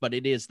challenge, but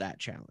it is that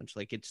challenge.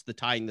 Like it's the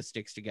tying the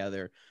sticks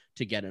together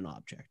to get an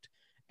object.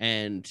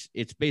 And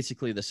it's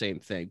basically the same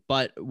thing,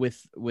 but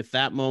with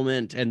that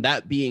moment and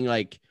that being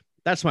like,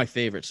 that's my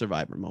favorite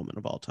Survivor moment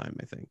of all time,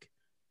 I think,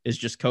 is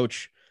just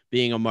Coach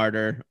being a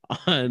martyr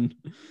on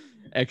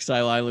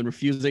Exile Island,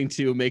 refusing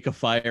to make a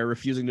fire,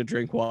 refusing to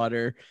drink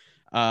water.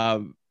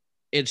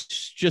 It's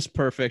just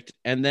perfect.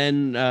 And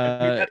then,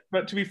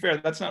 but to be fair,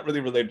 that's not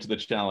really related to the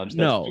challenge.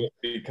 That's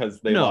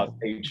because they lost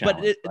a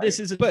challenge. But this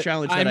is a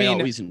challenge that I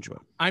always enjoy.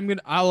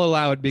 I'll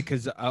allow it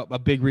because a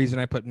big reason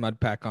I put Mud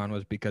Pack on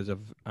was because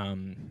of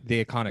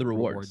the iconic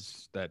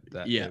rewards that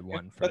they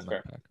won from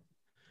Mud Pack.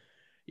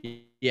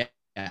 Yeah.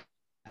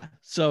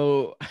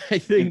 So I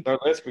think our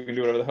list, we can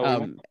do whatever the hell we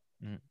want.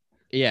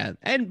 Yeah,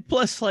 and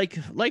plus, like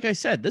I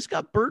said, this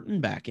got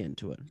Burton back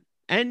into it,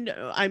 and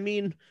I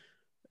mean,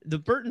 the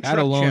Burton that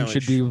alone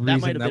should be a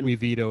reason that we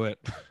veto it.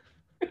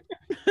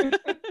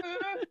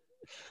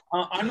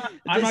 I'm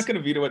not going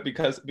to veto it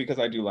because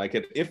I do like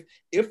it.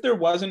 If there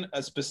wasn't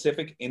a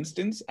specific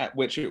instance at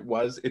which it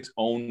was its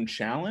own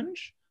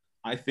challenge,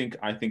 I think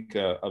a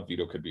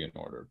veto could be in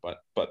order.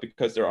 But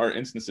because there are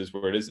instances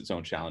where it is its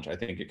own challenge, I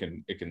think it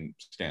can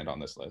stand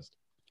on this list.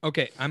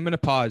 Okay, I'm going to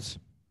pause.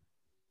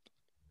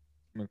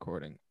 I'm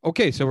recording.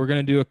 Okay, so we're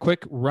going to do a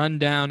quick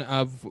rundown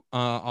of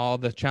all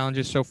the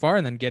challenges so far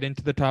and then get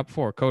into the top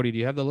 4. Cody, do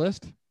you have the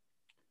list?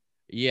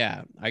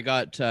 Yeah, I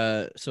got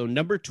so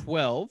number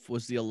 12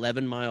 was the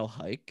 11-mile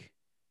hike.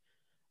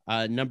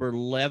 Number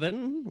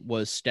 11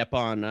 was Step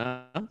On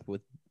Up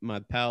with my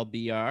pal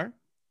BR.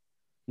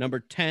 Number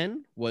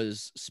 10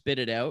 was Spit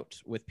It Out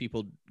with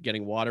people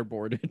getting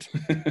waterboarded.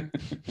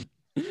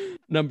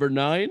 Number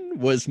 9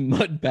 was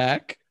Mud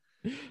Back.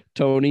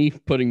 Tony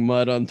putting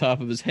mud on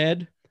top of his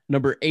head.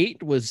 Number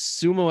 8 was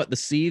Sumo at the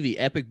Sea, the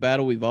epic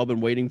battle we've all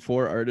been waiting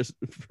for, Artist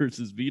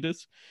versus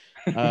Vetus.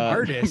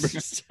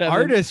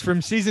 Artist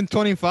from season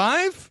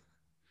 25?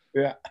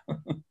 Yeah.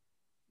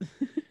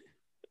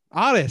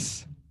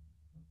 Artist.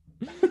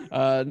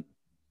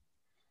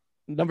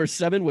 Number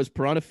 7 was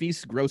Piranha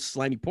Feast, gross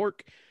slimy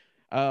pork.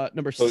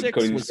 Number 6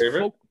 Cody's was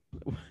favorite?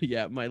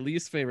 Yeah, my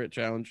least favorite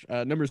challenge.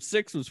 Number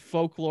 6 was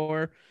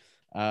Folklore.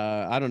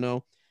 I don't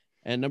know.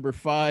 And number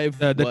 5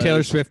 the was...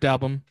 Taylor Swift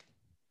album.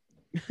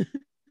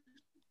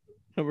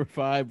 Number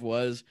 5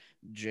 was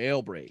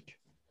Jailbreak.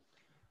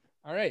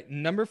 All right,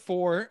 number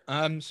 4.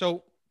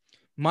 So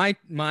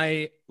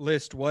my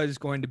list was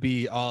going to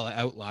be all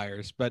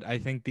outliers, but I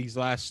think these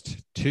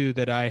last 2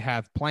 that I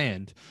have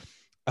planned,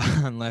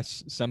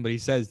 unless somebody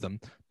says them.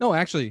 No,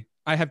 actually,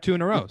 I have 2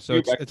 in a row, so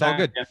it's all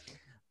good.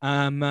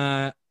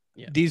 Yeah.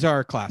 These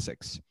are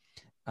classics.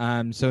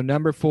 So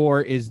number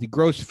 4 is the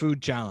Gross Food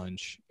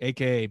Challenge,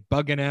 aka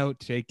Bugging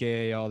Out,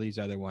 aka all these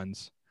other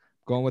ones.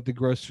 Going with the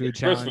Gross Food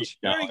Challenge.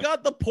 You already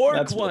got the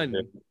pork one.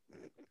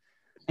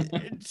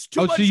 It's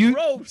too much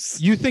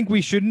gross. You think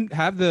we shouldn't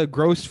have the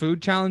Gross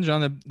Food Challenge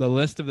on the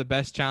list of the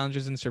best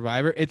challenges in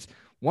Survivor? It's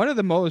one of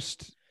the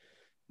most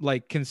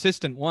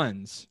consistent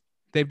ones.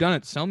 They've done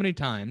it so many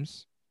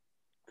times.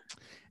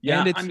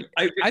 Yeah, and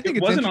I think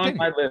it wasn't on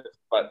my list,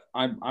 but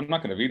I'm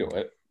not going to veto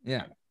it.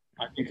 Yeah,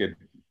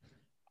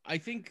 I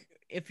think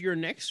if your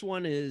next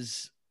one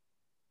is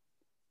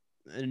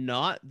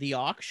not the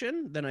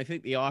auction, then I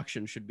think the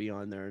auction should be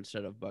on there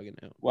instead of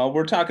Bugging Out. Well,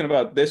 we're talking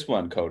about this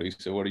one, Cody.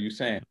 So what are you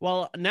saying?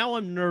 Well, now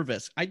I'm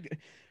nervous.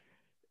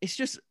 It's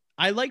just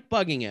I like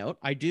Bugging Out.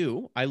 I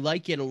do. I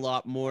like it a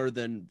lot more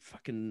than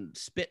fucking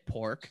spit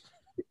pork,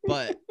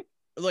 but.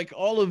 Like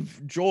all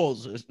of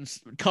Joel's,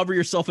 cover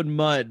yourself in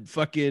mud,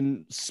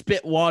 fucking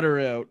spit water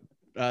out,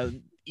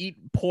 eat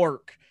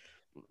pork.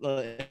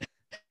 Hey,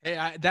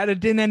 that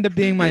didn't end up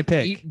being my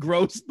pick. Eat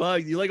gross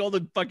bugs. You like all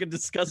the fucking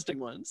disgusting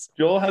ones.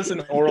 Joel has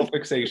an oral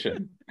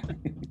fixation.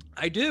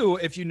 I do.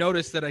 If you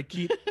notice that I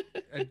keep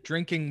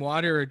drinking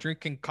water or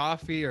drinking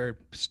coffee or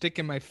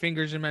sticking my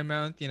fingers in my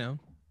mouth, it's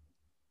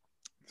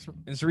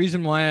the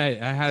reason why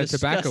I had a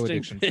tobacco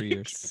addiction for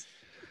years.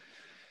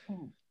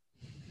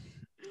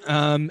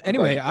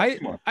 Anyway, I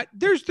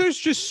there's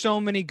just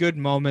so many good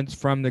moments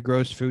from the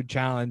Gross Food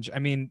Challenge. I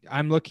mean,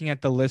 I'm looking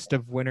at the list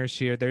of winners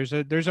here. There's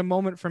a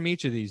moment from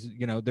each of these.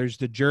 There's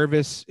the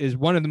Jervis is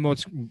one of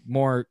the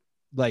more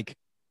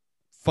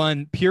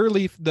fun.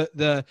 Purely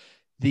the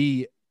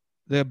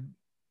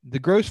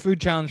Gross Food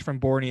Challenge from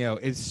Borneo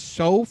is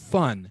so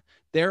fun.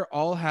 They're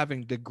all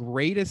having the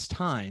greatest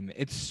time.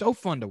 It's so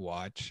fun to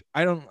watch.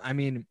 They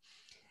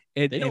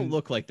don't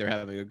look like they're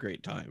having a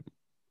great time.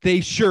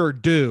 They sure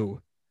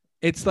do.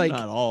 It's like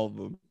not all of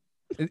them.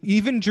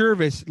 Even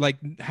Jervis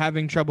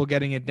having trouble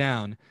getting it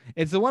down.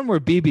 It's the one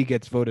where BB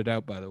gets voted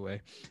out, by the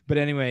way. But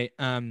anyway,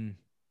 and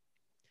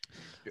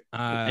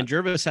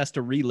Jervis has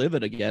to relive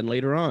it again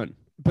later on.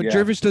 But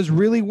Jervis does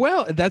really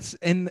well. That's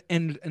and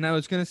I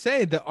was gonna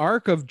say the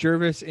arc of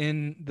Jervis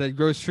in the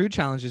Gross Food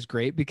Challenge is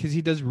great because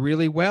he does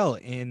really well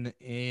in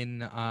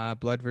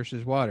Blood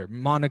versus Water.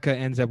 Monica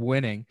ends up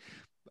winning.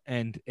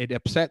 And it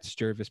upsets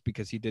Jervis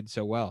because he did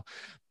so well,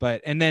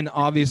 and then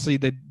obviously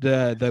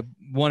the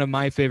one of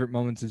my favorite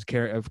moments of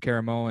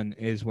Caramoan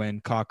is when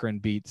Cochran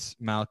beats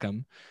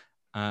Malcolm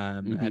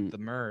at the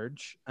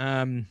merge,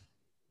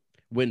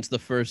 wins the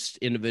first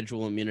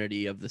individual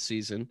immunity of the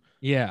season.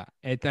 Yeah,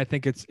 I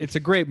think it's a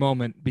great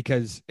moment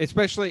because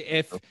especially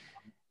if,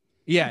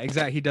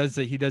 exactly, he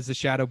does the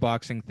shadow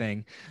boxing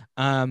thing,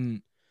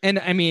 and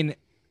I mean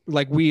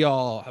we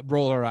all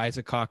roll our eyes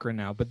at Cochran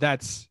now, but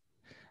that's.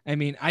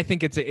 I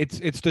think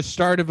it's the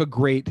start of a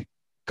great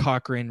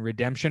Cochran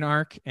redemption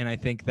arc, and I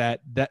think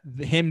that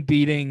him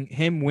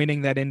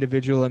winning that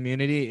individual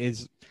immunity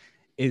is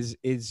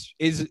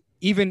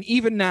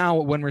even now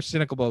when we're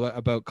cynical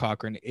about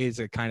Cochran is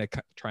a kind of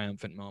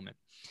triumphant moment.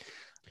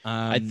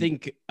 I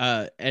think,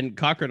 and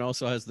Cochran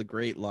also has the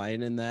great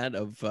line in that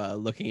of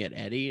looking at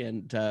Eddie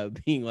and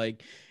being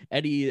like,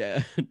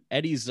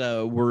 Eddie's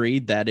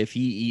worried that if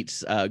he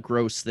eats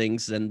gross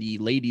things, then the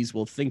ladies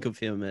will think of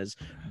him as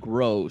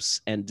gross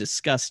and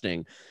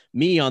disgusting.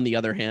 Me, on the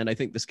other hand, I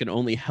think this can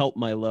only help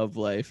my love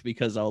life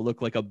because I'll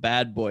look like a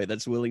bad boy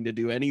that's willing to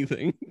do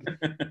anything.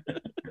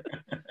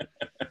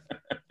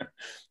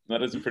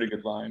 That is a pretty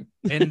good line.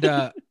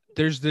 And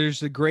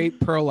there's a great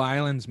Pearl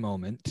Islands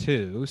moment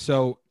too.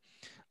 So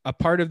a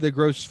part of the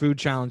Gross Food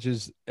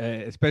Challenges,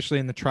 especially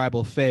in the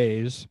tribal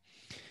phase,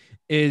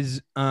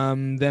 is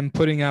them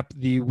putting up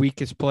the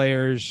weakest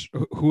players,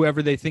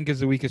 whoever they think is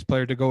the weakest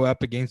player, to go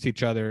up against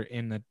each other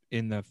in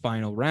the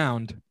final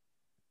round.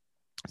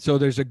 So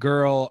there's a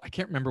girl, I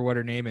can't remember what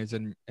her name is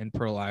in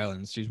Pearl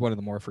Islands. She's one of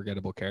the more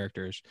forgettable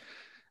characters.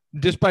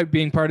 Despite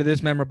being part of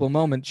this memorable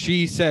moment,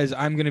 she says,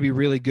 I'm going to be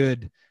really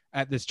good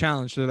at this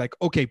challenge. So they're like,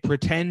 okay,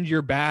 pretend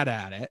you're bad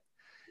at it.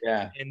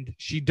 Yeah. And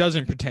she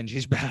doesn't pretend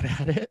she's bad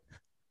at it.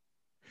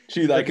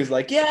 She is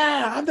like,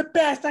 yeah, I'm the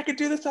best. I could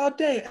do this all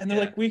day. And they're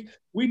like, we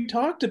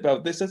talked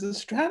about this as a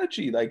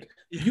strategy. Like,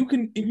 you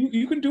can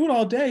do it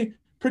all day.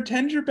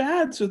 Pretend you're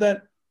bad so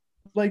that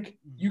like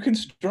you can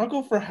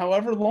struggle for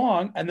however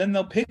long, and then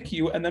they'll pick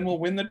you, and then we'll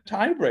win the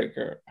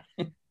tiebreaker.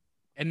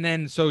 And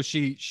then so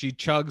she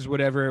chugs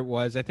whatever it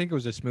was. I think it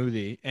was a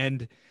smoothie.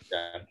 And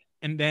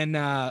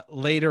then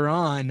later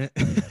on,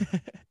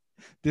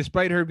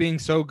 despite her being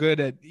so good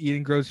at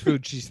eating gross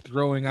food, she's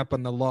throwing up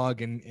on the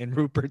log, and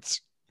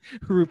Rupert's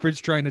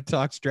trying to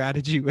talk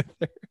strategy with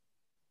her.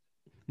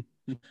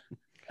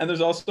 And I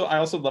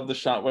also love the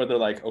shot where they're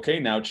like, okay,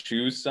 now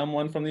choose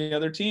someone from the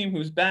other team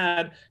who's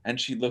bad.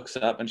 And she looks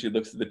up and she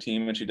looks at the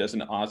team and she does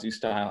an Aussie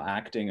style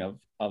acting of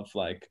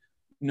like,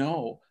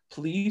 no,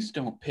 please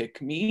don't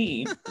pick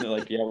me. And they're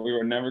like, yeah, we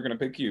were never going to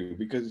pick you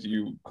because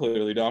you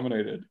clearly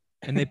dominated.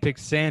 And they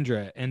picked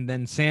Sandra. And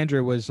then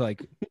Sandra was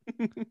like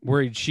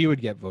worried she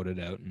would get voted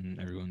out.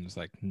 And everyone was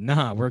like,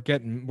 nah,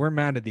 we're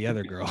mad at the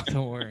other girl.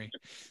 Don't worry.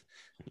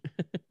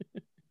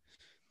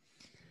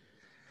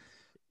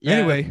 Yeah,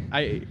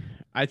 anyway,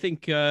 I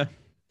think I'm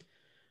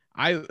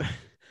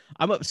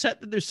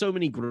upset that there's so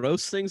many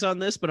gross things on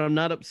this, but I'm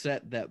not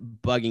upset that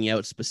bugging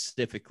out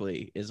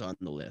specifically is on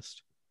the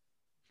list.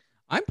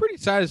 I'm pretty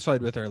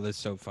satisfied with our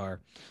list so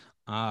far.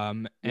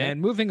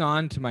 And moving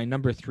on to my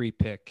number 3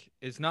 pick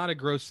is not a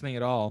gross thing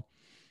at all.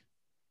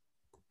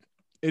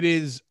 It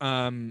is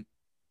there's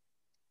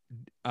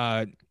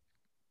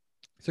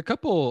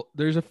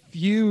a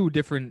few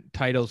different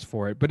titles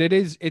for it, but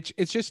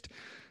it's just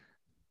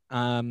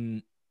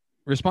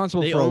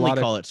responsible they for a lot of... They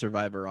only call it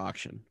Survivor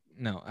Auction.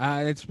 No,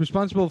 it's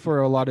responsible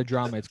for a lot of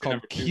drama. It's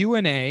called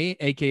Q&A,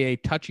 aka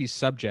Touchy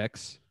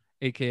Subjects,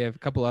 aka a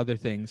couple other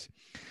things,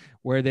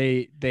 where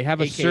they have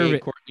a survey.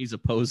 Courtney's a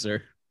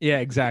poser. Yeah,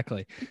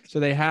 exactly.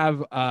 So they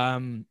have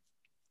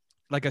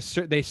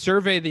they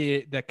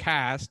survey the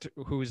cast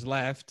who's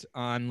left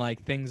on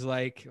like things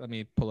like, let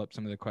me pull up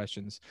some of the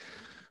questions.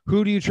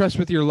 Who do you trust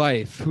with your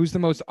life? Who's the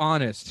most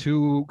honest?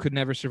 Who could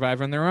never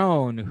survive on their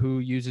own? Who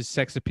uses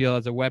sex appeal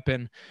as a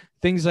weapon?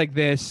 Things like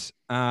this.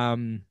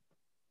 And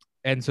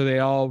so they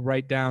all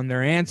write down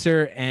their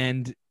answer.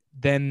 And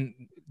then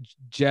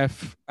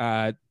Jeff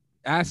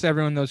asks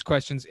everyone those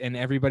questions, and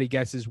everybody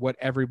guesses what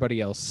everybody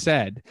else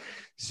said.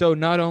 So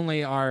not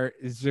only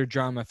is there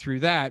drama through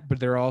that, but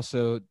there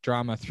also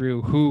drama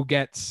through who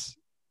gets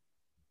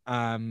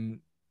all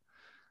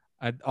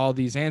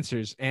these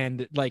answers.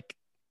 And like,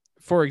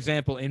 for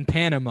example, in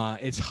Panama,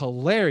 it's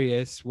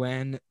hilarious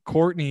when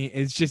Courtney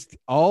is just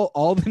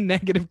all the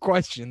negative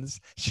questions.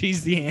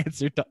 She's the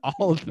answer to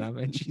all of them,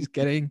 and she's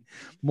getting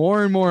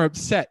more and more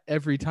upset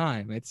every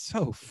time. It's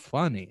so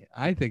funny.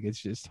 I think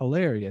it's just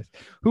hilarious.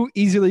 Who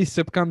easily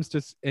succumbs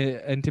to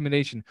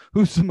intimidation?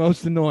 Who's the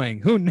most annoying?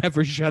 Who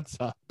never shuts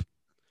up?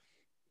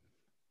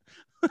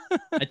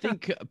 I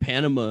think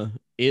Panama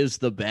is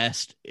the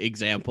best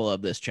example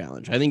of this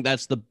challenge. I think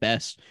that's the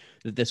best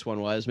that this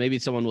one was. Maybe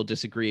someone will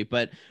disagree,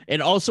 but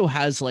it also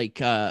has like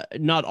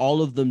not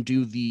all of them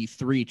do the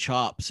 3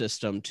 chop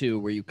system too,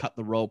 where you cut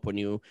the rope when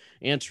you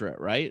answer it,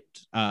 right?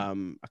 A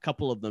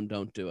couple of them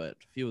don't do it.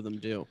 A few of them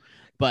do,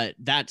 but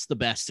that's the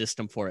best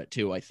system for it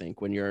too, I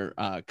think, when you're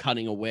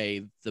cutting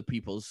away the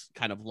people's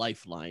kind of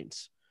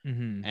lifelines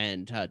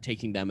and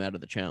taking them out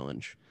of the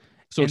challenge.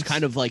 So it's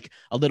kind of like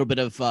a little bit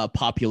of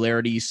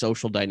popularity,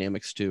 social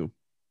dynamics too.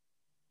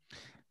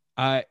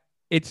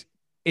 It's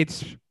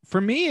for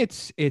me,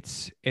 it's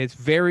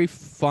very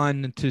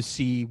fun to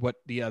see what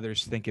the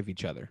others think of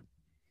each other.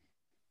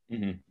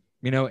 Mm-hmm.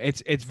 You know,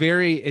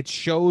 it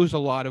shows a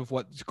lot of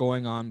what's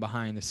going on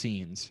behind the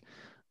scenes,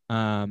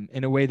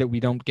 in a way that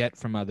we don't get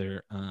from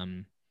other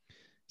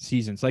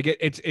seasons. Like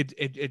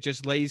it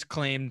just lays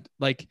claim,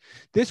 like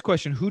this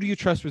question: who do you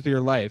trust with your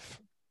life?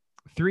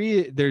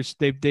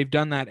 They've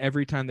done that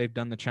every time they've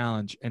done the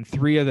challenge, and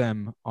 3 of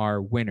them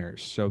are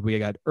winners. So we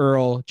got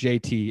Earl,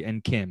 JT,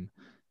 and Kim.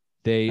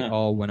 They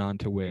all went on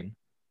to win.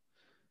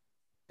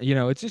 You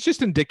know, it's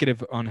just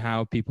indicative on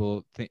how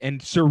people think.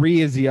 And Suri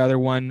is the other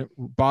one.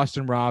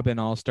 Boston Rob and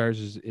All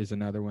Stars is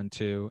another one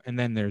too. And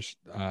then there's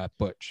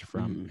Butch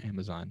from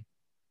Amazon.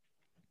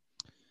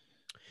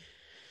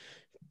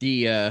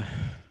 This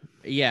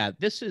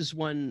is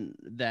one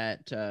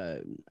that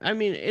I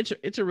mean,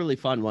 it's a really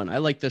fun one. I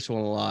like this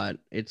one a lot.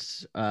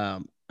 It's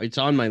on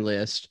my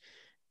list,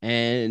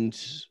 and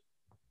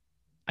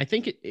I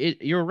think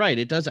you're right.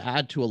 It does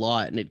add to a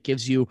lot, and it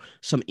gives you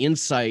some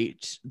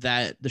insight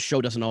that the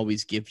show doesn't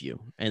always give you,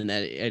 and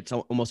that it's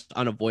almost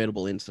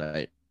unavoidable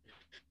insight.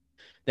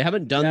 They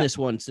haven't done this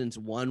one since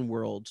One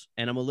World,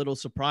 and I'm a little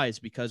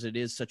surprised because it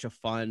is such a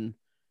fun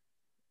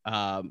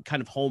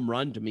kind of home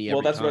run to me. Well,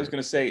 every that's time. what I was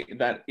going to say.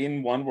 That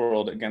in One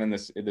World, again in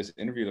this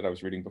interview that I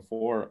was reading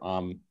before,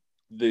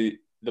 the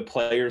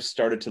players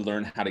started to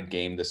learn how to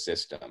game the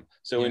system.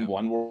 So in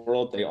One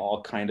World, they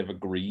all kind of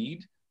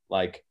agreed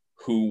like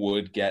who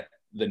would get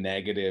the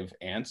negative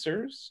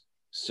answers,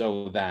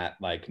 so that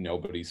like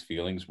nobody's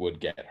feelings would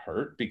get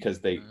hurt, because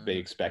they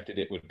expected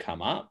it would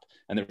come up,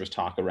 and there was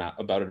talk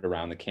about it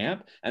around the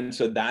camp. And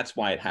so that's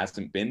why it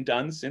hasn't been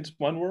done since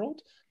One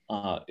World,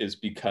 is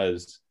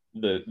because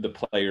the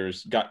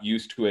players got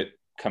used to it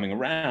coming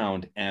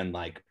around and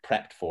like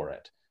prepped for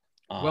it,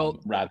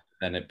 rather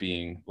than it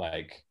being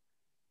like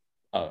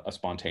a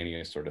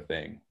spontaneous sort of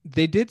thing.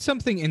 They did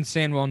something in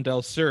San Juan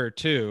del Sur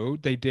too.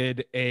 They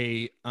did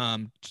a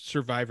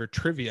Survivor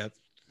trivia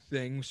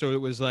thing. So it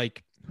was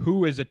like,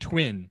 who is a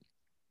twin,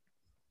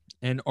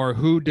 or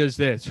who does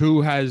this,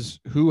 who has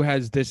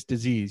this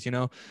disease,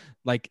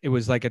 like it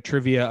was like a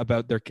trivia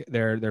about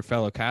their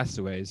fellow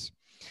castaways.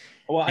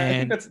 Well, I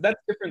think that's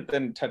different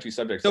than touchy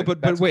subjects. No,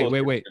 like, but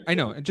wait. I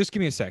know. Just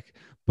give me a sec.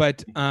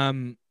 But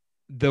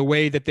the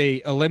way that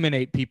they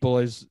eliminate people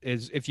is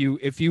if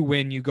you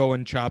win, you go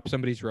and chop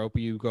somebody's rope,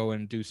 you go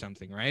and do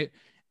something, right?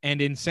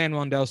 And in San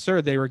Juan del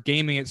Sur, they were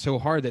gaming it so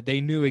hard that they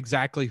knew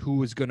exactly who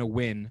was going to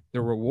win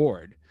the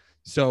reward.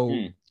 So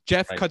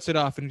Jeff cuts it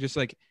off and just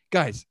like,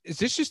 guys, is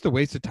this just a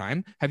waste of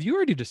time? Have you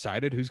already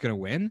decided who's going to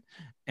win?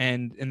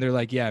 And they're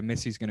like, yeah,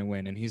 Missy's going to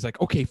win. And he's like,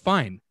 okay,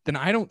 fine. Then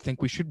I don't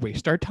think we should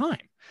waste our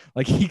time.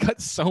 Like, he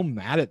got so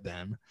mad at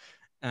them.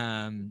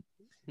 And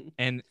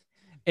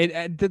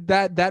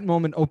that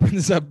moment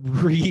opens up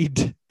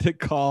Reed to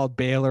call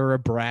Baylor a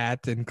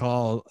brat and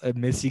call a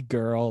Missy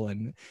girl.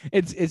 And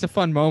it's a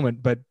fun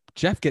moment, but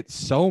Jeff gets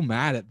so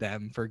mad at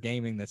them for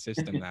gaming the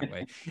system that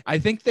way. I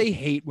think they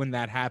hate when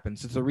that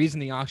happens. It's the reason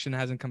the auction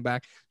hasn't come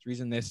back. It's the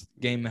reason this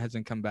game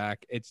hasn't come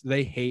back.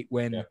 They hate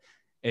when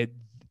it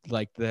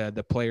like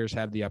the players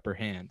have the upper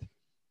hand.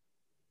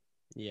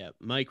 Yeah,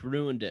 Mike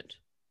ruined it.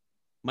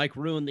 Mike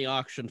ruined the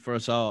auction for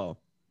us all.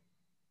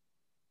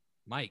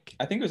 Mike.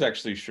 I think it was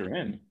actually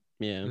Shireen.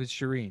 Yeah. It was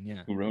Shireen,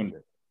 yeah. Who ruined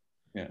it.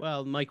 Yeah.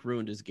 Well, Mike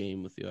ruined his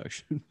game with the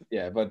auction.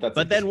 Yeah,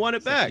 but then won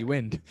it back. He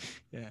win.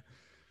 Yeah.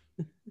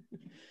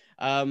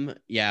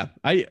 Yeah,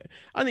 I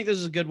think this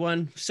is a good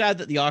one. Sad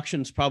that the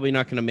auction's probably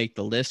not going to make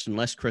the list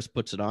unless Chris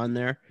puts it on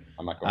there.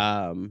 I'm not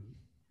going.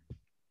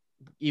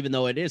 Even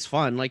though it is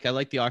fun, like I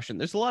like the auction.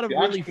 There's a lot of The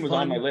really auction fun. was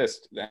on my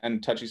list,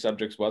 and touchy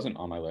subjects wasn't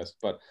on my list,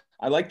 but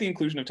I like the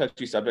inclusion of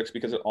touchy subjects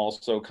because it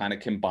also kind of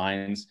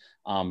combines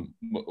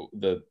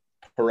the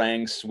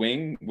parang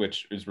swing,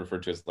 which is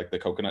referred to as like the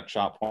coconut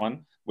chop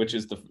one, which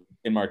is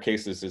in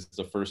Marquesas is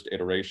the first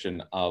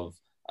iteration of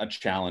a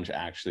challenge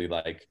actually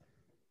like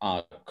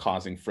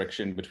causing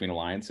friction between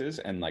alliances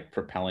and like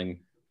propelling,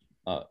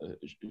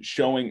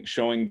 showing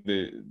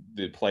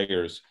the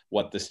players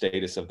what the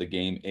status of the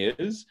game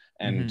is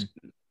and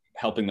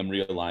helping them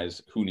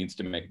realize who needs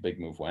to make a big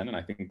move when. And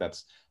I think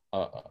that's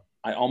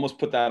I almost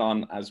put that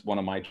on as one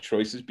of my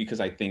choices because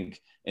I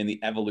think in the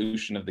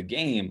evolution of the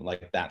game,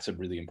 like that's a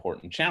really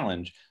important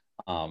challenge.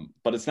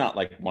 But it's not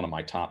like one of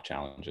my top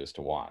challenges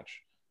to watch.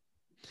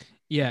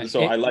 Yeah.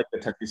 So I like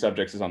that touchy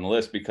subjects is on the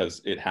list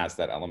because it has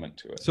that element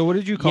to it. So what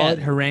did you call it?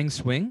 Harangue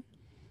swing?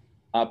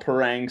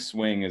 Parang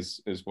swing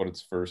is what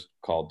it's first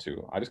called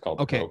to. I just called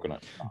it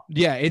coconut.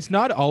 Yeah, it's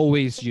not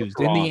always used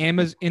in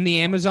the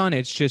Amazon.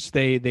 It's just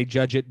they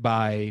judge it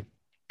by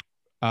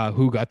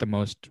who got the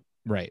most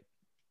right.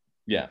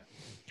 Yeah.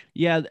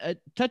 Yeah,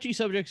 touchy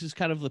subjects is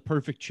kind of the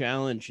perfect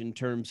challenge in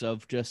terms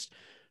of just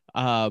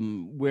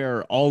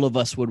where all of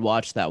us would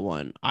watch that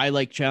one. I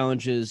like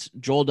challenges.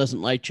 Joel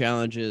doesn't like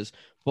challenges,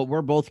 but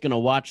we're both going to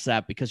watch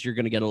that because you're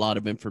going to get a lot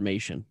of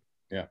information.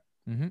 Yeah.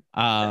 Mm-hmm.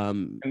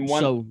 And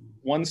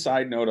one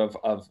side note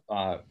of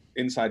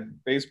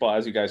Inside Baseball,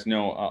 as you guys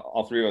know,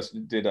 all three of us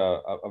did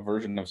a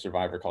version of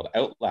Survivor called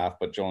Outlaugh,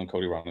 but Joel and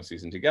Cody were on a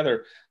season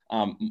together.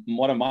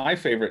 One of my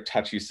favorite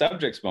touchy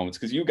subjects moments,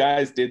 because you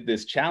guys did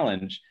this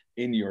challenge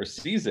in your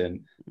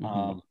season,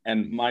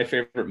 and my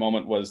favorite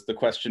moment was the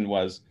question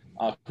was,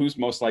 who's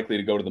most likely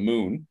to go to the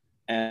moon?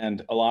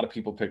 And a lot of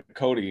people picked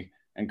Cody,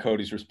 and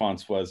Cody's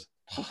response was,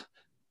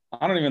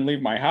 I don't even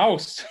leave my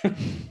house.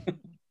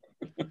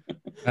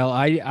 Well,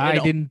 I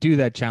didn't do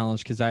that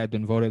challenge because I had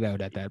been voted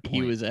out at that point.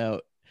 He was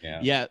out.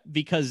 Yeah,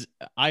 because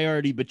I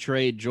already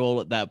betrayed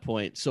Joel at that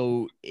point.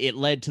 So it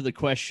led to the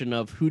question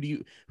of who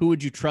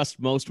would you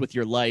trust most with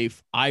your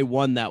life? I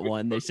won that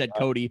one. They said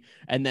Cody.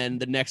 And then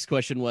the next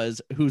question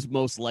was who's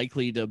most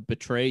likely to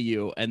betray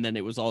you? And then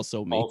it was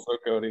also me. Also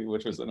Cody,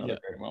 which was another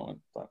great moment.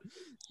 But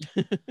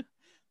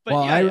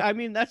well, yeah, I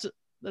mean, that's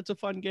a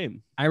fun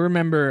game. I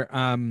remember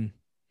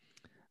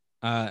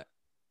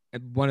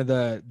one of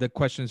the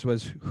questions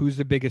was who's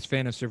the biggest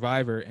fan of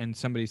Survivor? And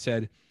somebody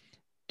said,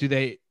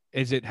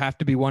 does it have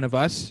to be one of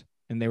us?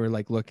 And they were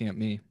like looking at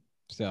me.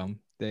 So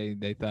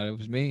they thought it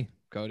was me,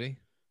 Cody.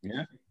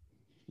 Yeah.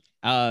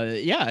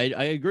 Yeah,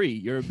 I agree.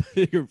 You're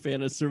a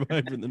fan of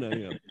Survivor than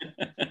I am.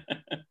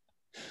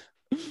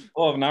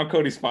 Well, now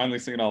Cody's finally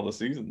seen all the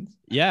seasons.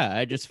 Yeah,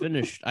 I just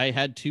finished. I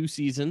had 2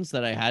 seasons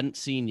that I hadn't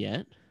seen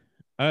yet.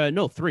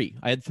 No, 3.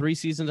 I had 3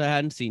 seasons I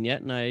hadn't seen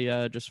yet, and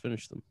I just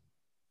finished them.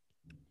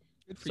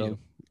 Good for you.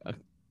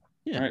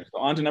 Yeah. All right. So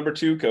on to number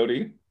 2,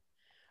 Cody.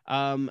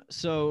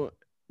 So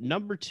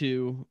number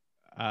 2,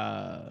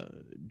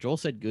 Joel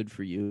said good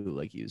for you,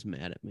 like he was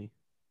mad at me.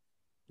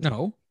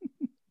 No.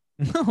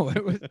 No,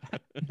 it was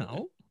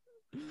no.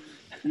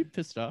 You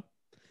pissed off?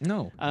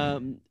 No.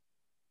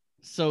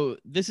 So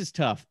this is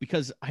tough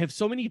because I have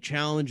so many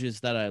challenges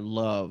that I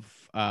love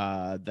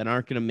that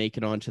aren't going to make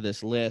it onto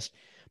this list,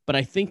 but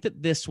I think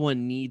that this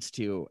one needs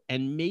to,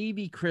 and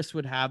maybe Chris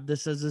would have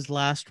this as his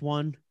last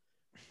one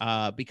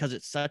because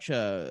it's such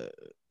a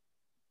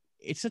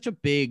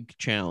big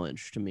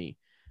challenge to me.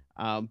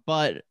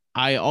 But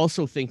I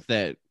also think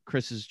that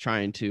Chris is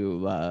trying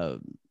to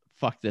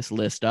fuck this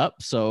list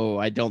up, so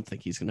I don't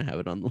think he's going to have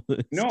it on the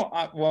list. No,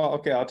 well,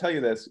 okay, I'll tell you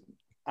this.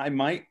 I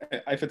might,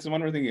 if it's the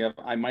one we're thinking of,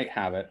 I might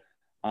have it,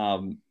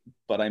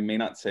 but I may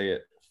not say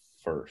it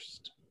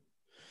first.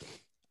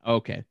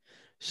 Okay,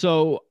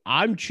 so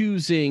I'm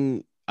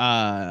choosing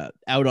Out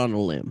on a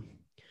Limb.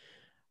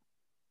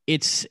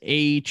 It's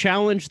a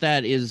challenge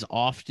that is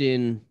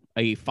often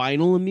a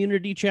final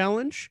immunity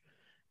challenge,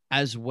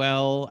 as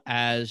well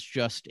as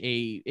just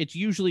it's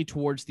usually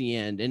towards the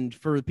end. And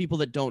for people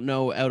that don't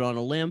know Out on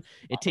a Limb,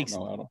 it takes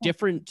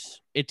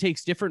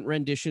different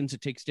renditions.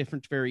 It takes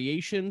different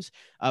variations.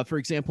 For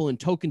example, in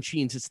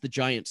Tocantins, it's the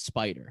giant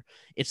spider.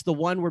 It's the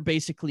one where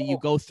basically you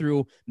go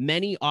through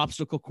many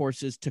obstacle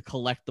courses to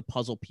collect the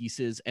puzzle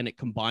pieces, and it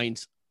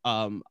combines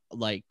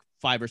like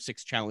 5 or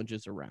 6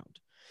 challenges around.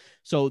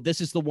 So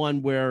this is the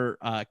one where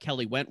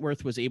Kelly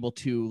Wentworth was able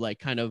to like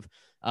kind of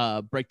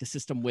break the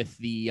system with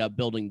the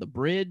building the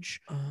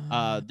bridge.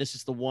 This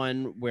is the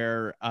one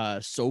where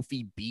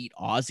Sophie beat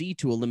Ozzy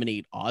to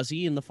eliminate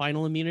Ozzy in the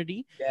final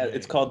immunity. Yeah,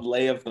 it's called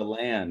Lay of the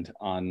Land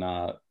on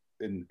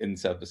in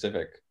South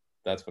Pacific.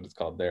 That's what it's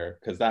called there,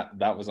 because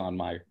that was on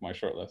my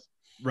short list.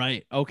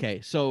 Right. Okay.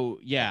 So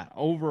yeah,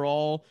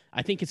 overall,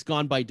 I think it's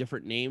gone by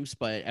different names,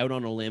 but Out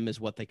on a Limb is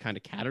what they kind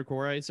of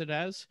categorize it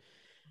as.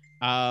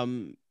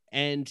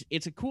 And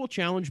it's a cool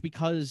challenge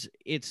because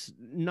it's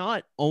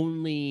not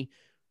only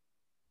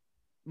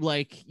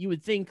like you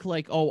would think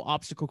like, oh,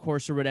 obstacle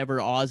course or whatever,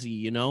 Aussie,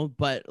 you know,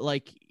 but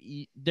like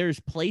there's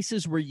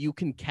places where you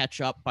can catch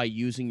up by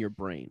using your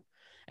brain.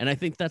 And I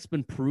think that's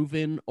been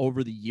proven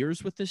over the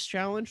years with this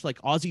challenge.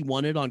 Like Aussie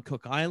won it on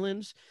Cook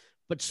Islands,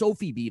 but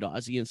Sophie beat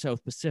Aussie in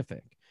South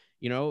Pacific,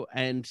 you know,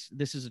 and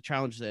this is a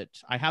challenge that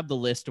I have the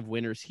list of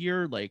winners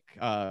here. Like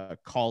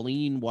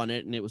Colleen won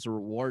it, and it was a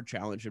reward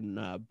challenge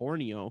in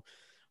Borneo.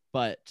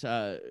 But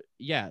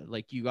yeah,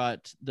 like you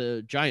got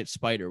the giant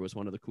spider was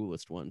one of the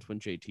coolest ones when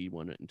JT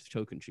won it into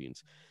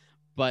Tocantins.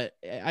 But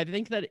I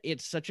think that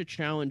it's such a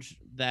challenge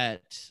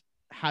that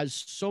has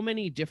so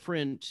many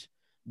different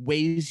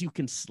ways you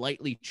can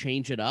slightly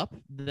change it up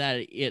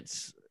that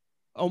it's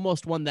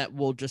almost one that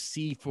we'll just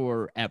see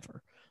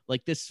forever.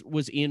 Like this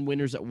was in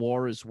Winners at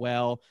War as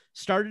well.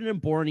 Started in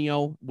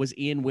Borneo, was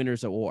in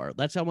Winners at War.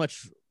 That's how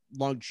much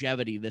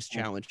longevity this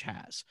challenge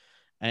has.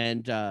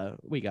 And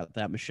we got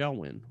that Michelle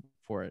win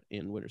for it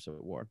in Winners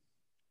at War.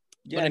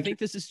 Yeah, but I think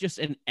this is just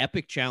an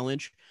epic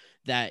challenge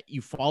that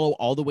you follow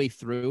all the way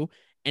through.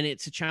 And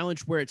it's a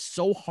challenge where it's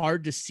so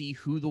hard to see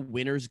who the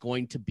winner is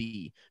going to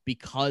be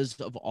because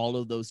of all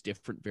of those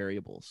different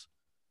variables.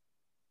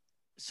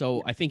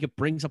 So I think it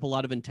brings up a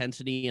lot of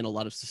intensity and a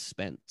lot of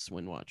suspense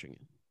when watching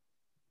it.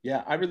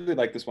 Yeah, I really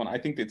like this one. I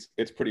think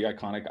it's pretty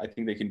iconic. I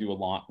think they can do a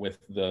lot with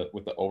the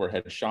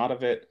overhead shot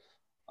of it.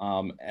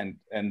 And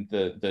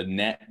the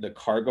net, the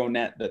cargo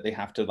net that they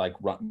have to like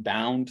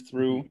bound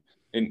through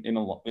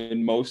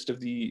in most of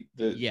the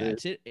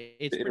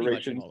it's pretty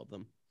much in all of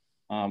them.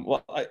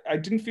 Well, I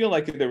didn't feel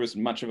like there was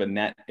much of a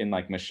net in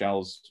like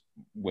Michelle's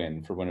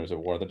win for Winners at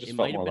War. That just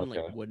felt more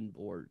like wooden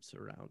boards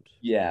around.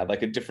 Yeah,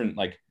 like a different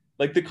like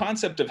the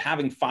concept of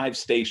having 5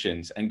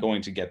 stations and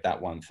going to get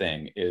that one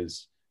thing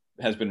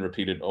has been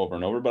repeated over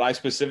and over. But I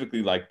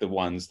specifically like the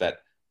ones that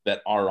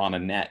are on a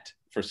net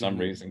for some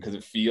reason, because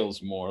it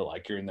feels more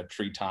like you're in the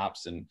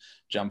treetops and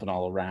jumping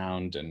all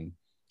around. And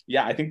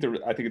yeah, I think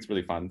it's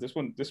really fun. This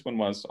one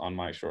was on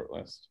my short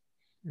list.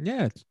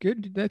 Yeah, it's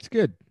good. That's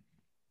good.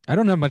 I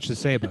don't have much to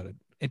say about it.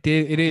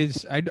 It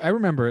is. I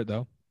remember it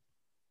though.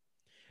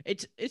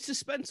 It's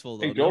suspenseful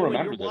though. Hey, Joel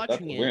remembers it. That's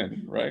the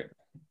win, right?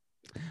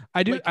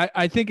 I do. Like,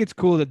 I think it's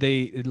cool that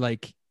they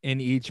like in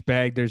each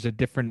bag there's a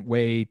different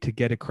way to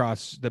get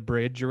across the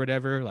bridge or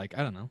whatever. Like,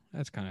 I don't know.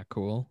 That's kind of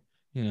cool.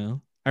 You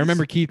know, I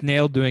remember Keith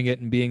Nail doing it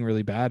and being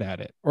really bad at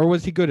it. Or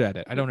was he good at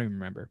it? I don't even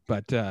remember.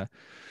 But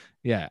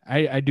yeah,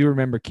 I do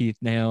remember Keith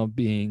Nail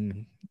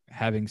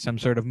having some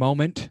sort of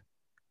moment.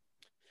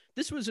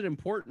 This was an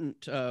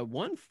important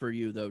one for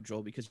you, though,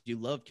 Joel, because you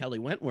love Kelly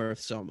Wentworth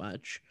so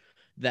much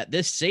that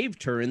this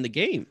saved her in the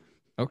game.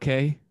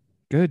 Okay,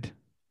 good.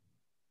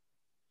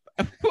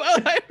 Well,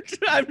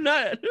 I'm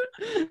not.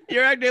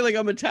 You're acting like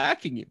I'm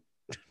attacking you.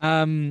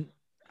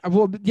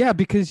 Well, yeah,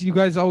 because you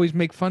guys always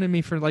make fun of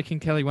me for liking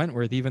Kelly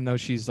Wentworth, even though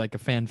she's like a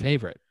fan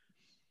favorite.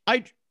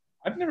 I've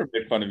never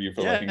made fun of you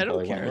for liking Kelly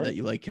Wentworth. I don't care that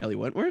you like Kelly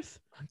Wentworth.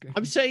 Okay.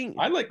 I'm saying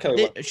I like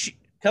Kelly Wentworth.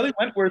 Kelly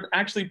Wentworth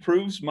actually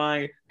proves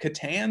my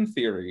Catan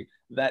theory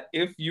that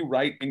if you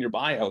write in your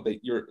bio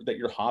that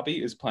your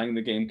hobby is playing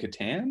the game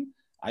Catan,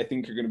 I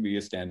think you're going to be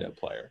a standout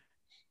player.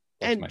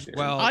 That's my theory.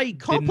 well, I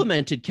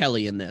complimented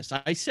Kelly in this.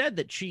 I said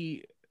that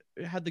she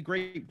had the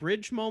great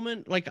bridge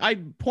moment. Like, I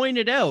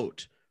pointed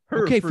out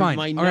her. Okay, for fine.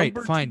 My All right,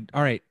 number fine.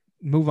 All right,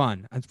 move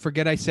on. I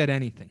forget I said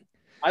anything.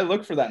 I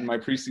look for that in my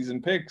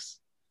preseason picks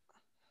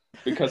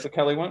because of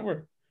Kelly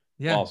Wentworth.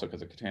 Yeah. Well, also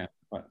because of Catan.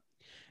 But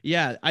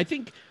Yeah,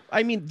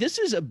 I mean, this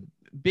is a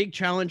big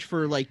challenge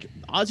for, like,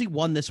 Ozzy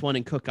won this one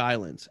in Cook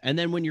Islands. And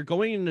then when you're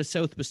going into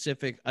South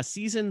Pacific, a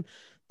season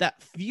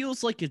that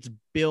feels like it's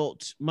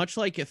built, much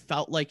like it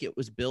felt like it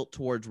was built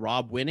towards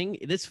Rob winning,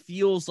 this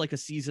feels like a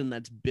season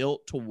that's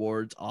built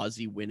towards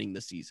Ozzy winning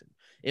the season.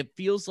 It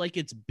feels like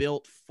it's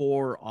built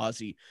for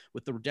Ozzy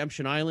with the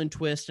Redemption Island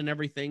twist and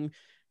everything.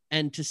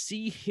 And to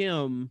see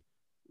him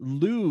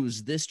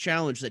lose this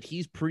challenge that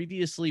he's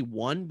previously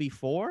won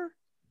before,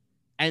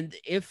 and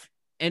if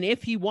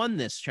he won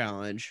this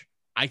challenge,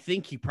 I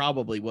think he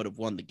probably would have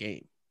won the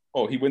game.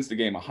 Oh, he wins the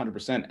game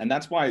 100%. And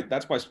that's why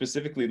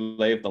specifically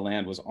Lay of the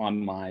Land was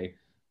on my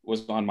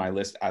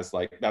list as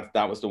like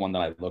that was the one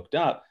that I looked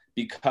up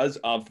because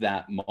of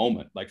that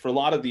moment. Like for a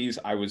lot of these,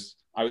 I was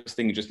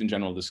thinking just in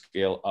general the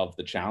scale of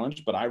the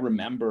challenge. But I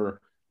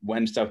remember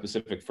when South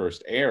Pacific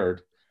first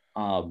aired,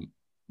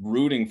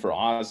 rooting for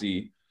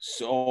Ozzy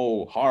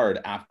so hard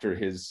after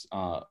his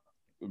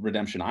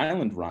Redemption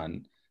Island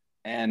run,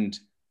 and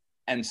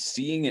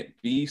seeing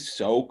it be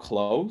so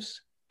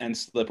close and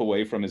slip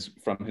away from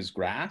his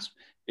grasp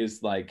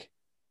is like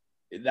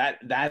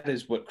that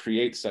is what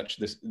creates such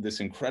this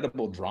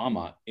incredible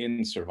drama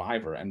in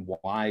Survivor, and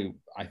why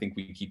I think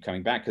we keep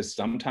coming back, because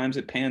sometimes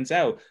it pans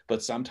out,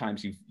 but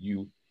sometimes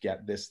you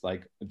get this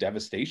like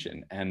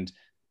devastation, and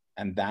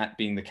that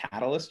being the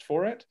catalyst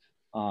for it,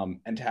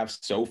 and to have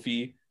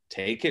Sophie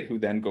take it, who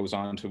then goes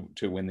on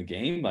to win the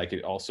game, like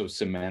it also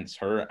cements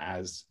her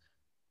as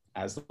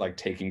like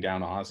taking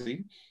down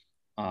Ozzy.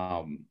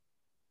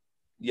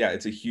 Yeah,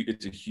 it's a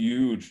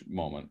huge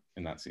moment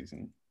in that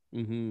season.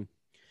 Mm-hmm.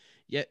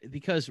 Yeah,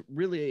 because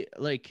really,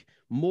 like,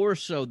 more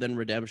so than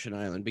Redemption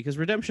Island, because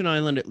Redemption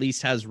Island at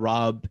least has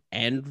Rob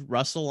and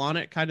Russell on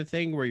it, kind of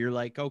thing, where you're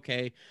like,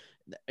 okay,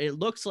 it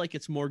looks like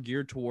it's more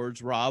geared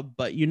towards Rob,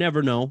 but you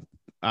never know.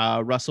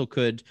 Russell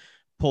could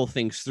pull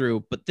things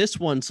through, but this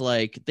one's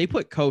like they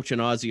put Coach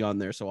and Ozzy on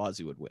there so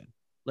Ozzy would win.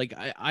 Like,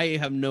 I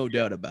have no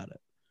doubt about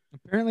it.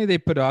 Apparently, they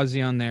put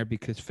Ozzy on there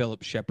because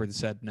Philip Shepard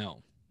said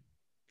no.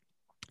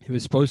 It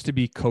was supposed to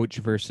be Coach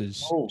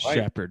versus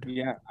Shepard.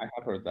 Yeah, I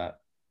have heard that.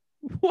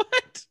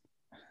 What?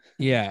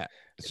 Yeah.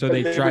 So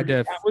they tried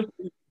to. That was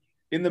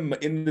in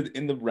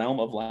the realm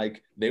of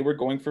like they were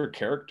going for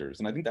characters,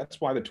 and I think that's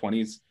why the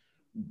 20s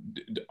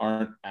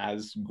aren't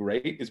as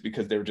great, is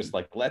because they were just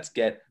like, let's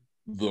get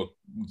the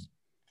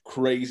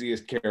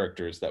craziest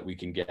characters that we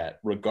can get,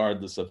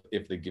 regardless of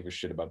if they give a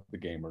shit about the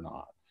game or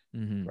not.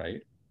 Mm-hmm.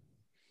 Right?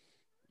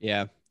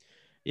 Yeah.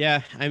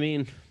 I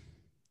mean,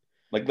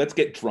 like, let's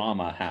get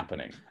drama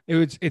happening.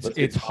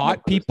 It's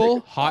hot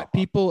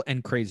people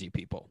and crazy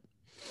people.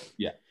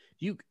 Yeah.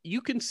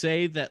 You can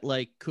say that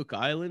like Cook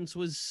Islands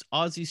was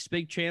Ozzy's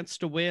big chance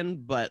to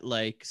win, but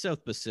like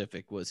South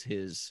Pacific was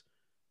his.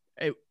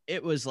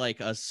 It was like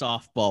a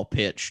softball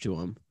pitch to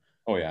him.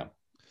 Oh yeah,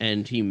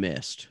 and he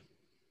missed.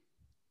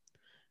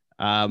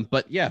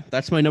 But yeah,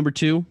 that's my number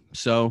 2.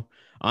 So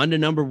on to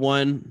number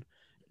 1.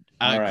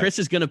 Right. Chris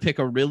is gonna pick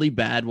a really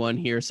bad one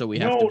here, so we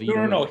have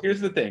to. No.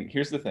 Here's the thing.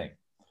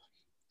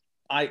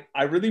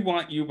 I really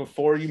want you,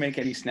 before you make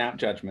any snap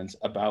judgments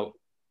about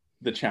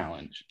the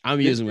challenge, I'm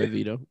using my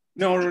veto.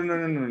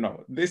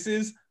 No. This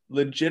is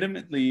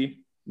legitimately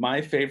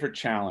my favorite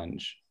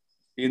challenge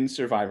in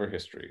Survivor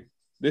history.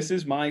 This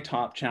is my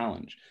top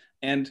challenge.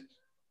 And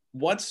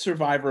what's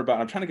Survivor about?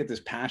 I'm trying to get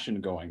this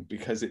passion going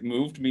because it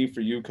moved me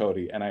for you,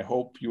 Cody, and I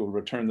hope you will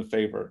return the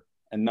favor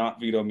and not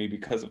veto me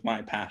because of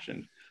my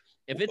passion.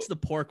 If it's the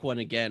pork one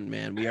again,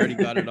 man, we already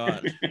got it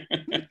on.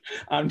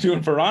 I'm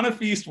doing Piranha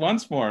Feast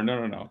once more.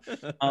 No.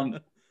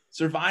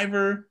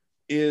 Survivor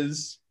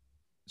is...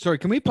 Sorry,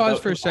 can we pause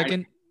for a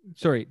second?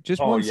 Sorry,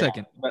 just one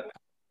second. But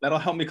that'll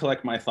help me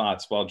collect my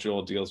thoughts while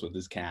Joel deals with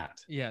his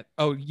cat. Yeah.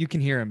 Oh, you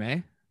can hear him,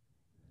 eh?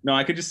 No,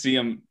 I could just see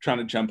him trying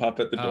to jump up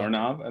at the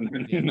doorknob and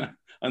then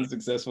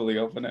unsuccessfully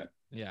open it.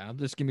 Yeah,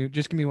 just give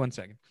me 1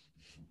 second.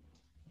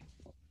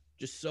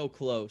 Just so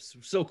close.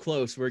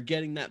 We're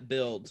getting that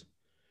build.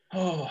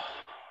 Well,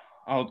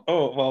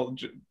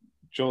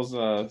 Joel's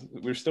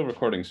we're still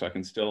recording, so I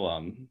can still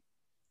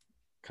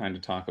kind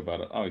of talk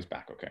about it. Oh, he's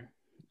back. Okay.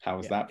 How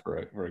was that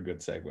for a good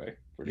segue?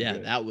 Pretty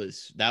good. that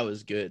was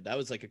good. That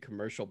was like a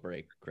commercial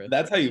break, Chris.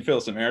 That's how you fill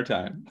some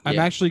airtime. I'm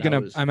actually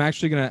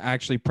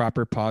gonna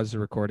proper pause the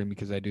recording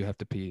because I do have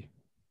to pee.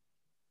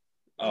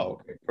 Oh,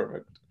 okay,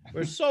 perfect.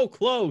 We're so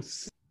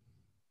close.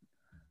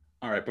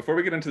 All right, before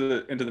we get into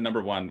the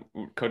number 1,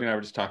 Cody and I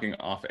were just talking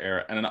off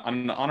air, and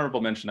an honorable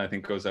mention I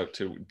think goes out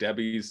to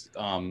Debbie's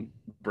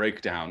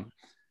breakdown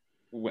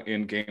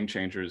in Game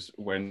Changers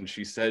when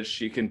she says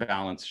she can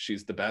balance.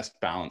 She's the best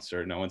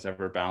balancer. No one's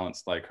ever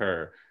balanced like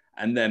her.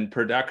 and then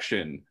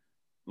production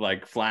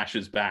like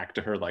flashes back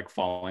to her like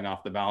falling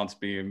off the balance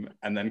beam,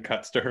 and then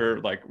cuts to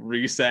her like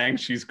re-saying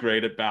she's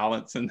great at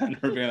balance, and then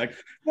her being like,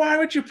 why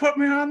would you put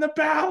me on the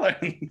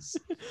balance?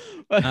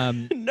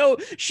 No,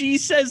 she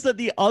says that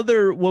the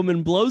other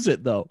woman blows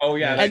it though. Oh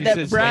yeah, and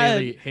that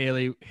Brad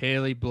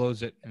Haley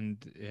blows it, and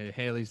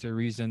Haley's the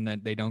reason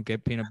that they don't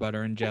get peanut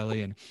butter and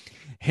jelly. And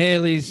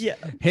Haley's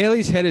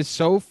head is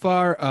so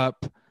far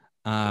up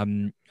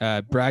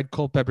Brad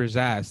Culpepper's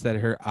ass that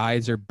her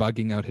eyes are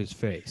bugging out his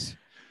face.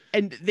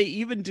 And they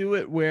even do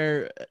it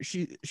where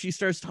she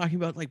starts talking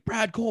about like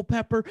Brad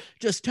Culpepper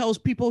just tells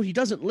people he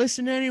doesn't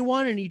listen to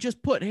anyone, and he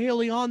just put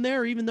Haley on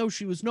there even though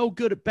she was no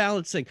good at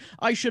balancing.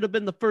 I should have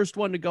been the first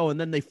one to go.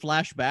 And then they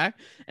flash back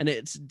and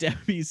it's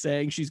Debbie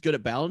saying she's good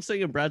at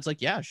balancing, and Brad's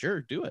like, yeah, sure,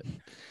 do it.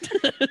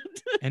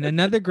 And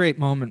another great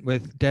moment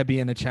with Debbie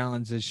in a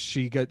challenge is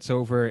she gets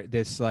over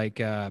this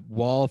like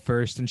wall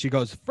first, and she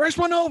goes, first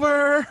one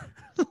over.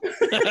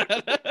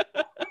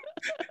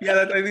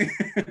 Yeah,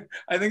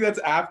 I think that's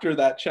after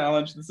that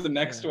challenge. This is the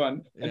next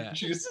one. And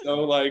she's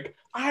so like,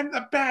 I'm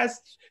the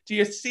best. Do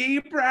you see,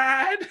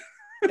 Brad?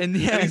 And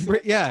he's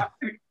Brad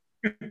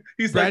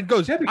like,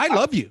 goes, I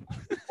love you.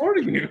 I'm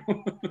supporting you.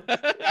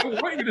 I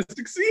want you to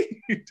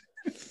succeed.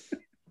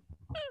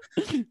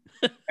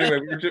 Anyway,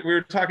 we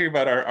were talking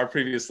about our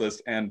previous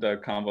list and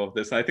combo of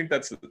this, and I think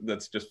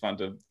that's just fun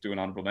to do an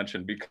honorable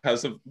mention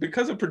because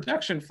of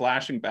production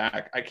flashing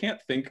back. I can't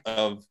think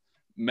of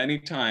many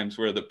times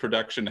where the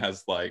production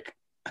has like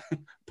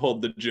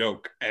pulled the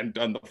joke and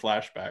done the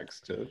flashbacks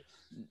to.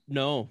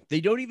 No, they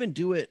don't even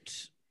do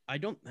it. They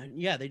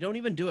don't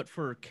even do it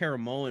for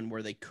Caramoan,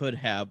 where they could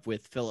have,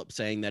 with Philip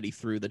saying that he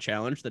threw the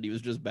challenge that he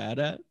was just bad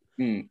at.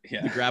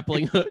 The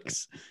grappling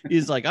hooks.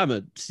 He's like, I'm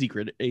a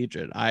secret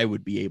agent. I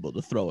would be able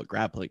to throw a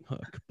grappling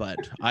hook, but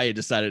I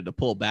decided to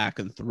pull back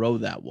and throw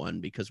that one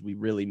because we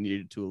really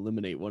needed to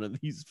eliminate one of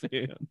these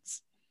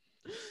fans.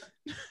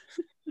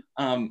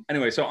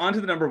 Anyway, so on to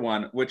the number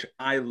one, which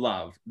I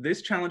love.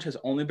 This challenge has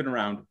only been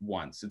around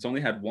once. It's only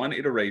had one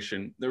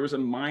iteration. There was a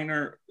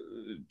minor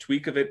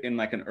tweak of it in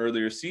like an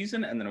earlier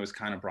season, and then it was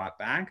kind of brought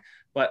back.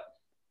 But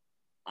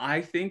I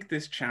think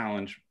this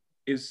challenge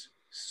is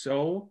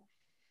so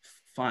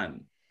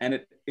fun. And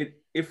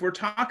it if we're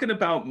talking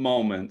about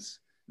moments,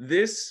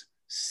 this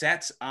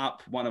sets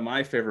up one of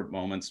my favorite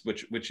moments,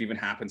 which even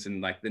happens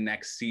in like the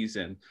next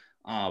season,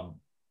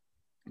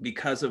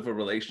 because of a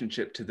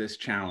relationship to this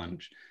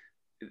challenge.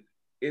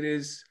 It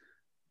is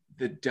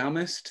the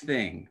dumbest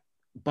thing,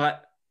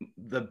 but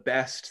the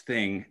best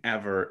thing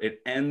ever. It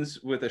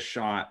ends with a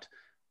shot,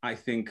 I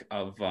think,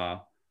 of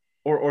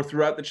or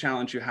throughout the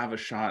challenge, you have a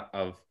shot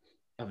of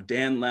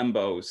Dan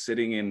Lembo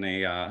sitting in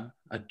a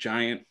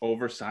giant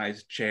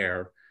oversized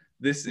chair.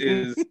 This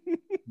is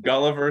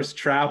Gulliver's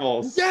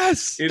Travels.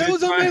 Yes, that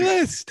was on my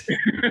list.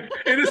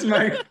 It is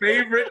my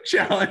favorite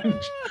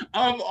challenge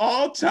of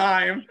all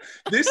time.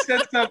 This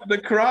sets up the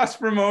cross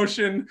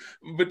promotion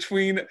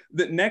between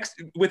the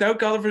next. Without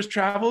Gulliver's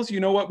Travels, you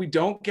know what we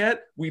don't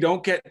get? We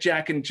don't get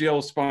Jack and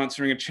Jill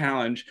sponsoring a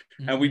challenge,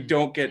 and we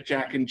don't get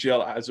Jack and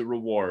Jill as a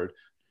reward.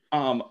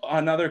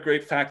 Another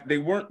great fact, they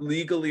weren't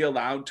legally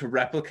allowed to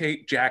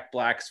replicate Jack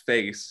Black's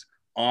face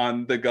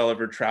on the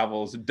Gulliver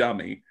Travels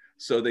dummy.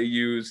 So they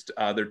used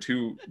the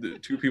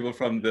two people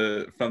from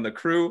the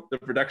crew, the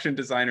production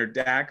designer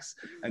Dax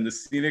and the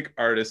scenic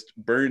artist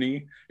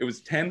Bernie. It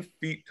was 10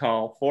 feet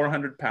tall,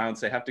 400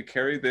 pounds. They have to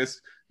carry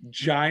this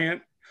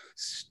giant,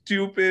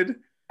 stupid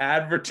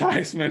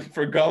advertisement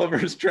for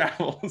Gulliver's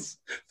Travels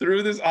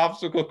through this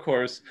obstacle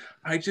course.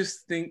 I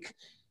just think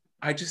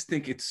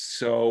it's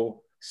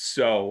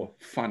so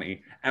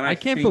funny, and I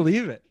can't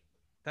believe it.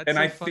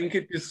 I think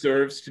it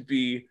deserves to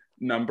be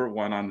number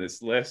one on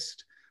this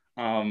list.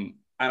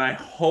 And I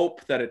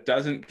hope that it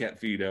doesn't get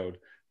vetoed,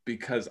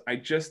 because I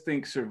just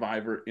think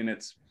Survivor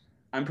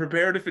I'm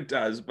prepared if it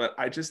does, but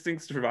I just think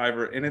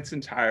Survivor in its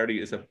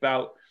entirety is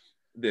about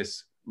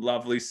this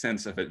lovely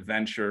sense of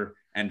adventure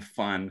and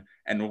fun.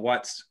 And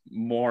what's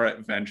more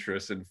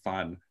adventurous and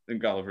fun than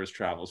Gulliver's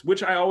Travels,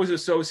 which I always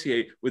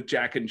associate with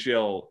Jack and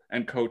Jill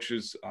and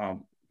Coach's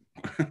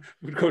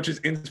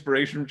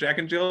inspiration from Jack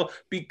and Jill,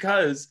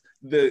 because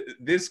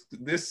this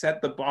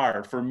set the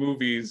bar for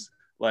movies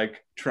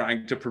like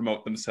trying to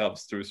promote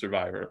themselves through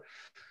Survivor.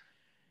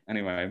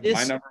 Anyway,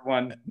 my number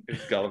one is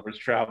Gulliver's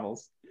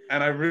Travels,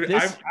 and I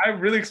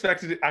really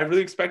expected it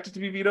to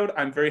be vetoed.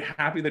 I'm very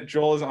happy that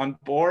Joel is on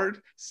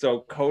board.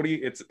 So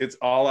Cody, it's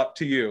all up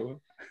to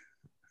you.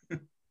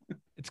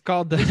 It's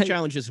called This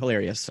challenge is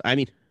hilarious. I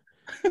mean,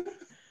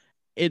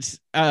 it's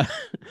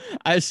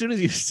as soon as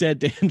you said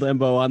Dan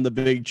Lembo on the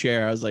big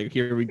chair, I was like,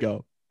 here we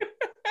go.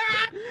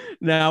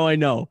 Now I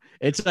know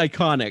it's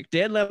iconic.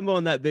 Dan Lembo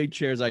on that big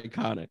chair is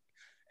iconic.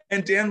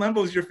 And Dan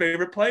Lembo is your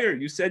favorite player.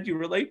 You said you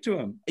relate to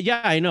him.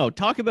 Yeah, I know.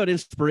 Talk about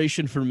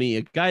inspiration for me.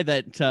 A guy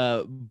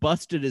that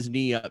busted his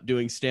knee up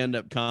doing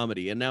stand-up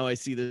comedy. And now I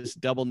see this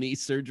double knee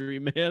surgery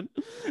man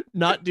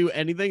not do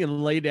anything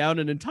and lay down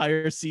an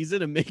entire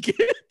season and make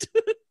it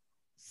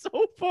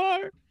so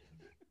far.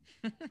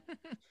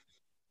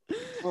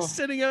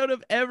 sitting out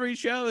of every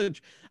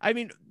challenge. I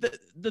mean,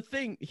 the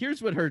thing,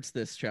 here's what hurts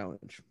this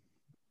challenge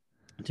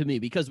to me,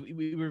 because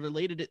we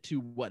related it to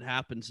what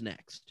happens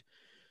next.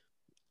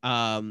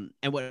 And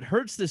what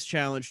hurts this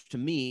challenge to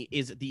me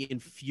is the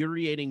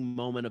infuriating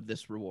moment of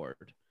this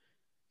reward,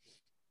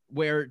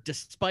 where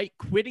despite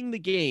quitting the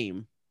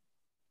game,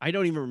 I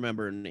don't even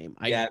remember her name.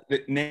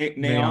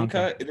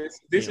 Nayanka.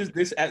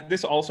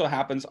 This also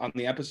happens on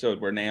the episode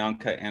where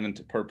Nayanka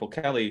and Purple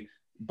Kelly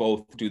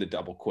both do the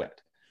double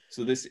quit.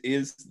 So this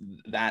is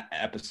that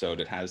episode.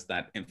 It has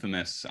that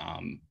infamous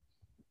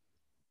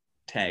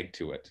tag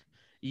to it.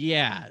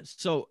 Yeah.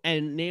 So,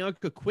 and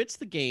Nayanka quits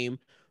the game,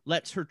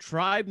 lets her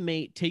tribe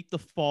mate take the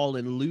fall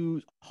and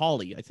lose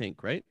Holly, I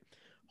think, right?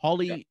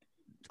 Holly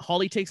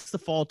takes the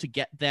fall to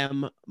get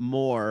them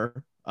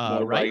more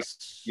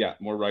rice. Yeah,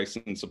 more rice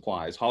and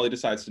supplies. Holly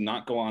decides to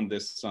not go on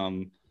this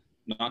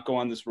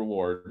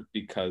reward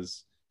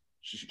because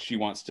she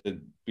wants to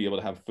be able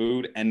to have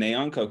food. And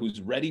Nayanka, who's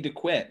ready to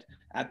quit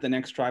at the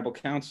next tribal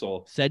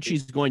council, said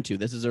she's going to.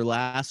 This is her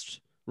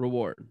last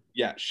reward.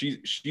 Yeah,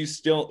 she's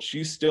still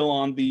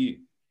on the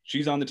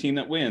team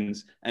that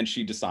wins, and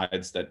she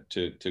decides that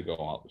to go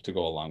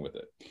along with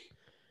it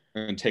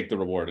and take the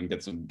reward and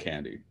get some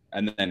candy,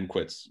 and then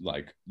quits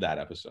like that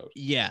episode.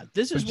 Yeah,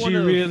 this is she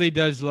really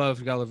does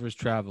love Gulliver's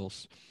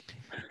Travels.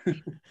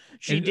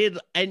 She did,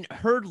 and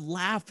her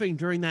laughing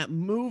during that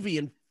movie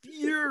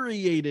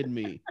infuriated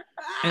me.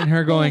 And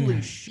her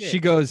going, she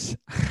goes,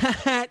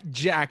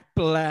 Jack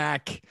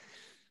Black.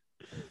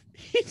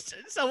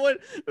 Someone,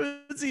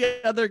 who's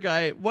the other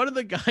guy? One of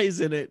the guys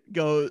in it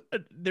goes,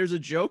 there's a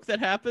joke that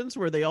happens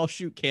where they all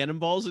shoot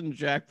cannonballs in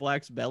Jack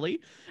Black's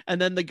belly, and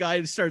then the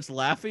guy starts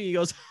laughing. He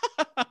goes,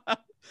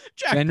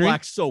 Jack Benry?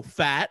 Black's so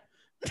fat.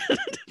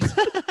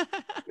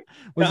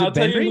 I'll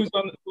tell you who's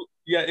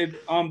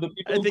on. The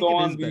people who go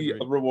on the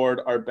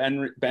reward are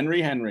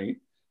Benry Henry,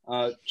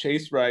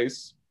 Chase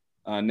Rice,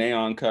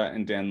 Nayanka,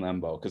 and Dan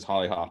Lembo, because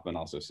Holly Hoffman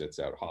also sits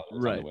out. Holly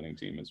was on the winning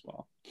team as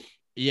well.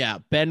 Yeah,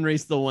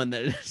 Benry's the one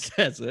that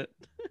says it.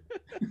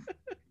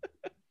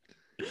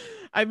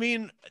 I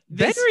mean,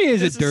 Benry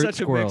is a dirt such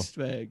squirrel. A mixed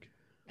bag.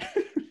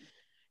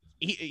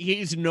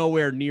 He's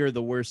nowhere near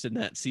the worst in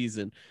that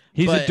season.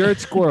 He's a dirt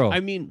squirrel.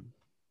 I mean,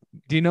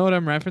 do you know what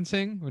I'm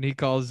referencing when he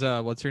calls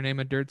what's her name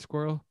a dirt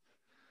squirrel?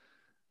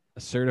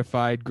 A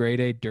certified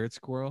grade A dirt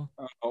squirrel.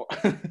 Oh.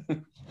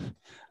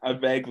 I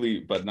vaguely,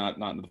 but not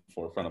in the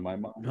forefront of my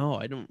mind. No,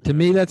 I don't. To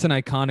me, that's an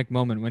iconic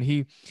moment when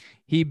he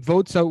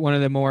votes out one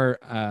of the more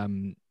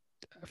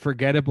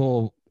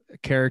forgettable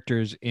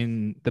characters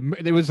in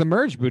it was the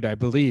merge boot, I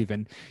believe,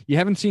 and you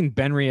haven't seen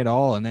Benry at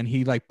all, and then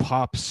he like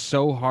pops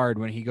so hard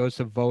when he goes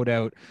to vote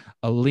out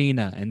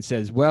Alina and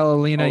says, well,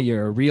 Alina,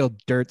 you're a real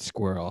dirt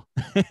squirrel.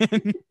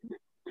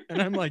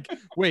 And I'm like,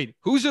 wait,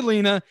 who's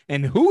Alina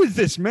and who is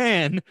this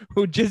man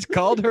who just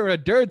called her a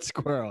dirt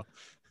squirrel?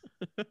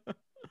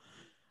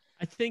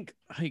 I think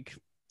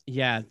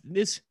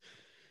this,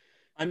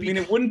 I mean,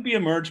 it wouldn't be a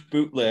merge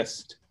boot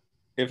list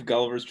if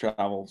Gulliver's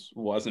Travels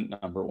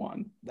wasn't number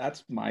one.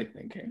 That's my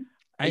thinking.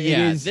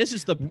 This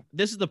is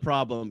the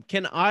problem.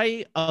 Can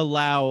I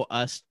allow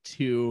us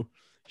to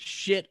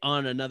shit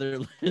on another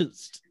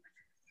list?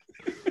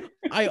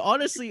 I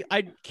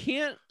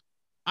can't.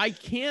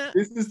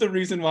 This is the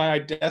reason why I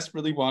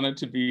desperately wanted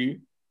to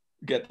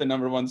get the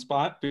number one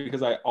spot,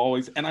 because I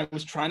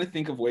was trying to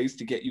think of ways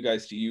to get you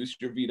guys to use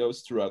your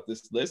vetoes throughout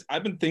this list.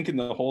 I've been thinking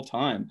the whole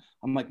time.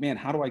 I'm like, man,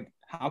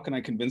 how can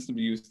I convince them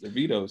to use their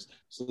vetoes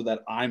so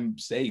that I'm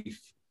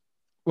safe?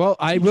 Well,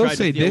 I will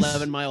say this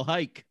 11-mile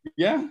hike.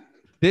 Yeah.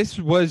 This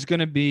was going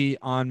to be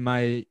on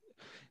my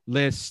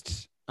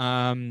list.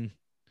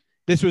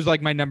 This was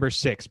like my number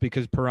 6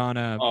 because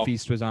Piranha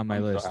Feast was on my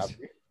list.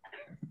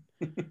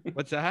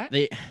 What's that?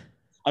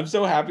 I'm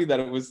so happy that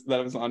it was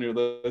on your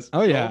list.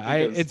 Oh yeah,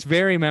 it's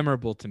very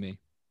memorable to me.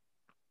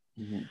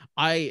 Mm-hmm.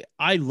 I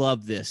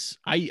love this.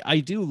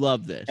 I do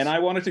love this. And I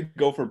wanted to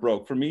go for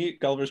broke. For me,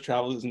 Gulliver's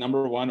Travels is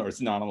number one, or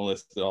it's not on the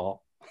list at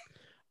all.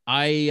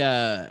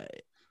 I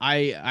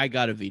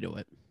gotta veto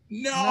it.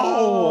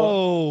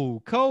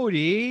 No,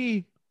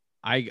 Cody.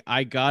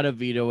 I gotta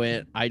veto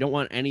it. I don't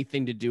want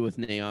anything to do with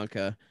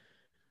Nayanka.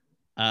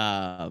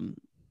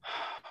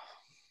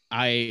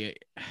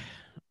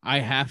 I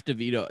have to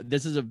veto.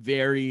 This is a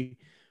very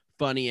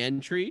funny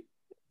entry,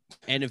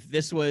 and if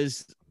this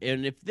was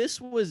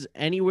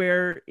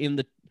anywhere in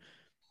the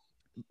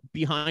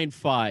behind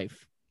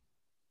 5,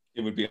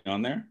 it would be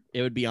on there.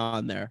 It would be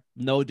on there,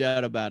 no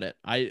doubt about it.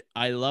 I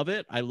love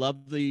it. I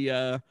love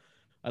the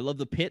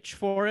pitch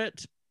for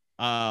it.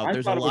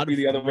 I thought it would be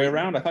the other way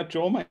around. I thought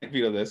Joel might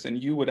veto this,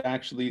 and you would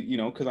actually,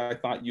 because I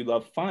thought you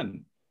love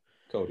fun,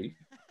 Cody.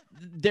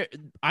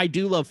 I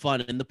do love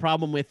fun, and the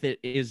problem with it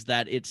is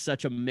that it's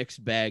such a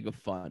mixed bag of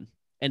fun,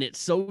 and it's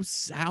so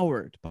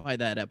soured by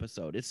that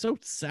episode. It's so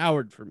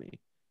soured for me.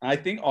 I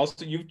think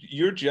also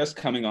you're just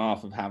coming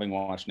off of having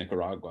watched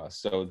Nicaragua,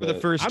 so for the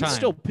first time, I'm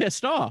still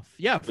pissed off.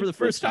 Yeah, for the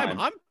first time,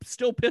 I'm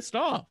still pissed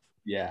off.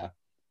 Yeah,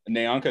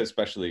 Nayanka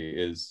especially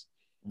is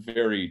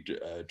very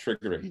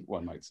triggering,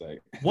 one might say.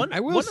 One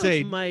of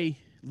my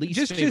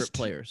Least favorite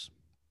players.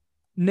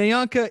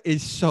 Nyanka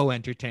is so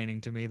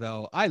entertaining to me,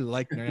 though. I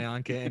like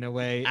Nyanka in a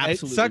way.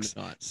 Absolutely It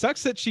not.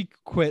 Sucks that she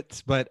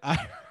quits, but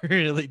I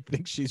really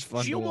think she's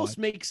fun. She to almost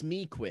watch. makes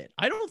me quit.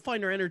 I don't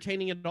find her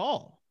entertaining at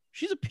all.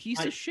 She's a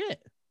piece of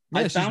shit.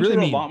 I she's found really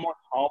her mean. a lot more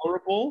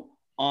tolerable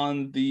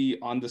on the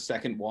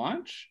second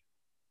watch.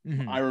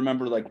 Mhm. I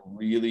remember like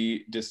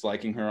really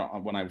disliking her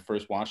when I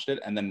first watched it,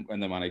 and then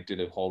when I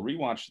did a whole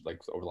rewatch like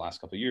over the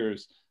last couple of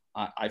years,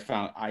 I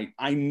found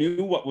I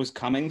knew what was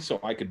coming, so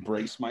I could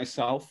brace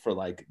myself for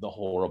like the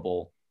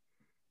horrible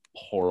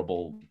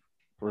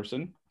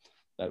person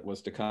that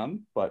was to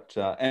come. But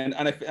and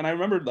I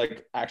remember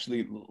like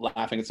actually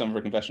laughing at some of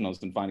her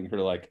confessionals and finding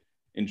her like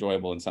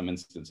enjoyable in some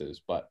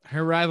instances. But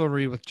Her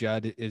rivalry with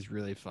Judd is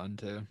really fun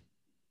too.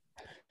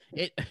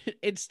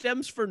 It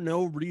stems for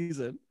no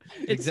reason.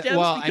 It stems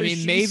well, because I mean,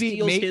 she maybe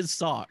steals his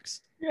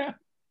socks. Yeah.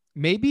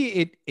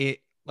 Maybe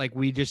it like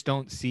we just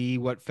don't see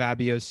what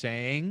Fabio's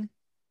saying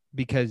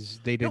because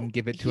they didn't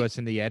give it to us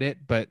in the edit,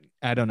 but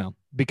I don't know,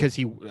 because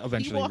he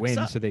eventually walks wins.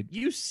 up. So they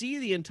You see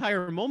the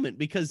entire moment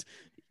because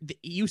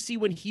you see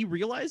when he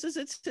realizes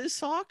it's his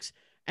socks,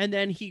 and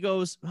then he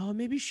goes, "Oh,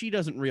 maybe she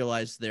doesn't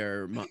realize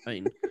they're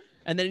mine."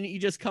 And then he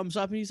just comes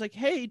up and he's like,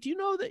 "Hey, do you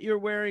know that you're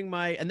wearing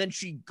my?" And then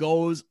she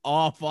goes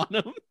off on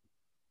him.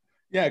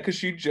 Yeah, because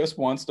she just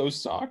wants those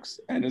socks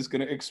and is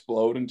gonna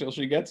explode until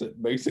she gets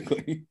it,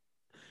 basically.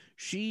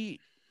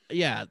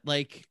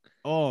 Like,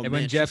 oh and man,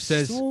 when Jeff she's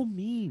says so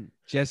mean.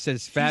 Jeff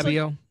says,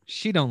 Fabio,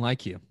 she don't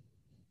like you.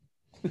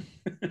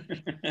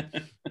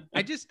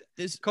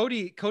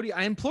 Cody,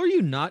 I implore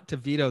you not to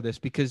veto this,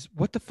 because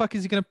what the fuck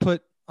is he gonna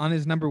put on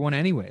his number one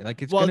anyway?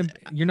 Like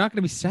you're not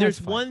gonna be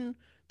satisfied.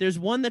 There's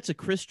one that's a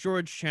Chris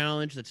George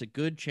challenge. That's a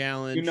good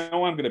challenge. You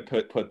know, I'm gonna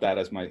put that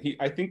as my.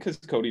 I think because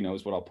Cody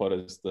knows what I'll put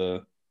as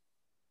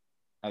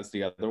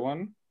the other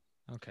one.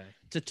 Okay.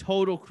 It's a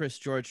total Chris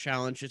George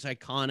challenge. It's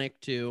iconic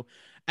too.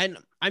 And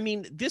I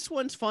mean, this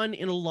one's fun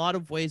in a lot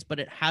of ways, but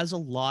it has a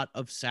lot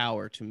of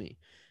sour to me.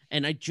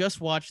 And I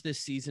just watched this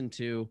season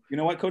too. You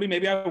know what, Cody?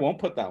 Maybe I won't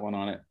put that one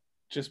on it,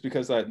 just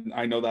because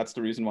I know that's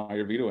the reason why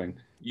you're vetoing.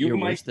 You're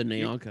worse than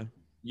Nyanka.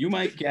 You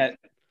might get.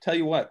 Tell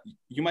you what,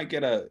 you might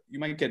get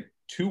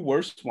two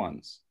worse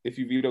ones if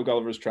you veto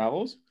Gulliver's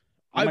Travels.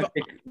 I might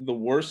pick the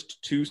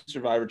worst two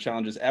Survivor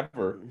challenges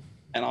ever,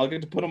 and I'll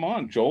get to put them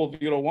on. Joel will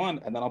veto one,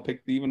 and then I'll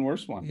pick the even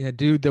worse one. Yeah,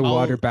 dude, the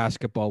water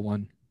basketball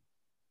one.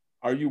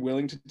 Are you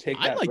willing to take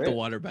that? I like risk? the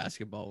water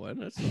basketball one.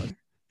 That's fun.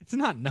 It's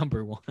not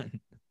number one.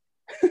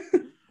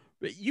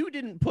 But you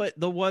didn't put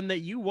the one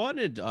that you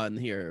wanted on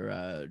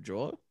here,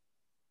 Joel.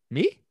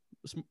 Me?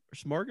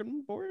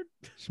 Smorgasbord?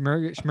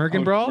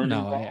 Smurgenbrawl?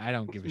 No, I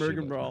don't give a shit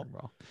about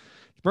Smurgenbrawl.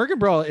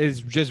 Smurgenbrawl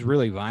is just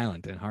really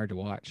violent and hard to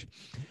watch.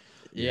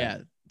 Yeah,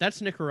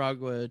 that's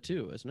Nicaragua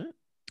too, isn't it?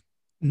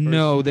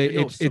 No,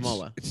 it's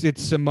Samoa.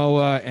 It's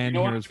Samoa and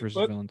Heroes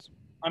versus Villains.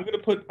 I'm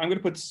gonna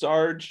put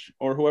Sarge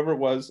or whoever it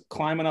was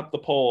climbing up the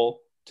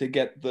pole to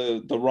get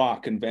the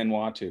rock in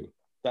Vanuatu.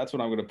 That's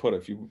what I'm gonna put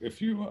if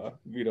you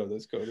veto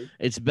this, Cody.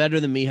 It's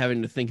better than me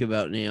having to think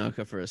about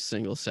Nyanka for a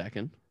single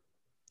second.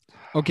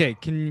 Okay,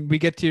 can we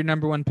get to your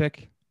number one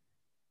pick?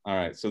 All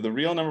right, so the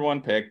real number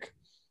one pick,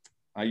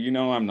 you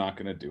know I'm not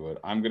gonna do it.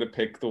 I'm gonna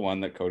pick the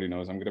one that Cody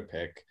knows I'm gonna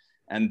pick,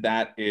 and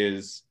that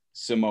is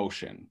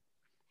Samotion,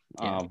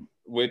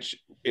 which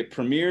it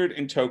premiered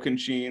in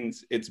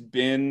Tocantins. It's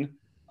been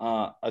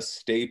a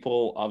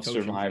staple of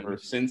Survivor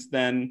since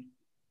then.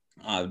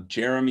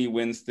 Jeremy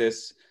wins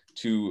this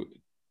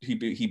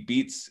he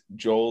beats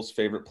Joel's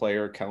favorite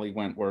player, Kelly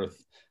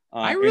Wentworth.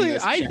 I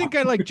think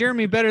I like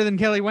Jeremy better than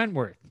Kelly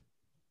Wentworth.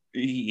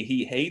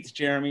 He hates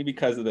Jeremy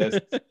because of this.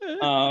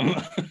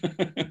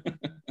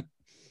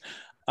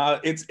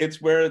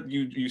 It's where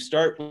you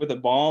start with a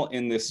ball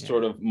in this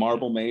sort of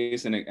marble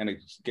maze, and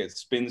it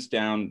spins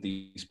down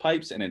these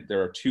pipes, and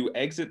there are two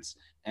exits,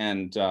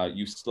 and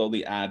you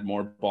slowly add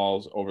more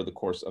balls over the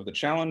course of the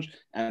challenge.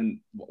 And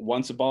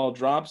once a ball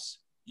drops,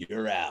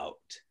 you're out.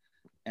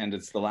 And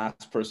it's the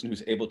last person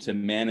who's able to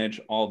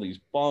manage all these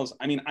balls.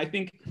 I mean, I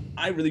think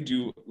I really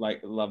do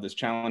love this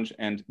challenge,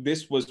 and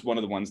this was one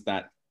of the ones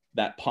that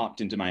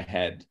popped into my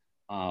head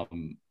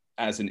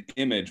as an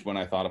image when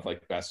I thought of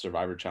like best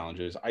Survivor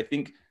challenges. I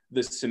think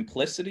the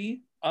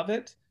simplicity of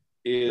it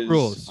is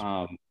rules.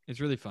 It's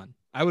really fun.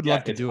 I would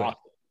love to do it.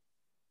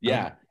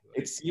 Yeah,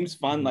 it seems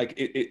fun. Like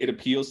it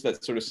appeals to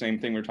that sort of same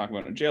thing we were talking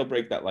about in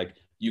Jailbreak, that like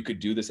you could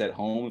do this at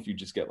home if you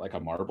just get like a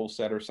marble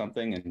set or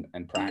something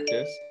and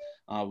practice.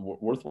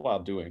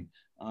 Worthwhile doing.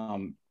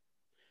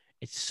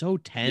 It's so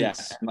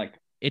tense. Yeah,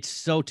 it's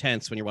so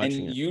tense when you're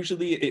watching it.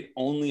 Usually it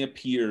only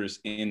appears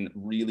in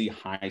really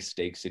high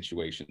stakes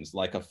situations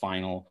like a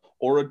final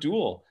or a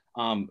duel.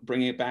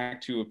 Bringing it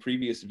back to a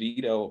previous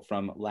veto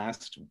from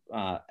last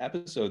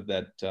episode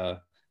that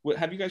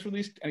have you guys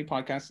released any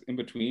podcasts in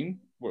between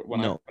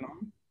when No. I've been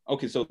on?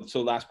 Okay, so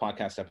last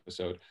podcast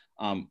episode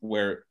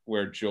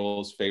where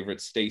Joel's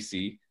favorite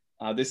Stacy,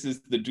 this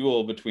is the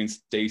duel between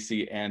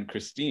Stacy and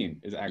Christine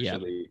is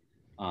actually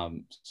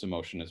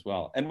Samotion as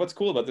well. And what's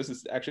cool about this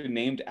is actually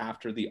named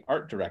after the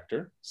art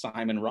director,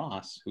 Simon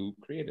Ross, who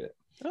created it.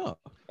 Oh,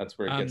 that's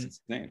where it gets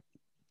its name.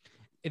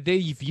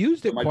 They've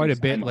used it quite a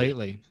bit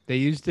lately. They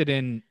used it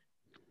in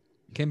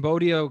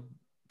Cambodia,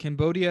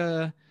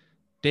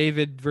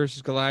 David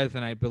versus Goliath,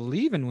 and I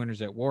believe in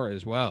Winners at War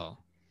as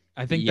well.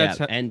 I think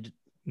and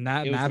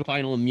it was the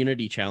final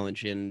immunity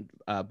challenge in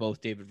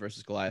both David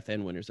versus Goliath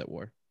and Winners at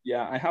War.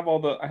 Yeah, I have all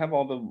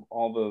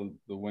the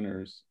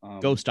winners.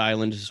 Ghost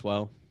Island as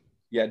well.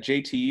 Yeah,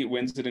 JT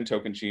wins it in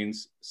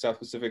Tocantins. South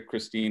Pacific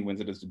Christine wins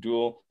it as a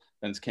duel.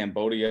 Then it's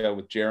Cambodia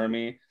with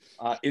Jeremy.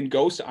 In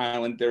Ghost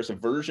Island, there's a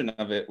version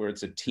of it where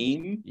it's a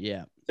team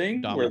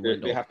thing Dom where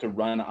they have to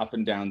run up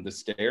and down the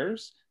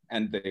stairs,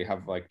 and they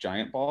have like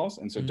giant balls.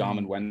 And so Dom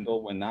and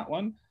Wendell win that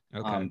one.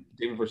 Okay.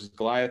 David versus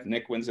Goliath,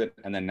 Nick wins it,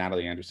 and then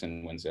Natalie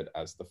Anderson wins it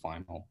as the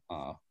final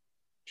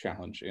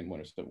challenge in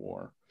Winners at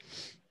War.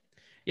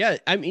 Yeah,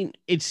 I mean,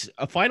 it's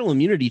a final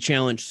immunity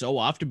challenge so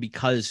often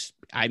because,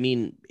 I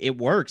mean, it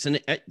works.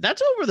 And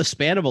that's over the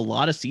span of a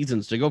lot of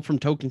seasons to go from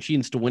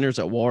Tocantins to Winners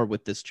at War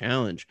with this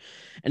challenge.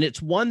 And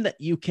it's one that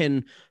you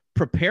can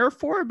prepare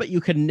for, but you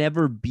can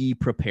never be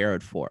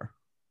prepared for.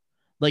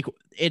 Like,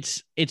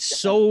 it's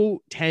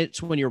so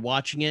tense when you're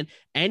watching it.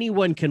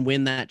 Anyone can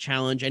win that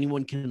challenge.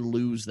 Anyone can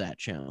lose that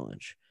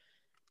challenge.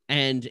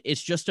 And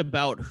it's just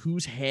about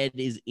whose head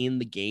is in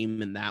the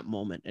game in that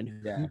moment and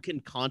who can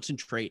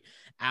concentrate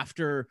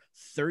after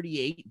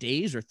 38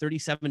 days or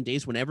 37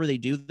 days, whenever they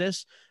do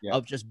this,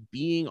 of just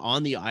being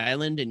on the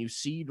island, and you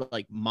see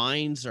like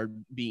minds are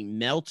being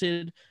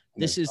melted.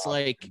 This is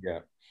like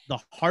the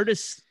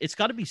hardest. It's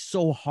got to be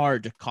so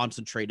hard to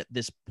concentrate at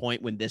this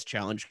point when this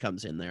challenge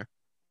comes in there.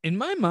 In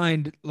my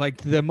mind,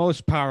 like the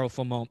most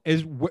powerful moment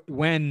is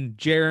when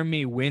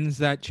Jeremy wins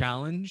that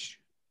challenge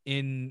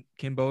in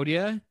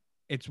Cambodia.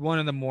 It's one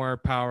of the more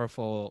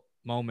powerful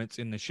moments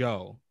in the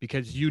show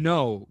because he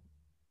wins.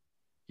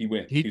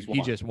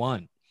 He just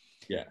won.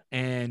 Yeah.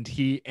 And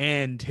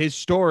his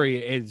story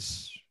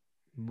is,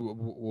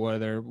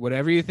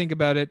 whatever you think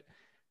about it,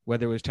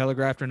 whether it was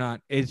telegraphed or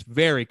not, is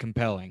very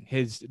compelling.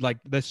 His, like,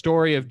 the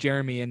story of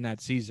Jeremy in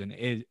that season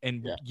is,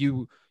 and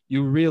you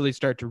really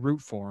start to root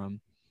for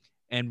him.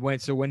 And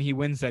when he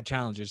wins that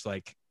challenge, it's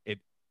like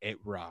it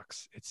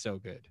rocks. It's so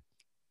good.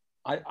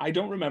 I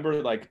don't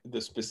remember like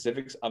the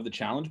specifics of the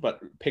challenge,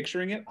 but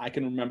picturing it, I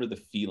can remember the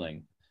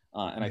feeling.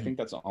 And I think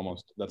that's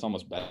almost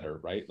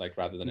better, right? Like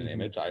rather than an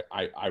image,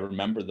 I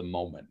remember the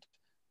moment.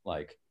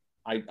 Like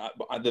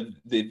the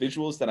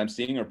visuals that I'm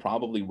seeing are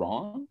probably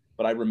wrong,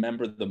 but I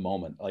remember the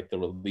moment, like the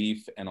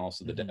relief and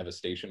also the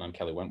devastation on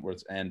Kelly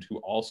Wentworth's end, who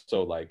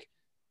also like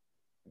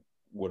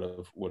would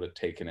have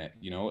taken it,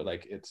 you know,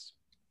 like it's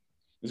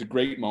a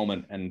great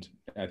moment, and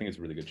I think it's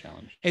a really good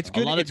challenge. It's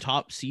good. A lot of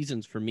top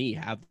seasons for me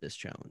have this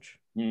challenge.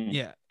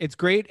 Yeah, it's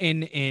great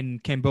in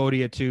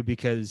Cambodia too,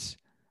 because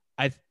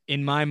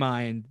in my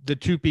mind, the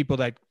two people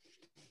that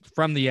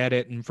from the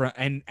edit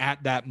and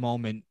at that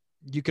moment,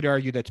 you could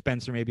argue that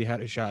Spencer maybe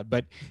had a shot,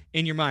 but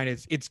in your mind,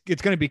 it's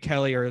going to be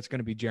Kelly or it's going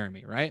to be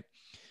Jeremy, right?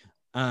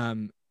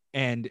 And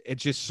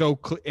it's just so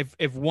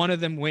if one of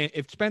them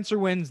if Spencer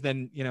wins,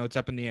 then you know it's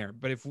up in the air.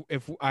 But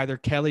if either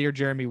Kelly or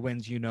Jeremy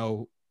wins, you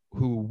know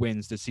who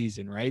wins the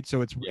season, right?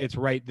 So it's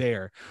right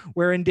there.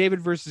 Where in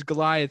David versus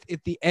Goliath,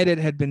 if the edit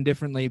had been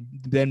differently,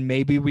 then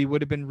maybe we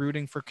would have been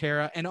rooting for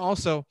Kara. And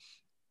also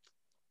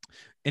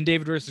in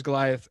David versus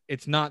Goliath,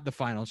 it's not the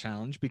final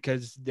challenge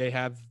because they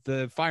have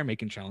the fire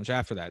making challenge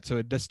after that.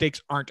 So the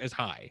stakes aren't as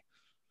high.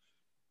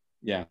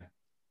 Yeah.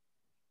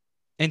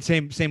 And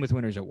same with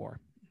Winners at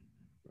War.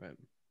 Right.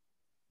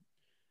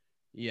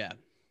 Yeah.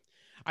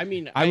 I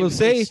mean, I will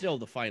say it's still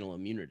the final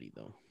immunity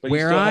though. But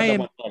where I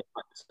am,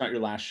 it's not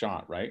your last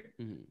shot, right?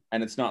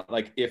 And it's not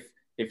like if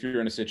you're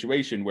in a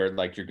situation where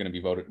like you're going to be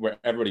voted, where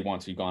everybody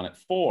wants you gone at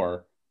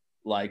 4,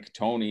 like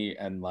Tony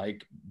and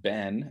like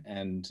Ben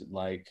and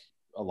like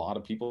a lot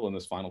of people in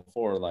this final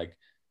 4, like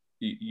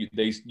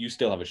you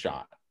still have a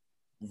shot.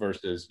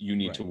 Versus you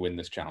need to win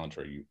this challenge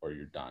or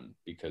you're done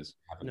because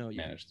you haven't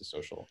managed the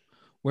social.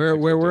 Where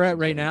we're at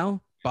right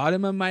now,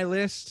 bottom of my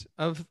list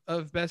of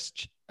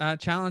best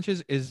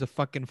challenges is the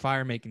fucking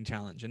fire making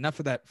challenge. Enough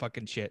of that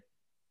fucking shit.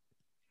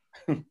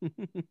 Who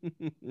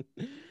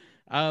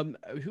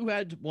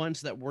had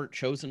ones that weren't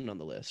chosen on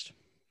the list?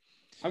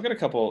 I've got a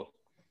couple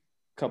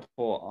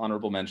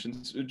honorable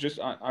mentions. Just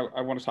I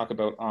want to talk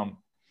about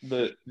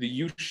the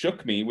You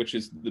Shook Me, which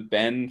is the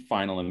Ben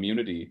final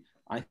immunity.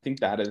 I think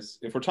that is,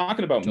 if we're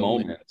talking about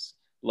moments,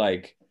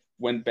 like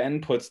when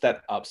Ben puts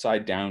that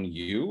upside down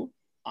U,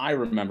 I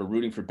remember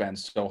rooting for Ben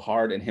so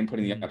hard and him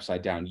putting the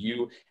upside down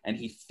U, and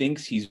he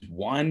thinks he's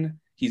won.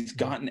 He's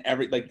gotten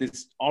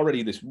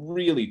this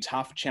really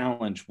tough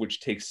challenge, which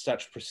takes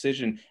such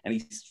precision, and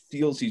he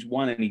feels he's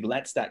won, and he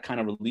lets that kind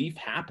of relief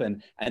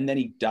happen, and then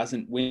he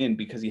doesn't win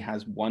because he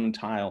has one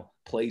tile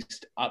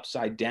placed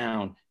upside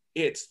down.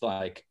 It's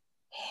like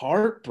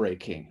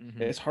heartbreaking.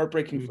 It's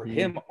heartbreaking for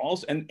him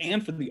also,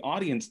 and for the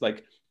audience.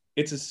 Like,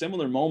 it's a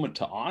similar moment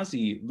to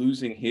Ozzy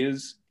losing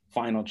his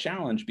final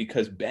challenge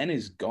because Ben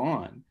is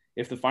gone.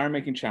 If the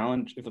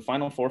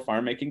final 4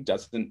 fire making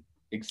doesn't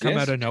exist, come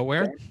out of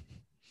nowhere,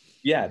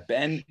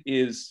 Ben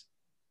is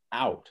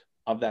out.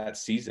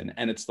 season.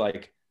 And it's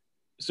like,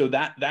 so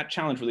that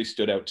challenge really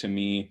stood out to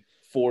me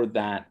for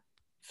that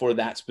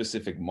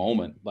specific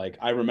moment. Like,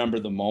 I remember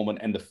the moment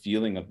and the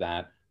feeling of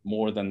that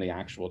more than the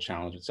actual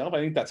challenge itself. I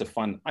think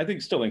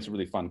it's a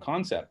really fun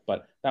concept,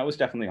 but that was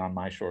definitely on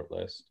my short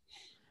list.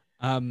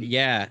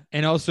 Yeah.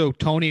 And also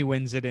Tony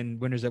wins it in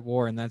Winners at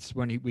War. And that's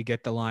when we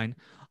get the line,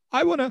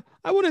 I want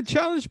to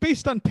challenge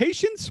based on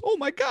patience. Oh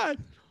my God.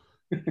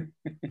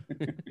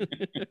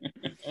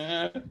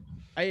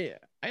 I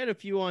had a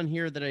few on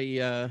here that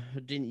I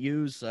didn't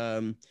use.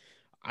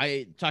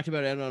 I talked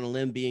about Out on a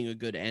Limb being a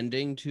good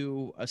ending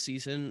to a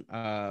season.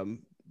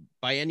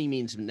 By any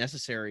means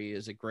necessary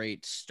is a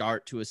great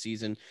start to a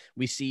season.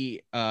 We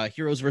see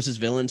Heroes versus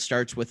Villains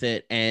starts with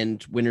it,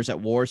 and Winners at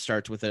War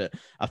starts with a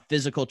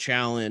physical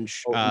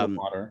challenge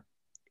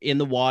in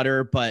the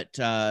water, but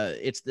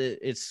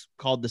it's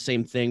called the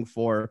same thing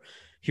for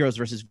Heroes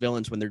versus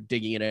Villains when they're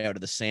digging it out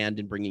of the sand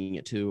and bringing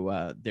it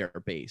to their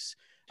base.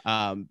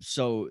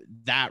 So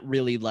that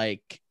really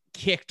like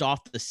kicked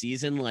off the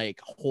season like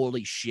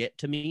holy shit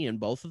to me in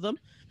both of them.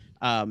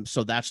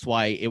 So that's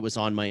why it was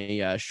on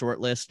my short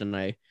list, and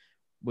I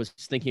was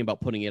thinking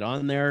about putting it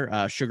on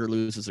there. Sugar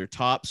loses their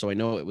top, so I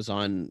know it was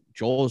on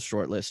Joel's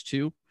short list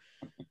too.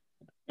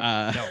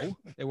 No,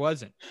 it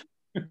wasn't.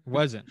 It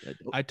wasn't.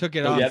 I took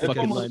it off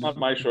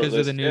because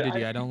of the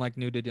nudity. I don't like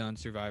nudity on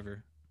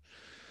Survivor.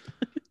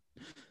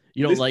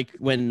 You don't like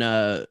when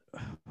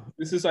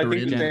this is, I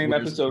think, the same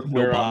episode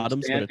where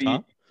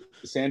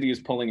Sandy is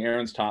pulling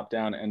Aaron's top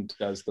down and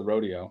does the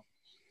rodeo.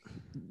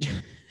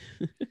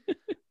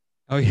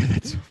 Oh yeah,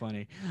 that's so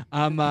funny.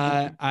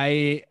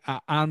 I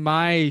on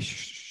my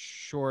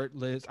short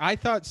list, I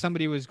thought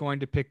somebody was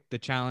going to pick the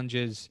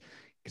challenges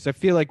because I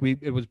feel like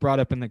it was brought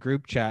up in the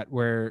group chat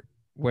where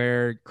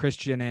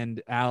Christian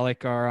and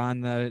Alec are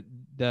on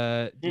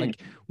the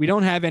like, we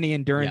don't have any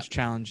endurance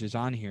challenges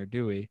on here,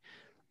 do we?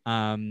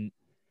 And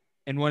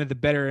one of the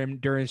better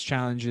endurance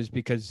challenges,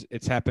 because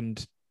it's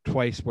happened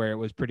twice where it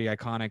was pretty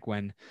iconic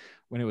when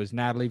it was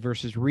Natalie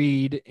versus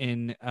Reed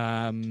in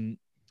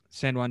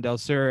San Juan del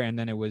Sur, and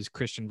then it was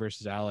Christian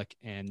versus Alec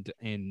and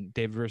in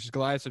David versus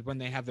Goliath. So when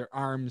they have their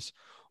arms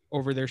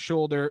over their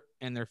shoulder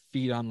and their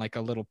feet on like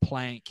a little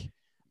plank.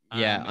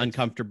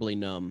 Uncomfortably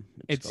numb.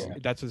 That's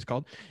what it's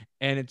called.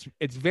 And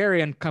it's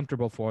very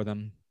uncomfortable for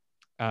them.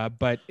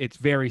 But it's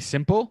very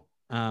simple.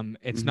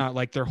 It's not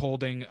like they're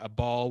holding a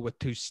ball with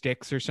two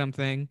sticks or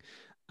something.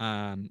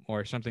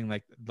 Or something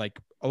like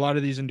a lot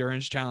of these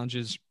endurance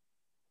challenges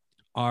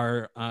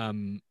are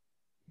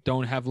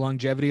don't have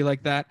longevity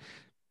like that.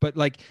 But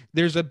like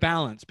there's a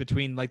balance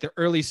between like the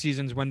early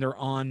seasons when they're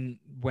on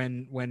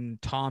when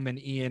Tom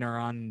and Ian are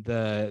on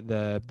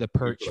the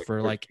perch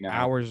for like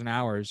hours and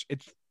hours.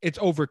 It's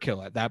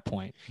overkill at that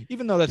point,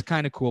 even though that's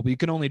kind of cool, but you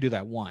can only do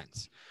that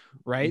once,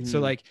 right? So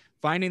like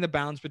finding the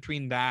balance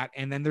between that,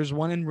 and then there's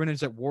one in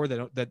Winners at War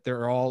that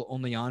they're all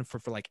only on for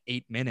like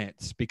 8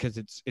 minutes because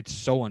it's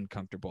so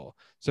uncomfortable.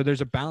 So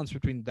there's a balance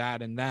between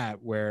that and that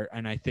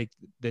and I think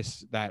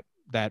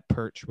that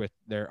perch with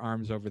their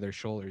arms over their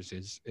shoulders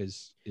is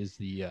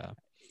the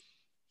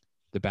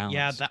balance.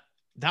 Yeah,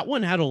 that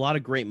one had a lot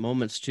of great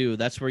moments too.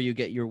 That's where you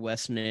get your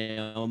Wes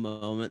Nail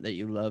moment that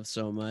you love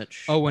so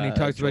much. Oh, when he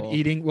talks about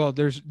eating. Well,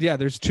 there's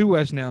two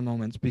Wes Nail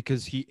moments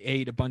because he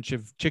ate a bunch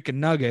of chicken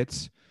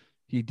nuggets.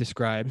 He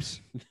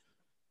describes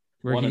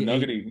won a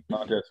nugget eating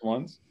contest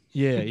once.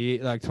 Yeah, he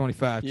ate like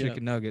 25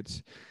 chicken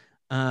nuggets.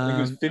 I think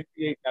it was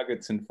 58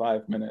 nuggets in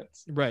 5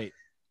 minutes. Right.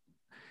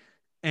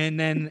 And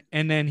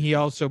then he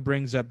also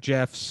brings up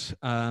Jeff's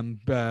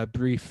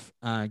brief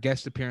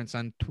guest appearance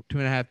on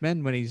 2.5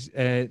 Men when he's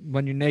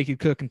when you're naked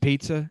cooking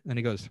pizza, and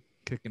he goes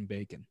cooking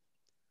bacon.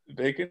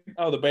 Bacon?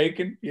 Oh, the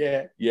bacon?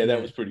 Yeah,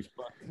 that was pretty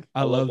fun.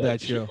 I love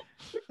that show.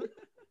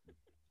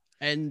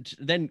 And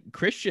then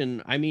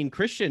Christian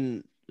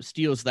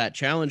steals that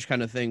challenge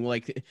kind of thing,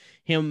 like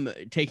him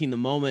taking the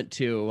moment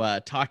to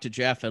talk to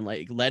Jeff and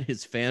like let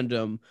his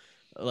fandom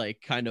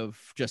like kind of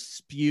just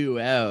spew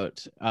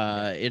out.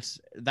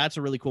 That's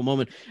a really cool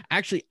moment.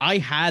 Actually, I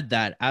had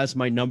that as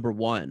my number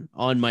one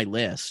on my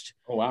list.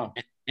 Oh wow.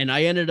 And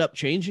I ended up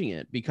changing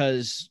it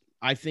because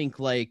I think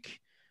like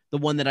the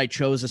one that I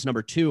chose as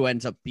number two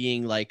ends up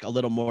being like a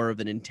little more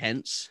of an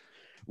intense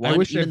one. I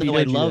wish I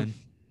love.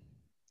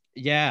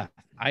 Yeah,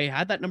 I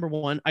had that number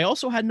one. I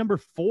also had number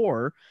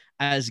 4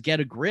 as Get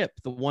a Grip,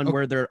 the one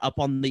where they're up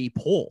on the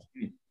pole.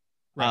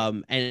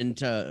 Right.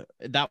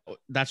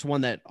 That's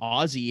one that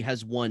Ozzy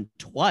has won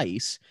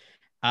twice.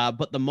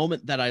 But the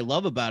moment that I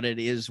love about it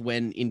is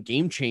when in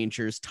Game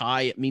Changers,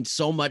 Ty, it means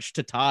so much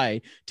to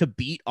Ty to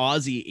beat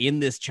Ozzy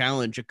in this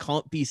challenge. A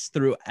comp piece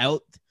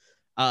throughout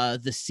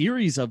the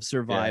series of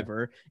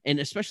Survivor, and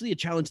especially a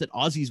challenge that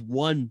Ozzy's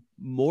won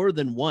more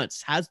than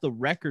once, has the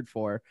record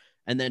for,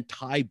 and then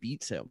Ty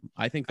beats him.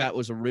 I think that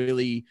was a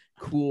really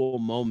cool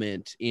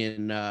moment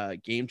in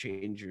Game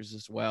Changers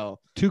as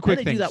well. Two quick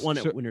things. They do that one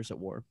at Winners at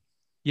War.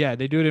 Yeah,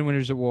 they do it in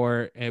Winners at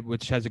War,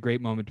 which has a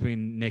great moment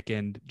between Nick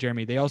and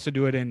Jeremy. They also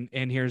do it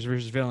in Heroes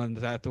versus Villains.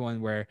 That's the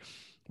one where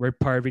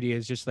Parvati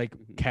is just like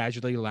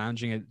casually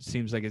lounging. It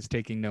seems like it's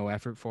taking no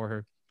effort for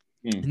her.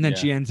 And then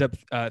she ends up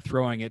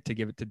throwing it to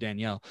give it to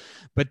Danielle.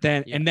 But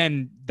then, and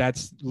then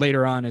that's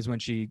later on is when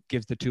she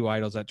gives the 2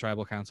 idols at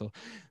Tribal Council.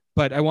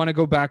 But I want to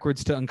go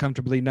backwards to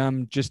Uncomfortably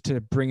Numb just to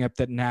bring up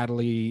that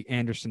Natalie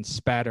Anderson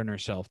spat on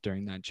herself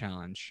during that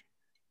challenge.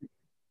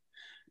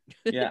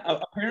 Yeah,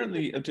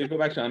 apparently, to go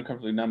back to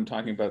Uncomfortably Numb,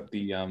 talking about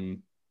the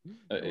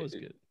that was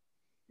good.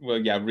 Well,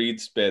 yeah, Reed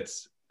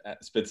spits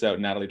out,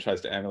 Natalie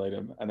tries to emulate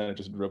him, and then it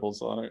just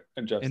dribbles on it,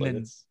 and Jeff's like,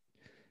 it's...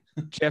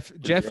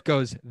 Jeff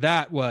goes,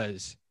 that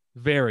was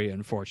very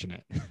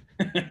unfortunate.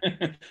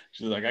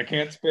 She's like, I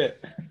can't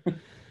spit.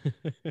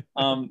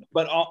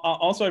 But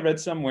also I read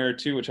somewhere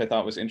too, which I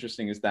thought was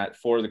interesting, is that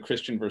for the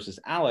Christian versus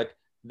Alec,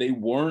 they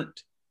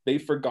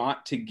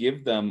forgot to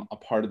give them a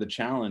part of the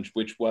challenge,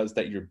 which was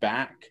that your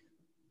back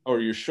or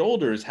your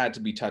shoulders had to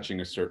be touching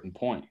a certain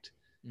point.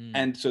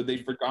 And so they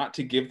forgot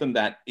to give them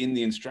that in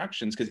the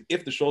instructions, because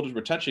if the shoulders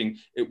were touching,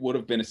 it would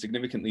have been a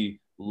significantly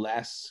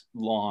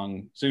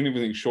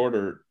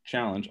shorter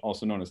challenge,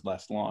 also known as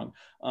less long.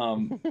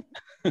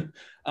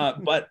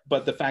 But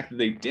the fact that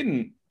they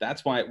didn't,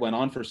 that's why it went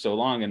on for so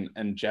long.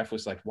 And Jeff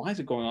was like, why is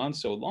it going on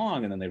so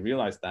long? And then they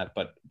realized that,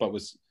 but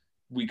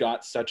we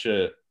got such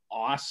a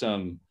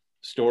awesome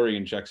story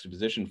and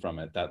juxtaposition from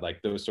it that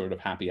like those sort of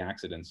happy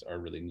accidents are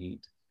really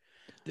neat.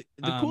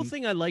 The cool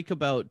thing I like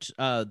about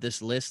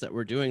this list that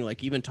we're doing,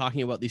 like even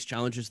talking about these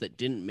challenges that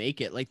didn't make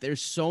it, like there's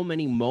so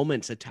many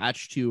moments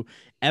attached to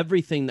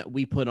everything that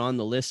we put on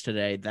the list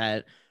today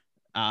that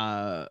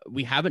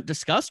we haven't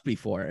discussed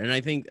before. And I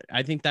think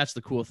that's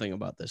the cool thing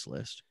about this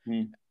list.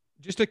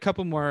 Just a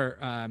couple more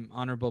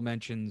honorable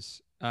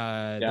mentions.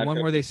 The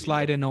one where they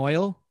slide in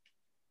oil.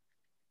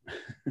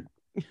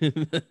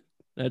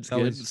 That's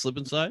good. Slip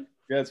inside.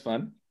 Yeah, it's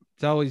fun.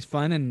 It's always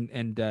fun,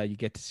 and you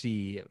get to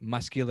see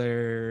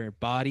muscular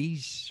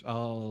bodies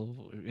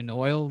all in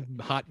oil,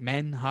 hot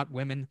men, hot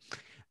women.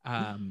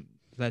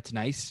 That's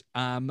nice.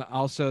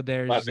 Also,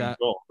 there's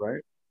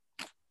right?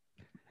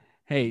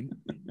 Hey,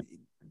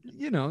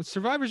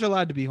 survivors are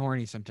allowed to be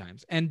horny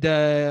sometimes, and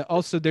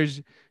also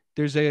there's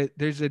a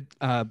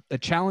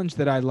challenge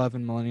that I love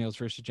in Millennials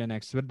versus Gen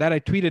X that I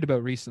tweeted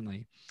about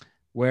recently,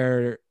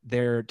 where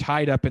they're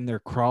tied up and they're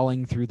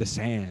crawling through the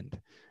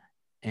sand,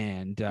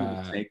 and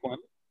snake one.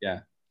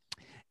 Yeah.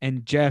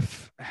 And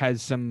Jeff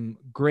has some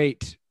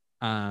great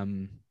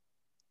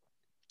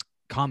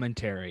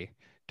commentary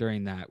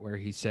during that, where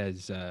he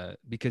says,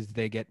 because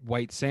they get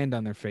white sand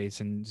on their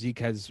face, and Zeke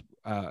has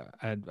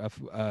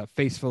a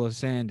face full of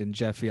sand, and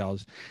Jeff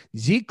yells,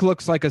 "Zeke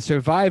looks like a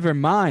Survivor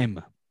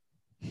mime."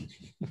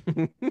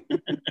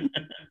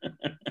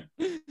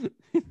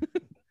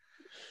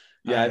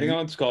 Yeah, I think that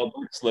one's called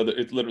Slither.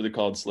 It's literally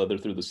called Slither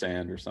Through the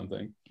Sand or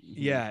something.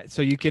 Yeah,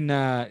 so you can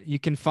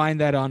find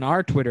that on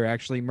our Twitter,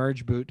 actually,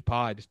 Merge Boot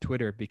Pod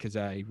Twitter, because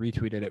I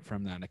retweeted it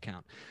from that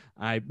account.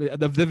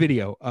 The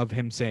video of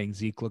him saying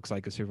Zeke looks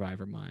like a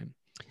Survivor mime.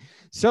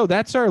 So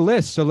that's our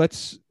list. So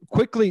let's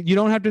quickly, you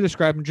don't have to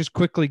describe them, just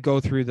quickly go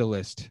through the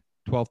list,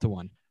 12 to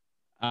 1.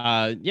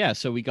 Yeah,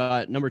 so we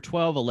got number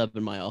 12,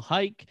 11 Mile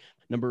Hike.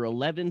 Number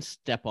 11,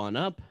 Step On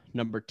Up.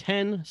 Number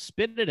 10,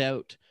 Spit It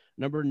Out.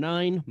 Number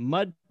 9,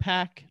 Mud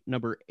Pack.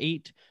 Number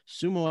 8,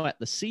 Sumo at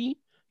the Sea.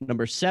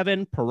 Number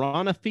 7,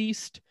 Piranha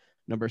Feast.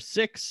 Number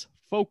 6,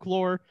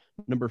 Folklore.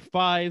 Number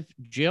 5,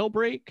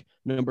 Jailbreak.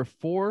 Number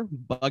 4,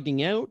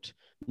 Bugging Out.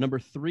 Number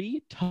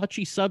 3,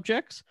 Touchy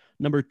Subjects.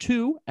 Number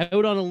 2,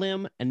 Out on a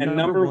Limb. And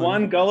number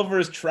 1,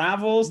 Gulliver's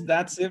Travels.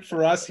 That's it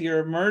for us here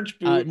at Merge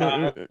Boot.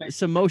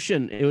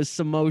 Samotion. It was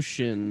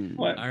Samotion.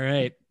 What? All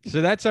right.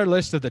 So that's our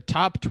list of the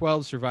top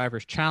 12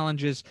 Survivors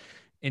challenges.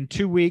 In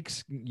 2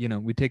 weeks,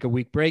 we take a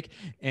week break.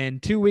 In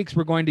 2 weeks,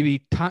 we're going to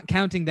be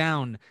counting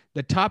down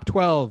the top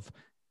 12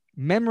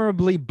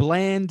 memorably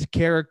bland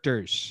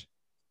characters.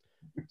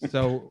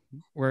 So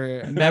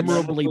we're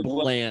memorably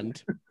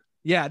bland.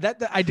 Yeah,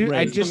 that I do.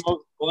 Right. I just the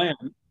most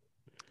bland.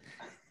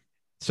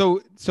 So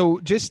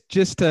just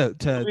to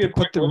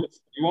put the,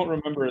 you won't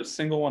remember a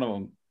single one of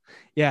them.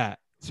 Yeah.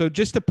 So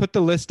just to put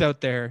the list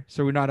out there,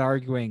 so we're not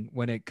arguing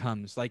when it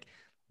comes. Like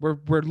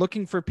we're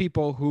looking for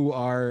people who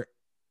are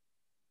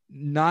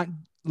not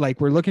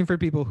like, we're looking for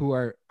people who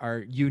are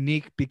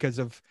unique because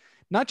of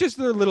not just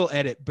their little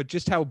edit, but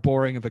just how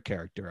boring of a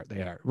character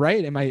they are.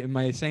 Right? Am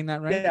I saying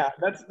that right? Yeah,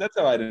 that's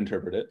how I'd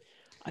interpret it.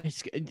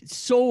 It's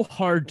so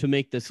hard to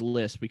make this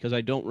list because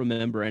I don't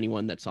remember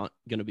anyone that's not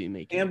going to be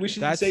making. And we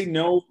should say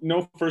no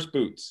first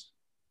boots.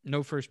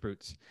 No first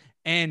boots.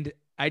 And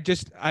I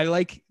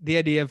like the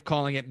idea of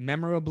calling it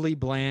memorably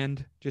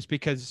bland, just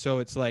because, so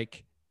it's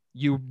like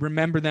you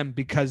remember them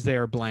because they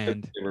are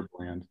bland. They were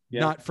bland.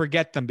 Yeah. Not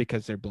forget them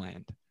because they're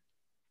bland.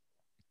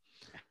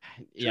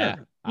 Yeah.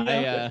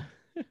 Sure.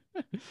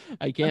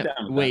 I can't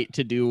wait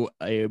to do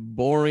a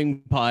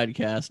boring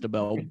podcast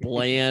about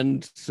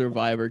bland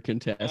Survivor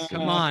contestants.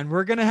 Come on,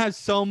 we're going to have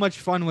so much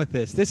fun with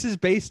this. This is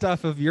based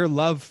off of your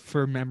love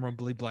for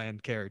memorably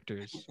bland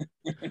characters.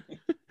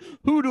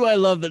 Who do I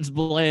love that's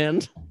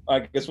bland? I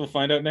guess we'll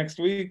find out next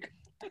week.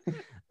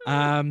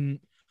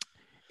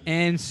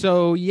 And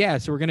so,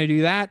 so we're going to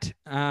do that.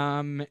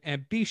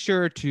 And be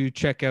sure to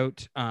check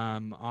out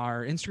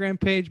our Instagram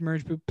page,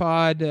 Merge Brew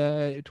Pod,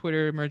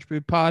 Twitter, Merge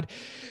Brew Pod,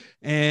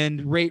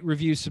 and rate,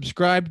 review,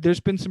 subscribe. There's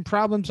been some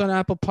problems on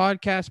Apple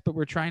Podcasts, but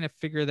we're trying to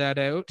figure that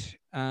out.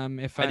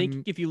 I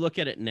think if you look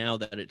at it now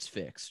that it's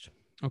fixed.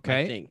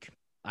 Okay. I think.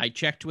 I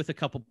checked with a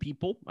couple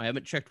people. I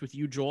haven't checked with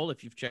you, Joel,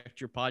 if you've checked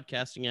your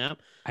podcasting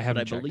app. I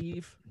haven't but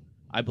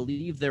I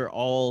believe they're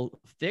all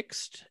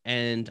fixed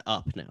and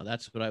up now.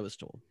 That's what I was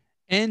told.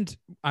 And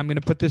I'm going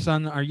to put this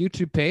on our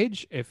YouTube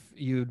page if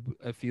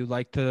you'd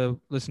like to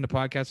listen to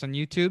podcasts on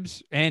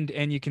YouTube's and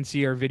you can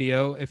see our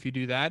video if you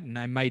do that. And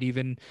I might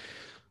even,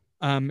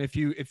 if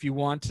you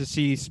want to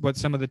see what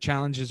some of the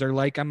challenges are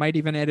like, I might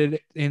even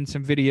edit in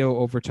some video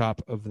over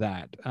top of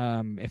that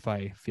if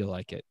I feel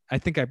like it. I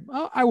think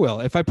I will.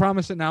 If I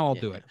promise it now, I'll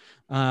do it.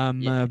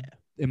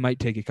 It might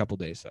take a couple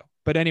days though.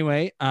 But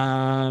anyway,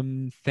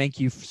 thank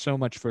you so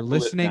much for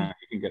listening.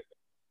 You can get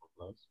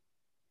those.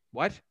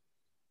 What?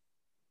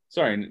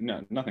 Sorry,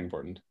 no, nothing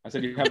important. I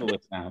said you have the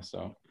list now,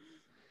 so.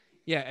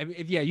 Yeah,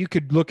 you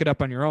could look it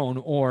up on your own,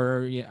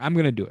 or I'm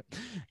gonna do it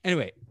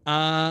anyway.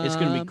 It's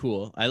gonna be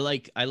cool. I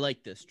like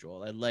this,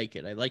 Joel. I like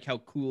it. I like how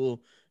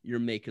cool you're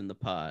making the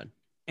pod.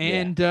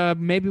 And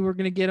maybe we're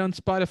gonna get on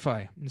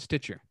Spotify and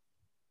Stitcher.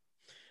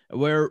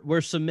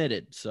 We're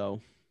submitted,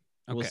 so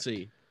we'll Okay.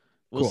 see.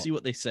 We'll Cool. see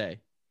what they say.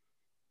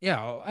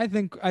 Yeah, I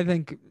think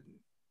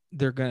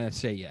they're gonna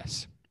say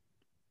yes.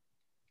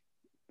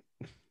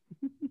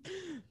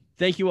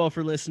 Thank you all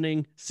for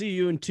listening. See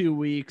you in 2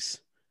 weeks.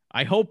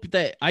 I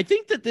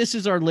think that this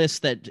is our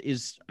list that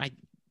is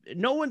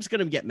no one's going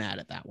to get mad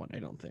at that one, I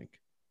don't think.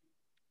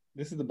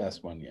 This is the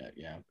best one yet,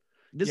 yeah.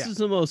 This is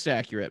the most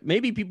accurate.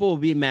 Maybe people will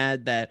be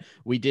mad that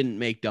we didn't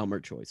make dumber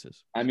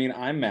choices. I mean,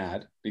 I'm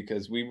mad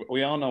because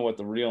we all know what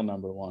the real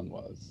number one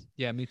was.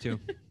 Yeah, me too.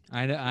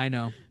 I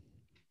know.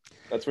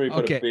 That's where you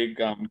put a big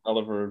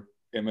Gulliver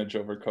image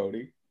over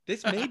Cody.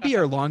 This may be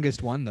our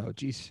longest one though.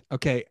 Jeez.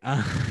 Okay.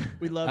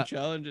 We love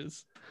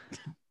challenges.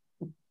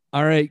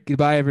 All right.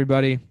 Goodbye,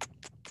 everybody.